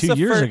 It's like That's 2 the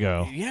years fir-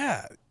 ago.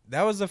 Yeah,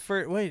 that was the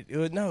first. Wait, it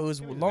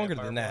was longer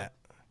than that.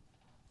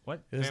 What?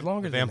 It was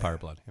longer than Vampire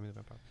that. blood.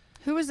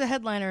 Who was the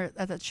headliner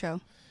at that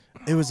show?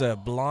 It was a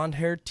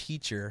blonde-haired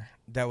teacher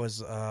that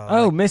was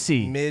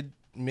Missy.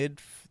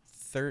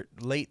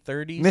 late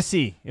 30s.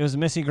 Missy. It was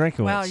Missy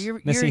Grinkowitz. Wow,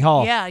 Missy you're,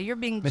 Hall. Yeah, you're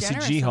being Missy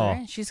generous. G. with Hall.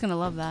 her. She's gonna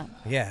love that.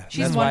 Yeah,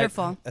 She's that's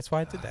wonderful. That's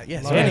why I did that.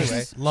 Yeah. So Love anyway,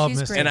 She's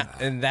Missy. great.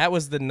 and that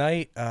was the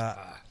night.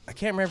 I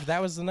can't remember if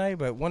that was the night,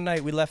 but one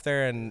night we left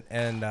there and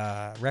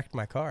wrecked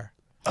my car.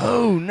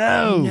 Oh,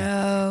 no.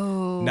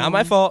 No, Not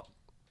my fault.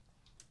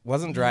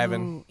 Wasn't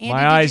driving. Andy, My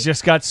did eyes you-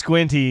 just got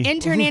squinty.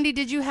 Intern Andy,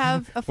 did you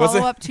have a Was it-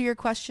 follow up to your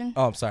question?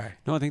 Oh, I'm sorry.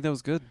 No, I think that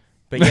was good.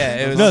 But yeah,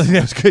 it was. No,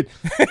 that was good.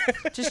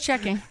 Just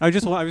checking. I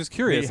was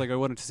curious. Like I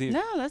wanted to see it.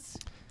 No, that's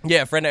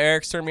Yeah, a friend of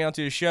Eric's turned me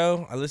onto the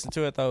show. I listened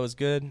to it, thought it was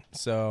good,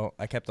 so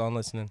I kept on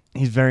listening.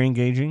 He's very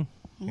engaging.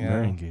 Yeah.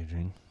 Very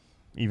engaging.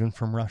 Even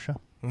from Russia.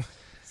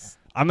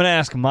 I'm going to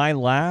ask my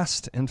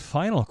last and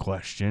final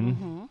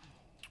question.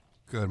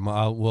 Good.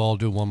 We'll all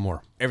do one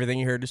more. Everything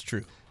you heard is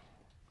true.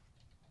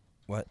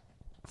 What?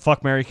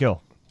 Fuck, marry,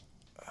 kill.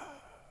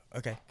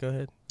 Okay, go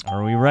ahead.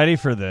 Are we ready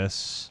for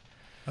this?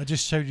 I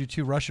just showed you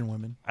 2 Russian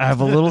women. I have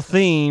a little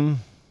theme.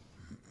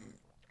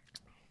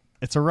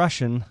 It's a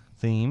Russian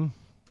theme.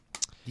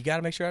 You got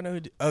to make sure I know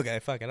who. Okay,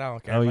 fuck it. I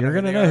don't care. Oh, if I you're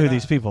going to they know are who or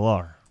these not. people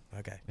are.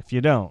 Okay. If you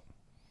don't,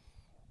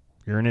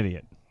 you're an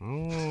idiot.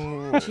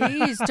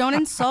 jeez. Don't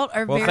insult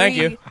our Well, thank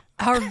you.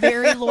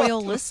 very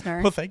loyal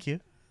listener. Well, thank you.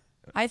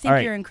 I think All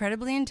right. you're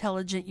incredibly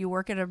intelligent. You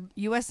work at a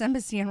U.S.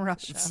 embassy in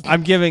Russia.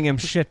 I'm giving him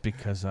shit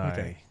because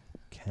I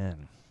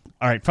can.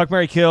 All right, fuck,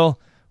 marry, kill.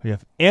 We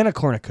have Anna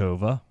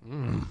Kournikova.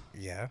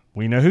 Yeah.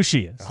 We know who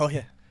she is. Oh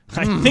yeah.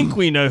 I think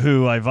we know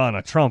who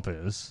Ivana Trump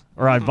is.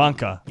 Or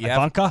Ivanka. Yeah,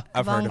 Ivanka?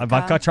 I've heard of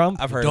Ivanka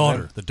Trump? I've heard of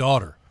him. The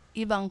daughter.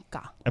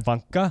 Ivanka.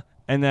 Ivanka.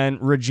 And then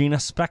Regina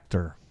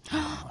Spektor.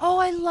 Oh,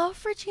 I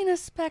love Regina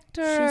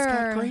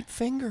Spektor.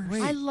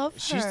 fingers. I love her.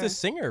 She's the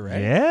singer,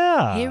 right?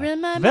 Yeah. Here in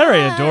my Very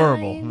mind,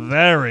 adorable.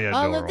 Very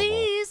adorable. All of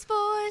these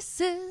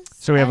voices.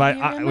 So we have I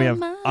hear in we my have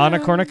mind. Anna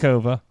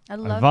Kournikova, I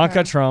love Ivanka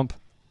her. Trump,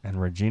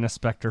 and Regina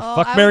Spektor. Oh,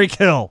 Fuck, I marry, would-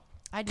 kill.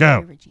 I'd Go.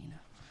 marry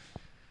Regina.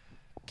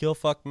 Kill,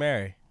 fuck,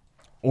 marry.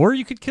 Or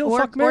you could kill,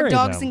 fuck, marry or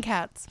dogs them. and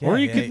cats. Or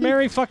you Yeah, could yeah.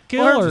 marry, fuck,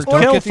 kill, Or- or, or-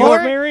 kill, or-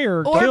 fuck, marry,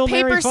 or Or kill,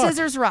 paper, marry, fuck.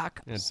 scissors,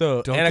 rock.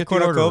 So Don't Anna get the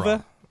order Kournikova,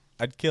 wrong.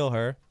 I'd kill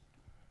her.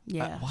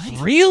 Yeah.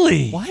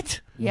 Really? What?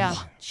 Yeah.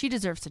 She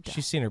deserves to die.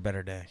 She's seen her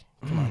better day.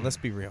 Come on, let's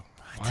be real.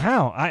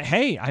 Wow.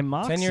 I'm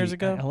moxie. 10 years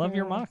ago? I love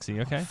your moxie.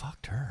 Okay.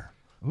 Fucked her.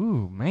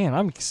 Ooh, man.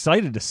 I'm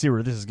excited to see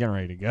where this is getting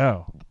ready to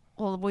go.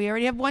 Well, we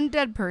already have one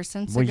dead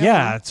person. So Well, go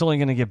yeah. on. It's only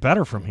going to get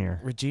better from here.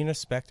 Regina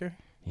Spektor,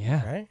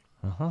 Yeah. right?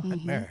 Uh-huh.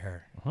 I'd marry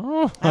her.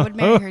 Oh. I would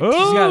marry her too.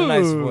 She's got a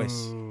nice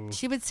voice.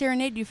 She would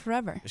serenade you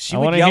forever. She I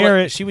would wanna yell hear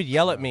at, it. She would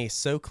yell at me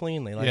so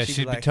cleanly. Like Yeah, she'd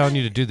she'd be be telling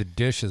you to do the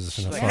dishes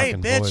in a like, "Hey,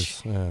 fucking bitch."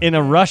 voice. Yeah. In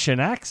a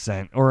Russian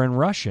accent or in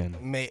Russian.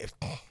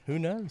 Who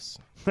knows?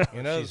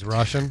 You know, She's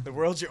Russian. the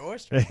world's your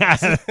oyster.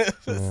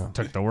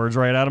 Took the words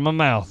right out of my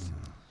mouth.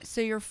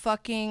 So you're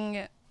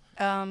fucking.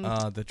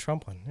 The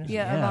Trump one. Yeah,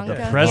 Yeah, the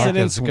Ivanka. president's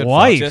Yeah, it's a good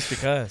wife. Just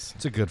because.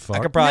 It's a good fuck. I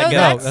could probably No, get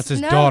that's, that's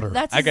his no, daughter.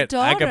 That's I his could-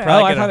 daughter. I could Oh,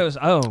 probably I get thought a- it was.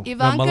 Oh.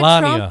 Melania.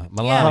 Melania. Trump.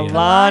 Melania. Yeah,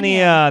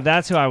 Melania.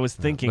 That's who I was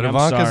thinking. But I'm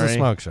Ivanka's sorry. a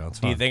smoke show. It's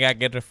Do you fine. think I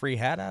get a free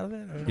hat out of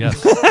it?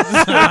 Yes. Tell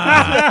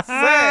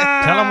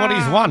him what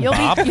he's won,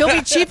 Bob. You'll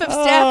be chief of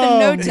staff in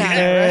no time.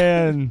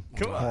 Man.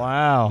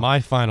 Wow. My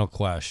final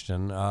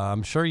question.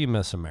 I'm sure you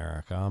miss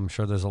America. I'm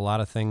sure there's a lot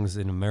of things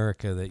in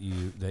America that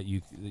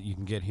you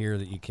can get here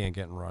that you can't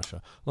get in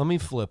Russia. Let me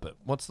flip it.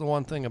 What's the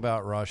one thing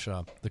about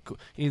Russia?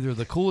 Either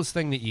the coolest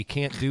thing that you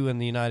can't do in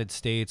the United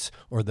States,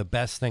 or the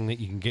best thing that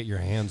you can get your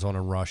hands on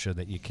in Russia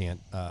that you can't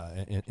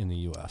in the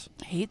U.S.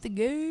 Hate the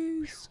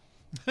goose.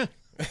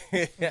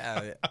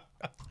 Yeah.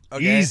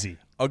 Okay. Easy.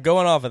 Oh,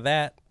 going off of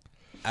that,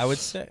 I would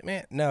say,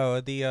 man,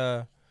 no,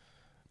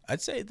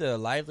 I'd say the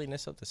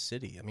liveliness of the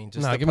city. I mean,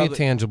 just No, the give me a public-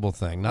 tangible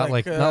thing, not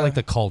like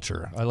the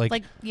culture. I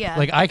like yeah.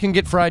 like I can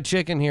get fried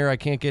chicken here, I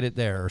can't get it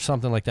there, or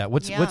something like that.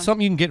 What's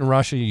something you can get in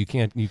Russia you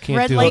can't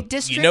Red do light it?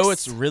 districts. You know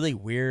what's really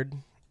weird?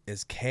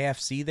 Is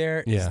KFC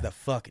there is Yeah. the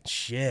fucking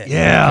shit.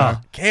 Yeah.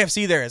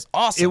 KFC there is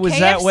awesome. It was KFC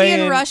that way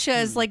in Russia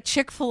is like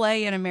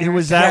Chick-fil-A in America. It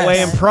was that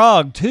way in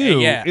Prague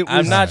too. Yeah, it was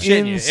I'm not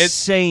shitting you. It's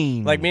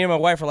insane. like me and my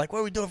wife are like, "What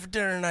are we doing for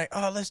dinner tonight?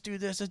 Oh, let's do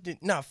this.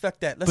 No, fuck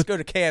that. Let's go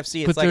to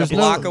KFC. It's but like a there's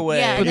block no- away."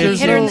 Yeah, But and then, you there's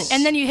hit her in no- the,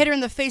 and then you hit her in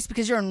the face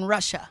because you're in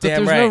Russia. But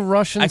Damn there's no right.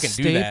 Russian I can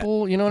do that.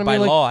 staple. You know what I By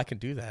mean? Like, law, I can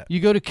do that. you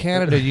go to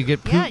Canada, you get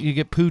Yeah. you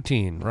get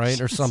poutine, right,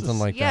 or something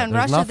like Yeah, that. in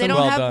There's Russia nothing- they don't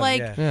well have done,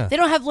 like yeah. they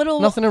don't have little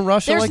Nothing in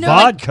Russia there's like no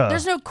vodka.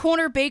 There's no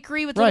corner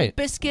bakery with little Right.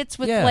 biscuits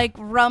with Yeah. like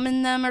rum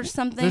in them or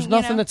something. There's you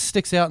nothing know? that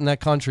sticks out in that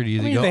country to you.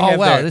 I that mean, you go, they oh have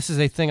wow, their- this is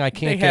a thing I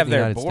can't They get have in the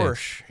their United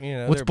borscht. States. You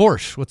know, What's their-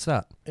 borscht? What's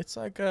that? It's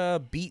like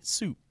a beet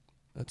soup.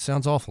 That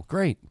sounds awful.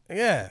 Great.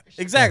 Yeah,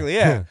 exactly.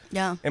 Yeah.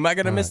 Yeah. Am I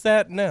gonna miss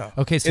that? No.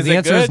 Okay, so Is the it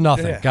answer is good?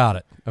 nothing. Yeah. Got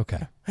it. Okay.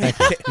 Thank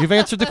you. You've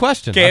answered the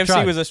question. I've KFC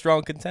tried. was a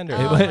strong contender.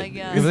 Oh my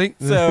god. You think?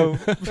 So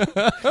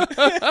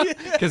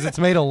Because it's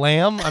made of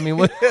lamb? I mean,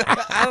 what?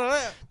 I don't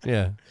know.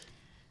 Yeah.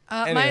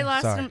 Anyway,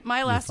 my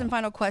sorry. last and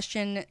final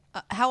question: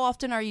 how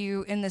often are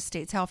you in the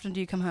States? How often do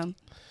you come home?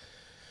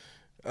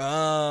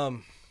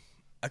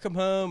 I come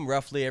home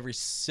roughly every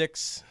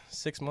 6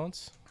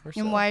 months or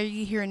so. And why are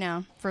you here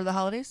now for the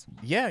holidays?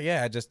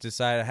 Yeah. I just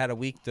decided I had a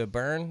week to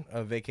burn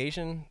of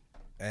vacation,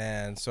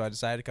 and so I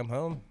decided to come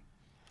home.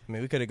 I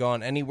mean, we could have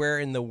gone anywhere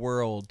in the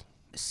world,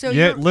 So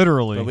yeah, you're-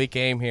 literally. but we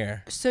came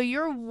here. So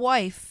your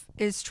wife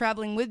is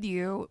traveling with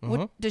you. Mm-hmm.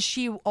 What, does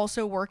she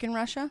also work in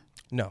Russia?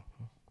 No.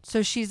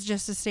 So she's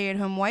just a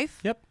stay-at-home wife?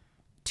 Yep.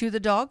 To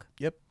the dog?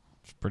 Yep.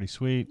 It's pretty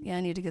sweet. Yeah,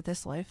 I need to get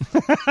this life.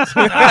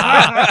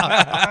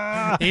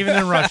 Even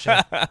in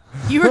Russia.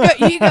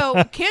 You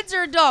go, kids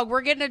or a dog?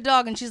 We're getting a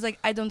dog. And she's like,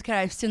 I don't care.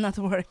 I'm still not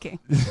working.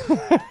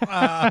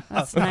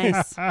 That's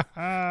nice.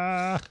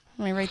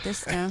 Let me write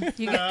this down.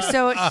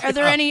 So are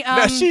there any...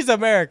 No, she's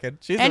American.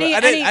 I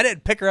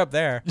didn't pick her up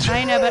there.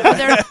 I know, but are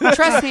there...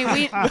 Trust me,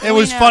 It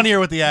was funnier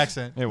with the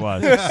accent. It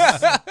was.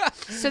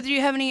 So do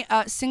you have any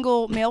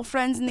single male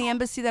friends in the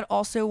embassy that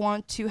also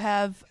want to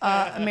have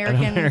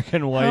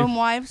American wife. home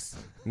wives?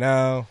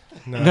 No.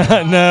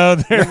 No,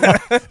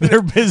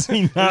 they're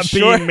busy not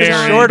being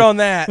married. Short on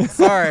that.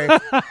 Sorry.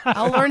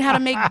 I'll learn how to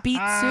make beet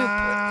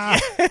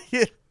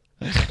soup.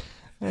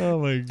 Oh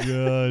my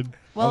god.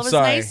 Well, I'm it was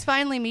sorry. nice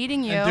finally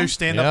meeting you. And do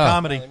stand-up Yeah.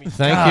 comedy.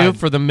 Thank you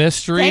for the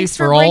mystery, Thanks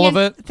for all of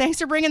bringing- it. Thanks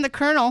for bringing the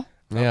Colonel.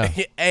 Yeah.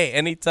 Hey,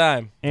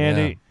 anytime.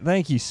 Andy,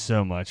 thank you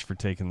so much for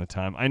taking the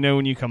time. I know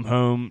when you come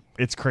home,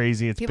 it's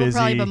crazy. It's People busy.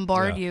 probably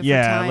bombard you for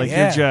Yeah, time. like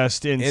Yeah. you're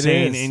just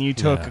insane. is. And you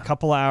took Yeah. a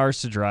couple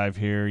hours to drive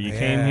here. You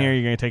came Yeah. here.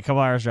 You're gonna take a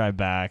couple hours to drive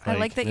back. I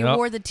like that you Yep.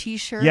 wore the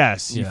T-shirt.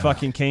 Yes, you Yeah.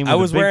 fucking came. With I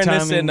was a big wearing time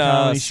this in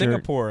comedy shirt.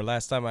 Singapore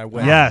last time I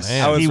went. Yes,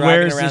 man. I was he riding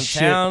wears around this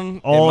shit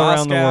town all in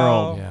around the Moscow.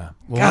 world. Yeah.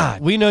 Well,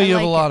 God, we know you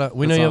have like a lot it. of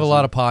we know That's you have a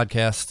lot of awesome.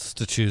 podcasts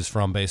to choose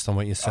from based on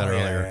what you said Oh, yeah,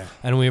 earlier, yeah.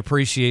 and we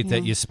appreciate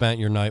that you spent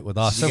your night with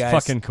us. So You guys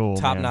fucking cool,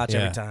 Top man. notch Yeah,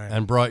 every time.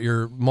 and brought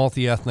your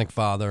multi-ethnic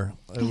father.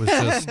 It was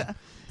just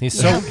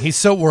he's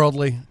so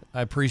worldly.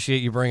 I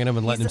appreciate you bringing him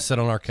and letting him sit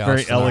on our couch.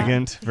 Very tonight.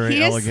 elegant. Very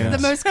He elegant. is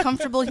the most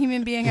comfortable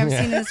human being I've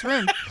seen in this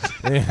room.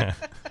 Yeah.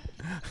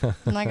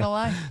 I'm not gonna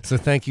lie. So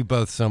thank you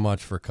both so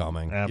much for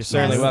coming. You're Absolutely.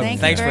 certainly Yes, welcome. thank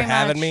you Thanks for very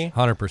having much. me.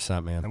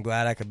 100%, man. I'm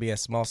glad I could be a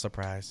small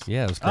surprise.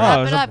 Yeah, it was great. Oh, Clap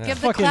it was it a up. Give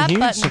the fucking clap huge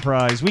button.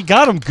 surprise. We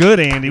got him good,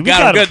 Andy. We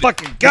got him good.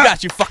 fucking We got.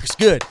 got you fuckers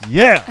good.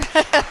 Yeah.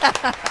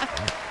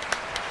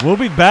 We'll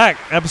be back.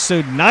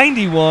 Episode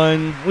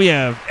 91. We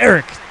have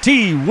Eric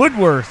T.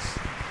 Woodworth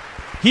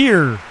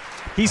here.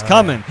 He's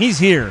coming. He's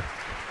here.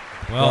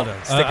 Well, done.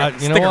 you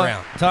Stick know what?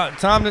 around.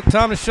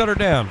 Time to shut her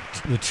down.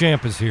 The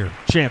champ is here.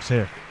 Champ's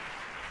here.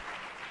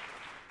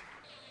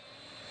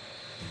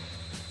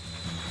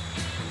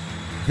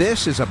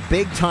 This is a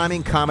big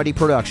timing comedy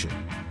production.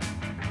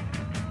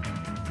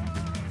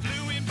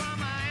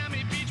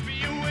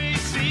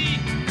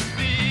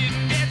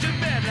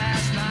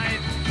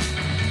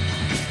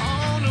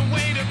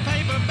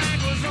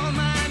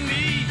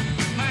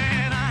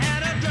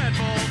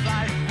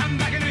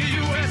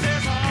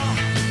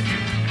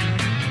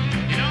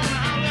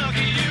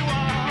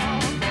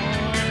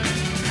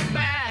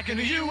 In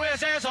the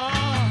USSR,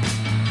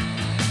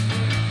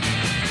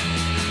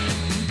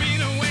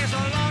 been away so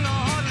long I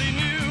hardly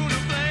knew the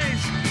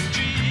place.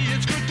 Gee,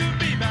 it's good to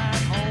be back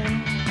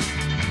home.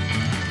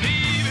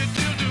 Leave it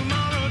till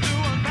tomorrow to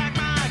unpack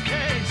my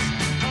case.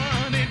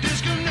 Honey,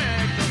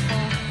 disconnect the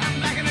phone. I'm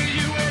back in the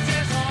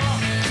USSR.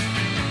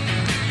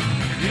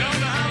 You don't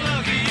know how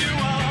lucky you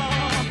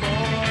are,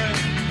 boy.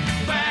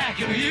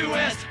 Back in the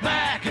US,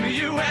 back in the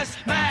US,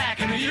 back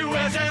in the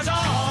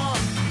USSR.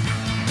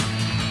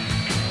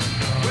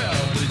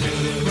 Well, the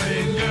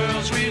good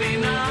girls really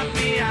knocked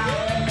me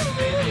out.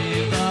 They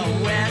leave the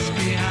West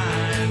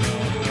behind.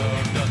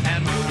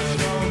 And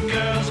Moscow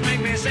girls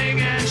make me sing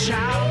and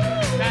shout.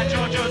 And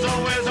Georgia's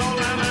always on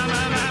my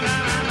mind.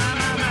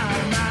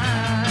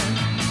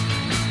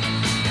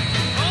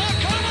 Oh,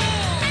 come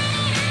on!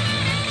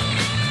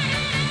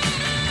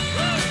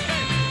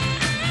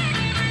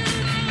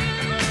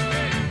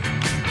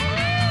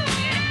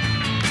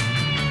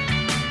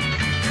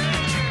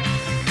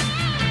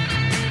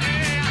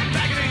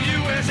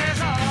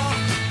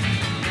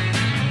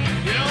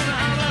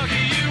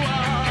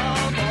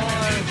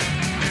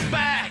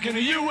 in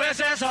the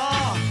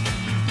USSR.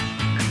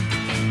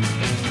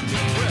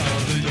 Well,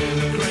 the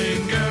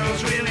Ukraine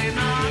girls really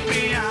knock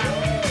me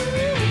out.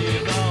 They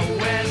leave the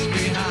West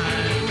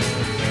behind.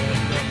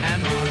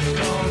 And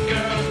Moscow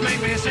girls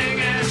make me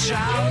sing and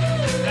shout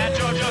that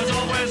Georgia's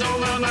always on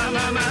my mind.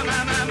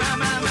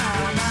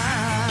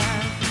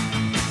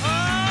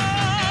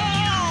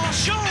 Oh,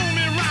 show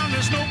me around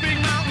the snow big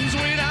mountains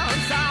way down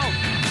south.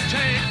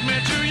 Take me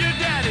to your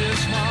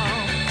daddy's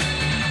farm.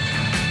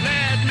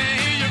 Let me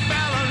hear your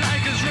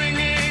balalaikas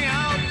ringing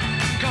out.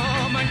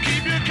 Come and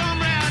keep your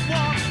comrade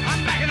warm.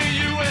 I'm back in the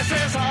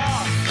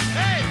USSR.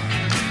 Hey,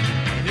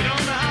 you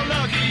don't know how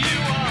lucky you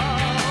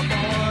are,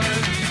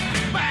 boys.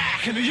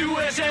 Back in the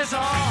USSR.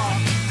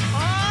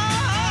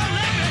 Oh,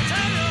 let me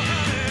tell you,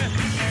 honey.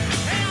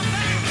 Hey, I'm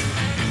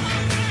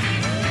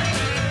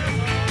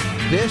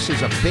back. This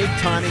is a big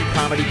timing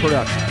comedy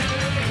production.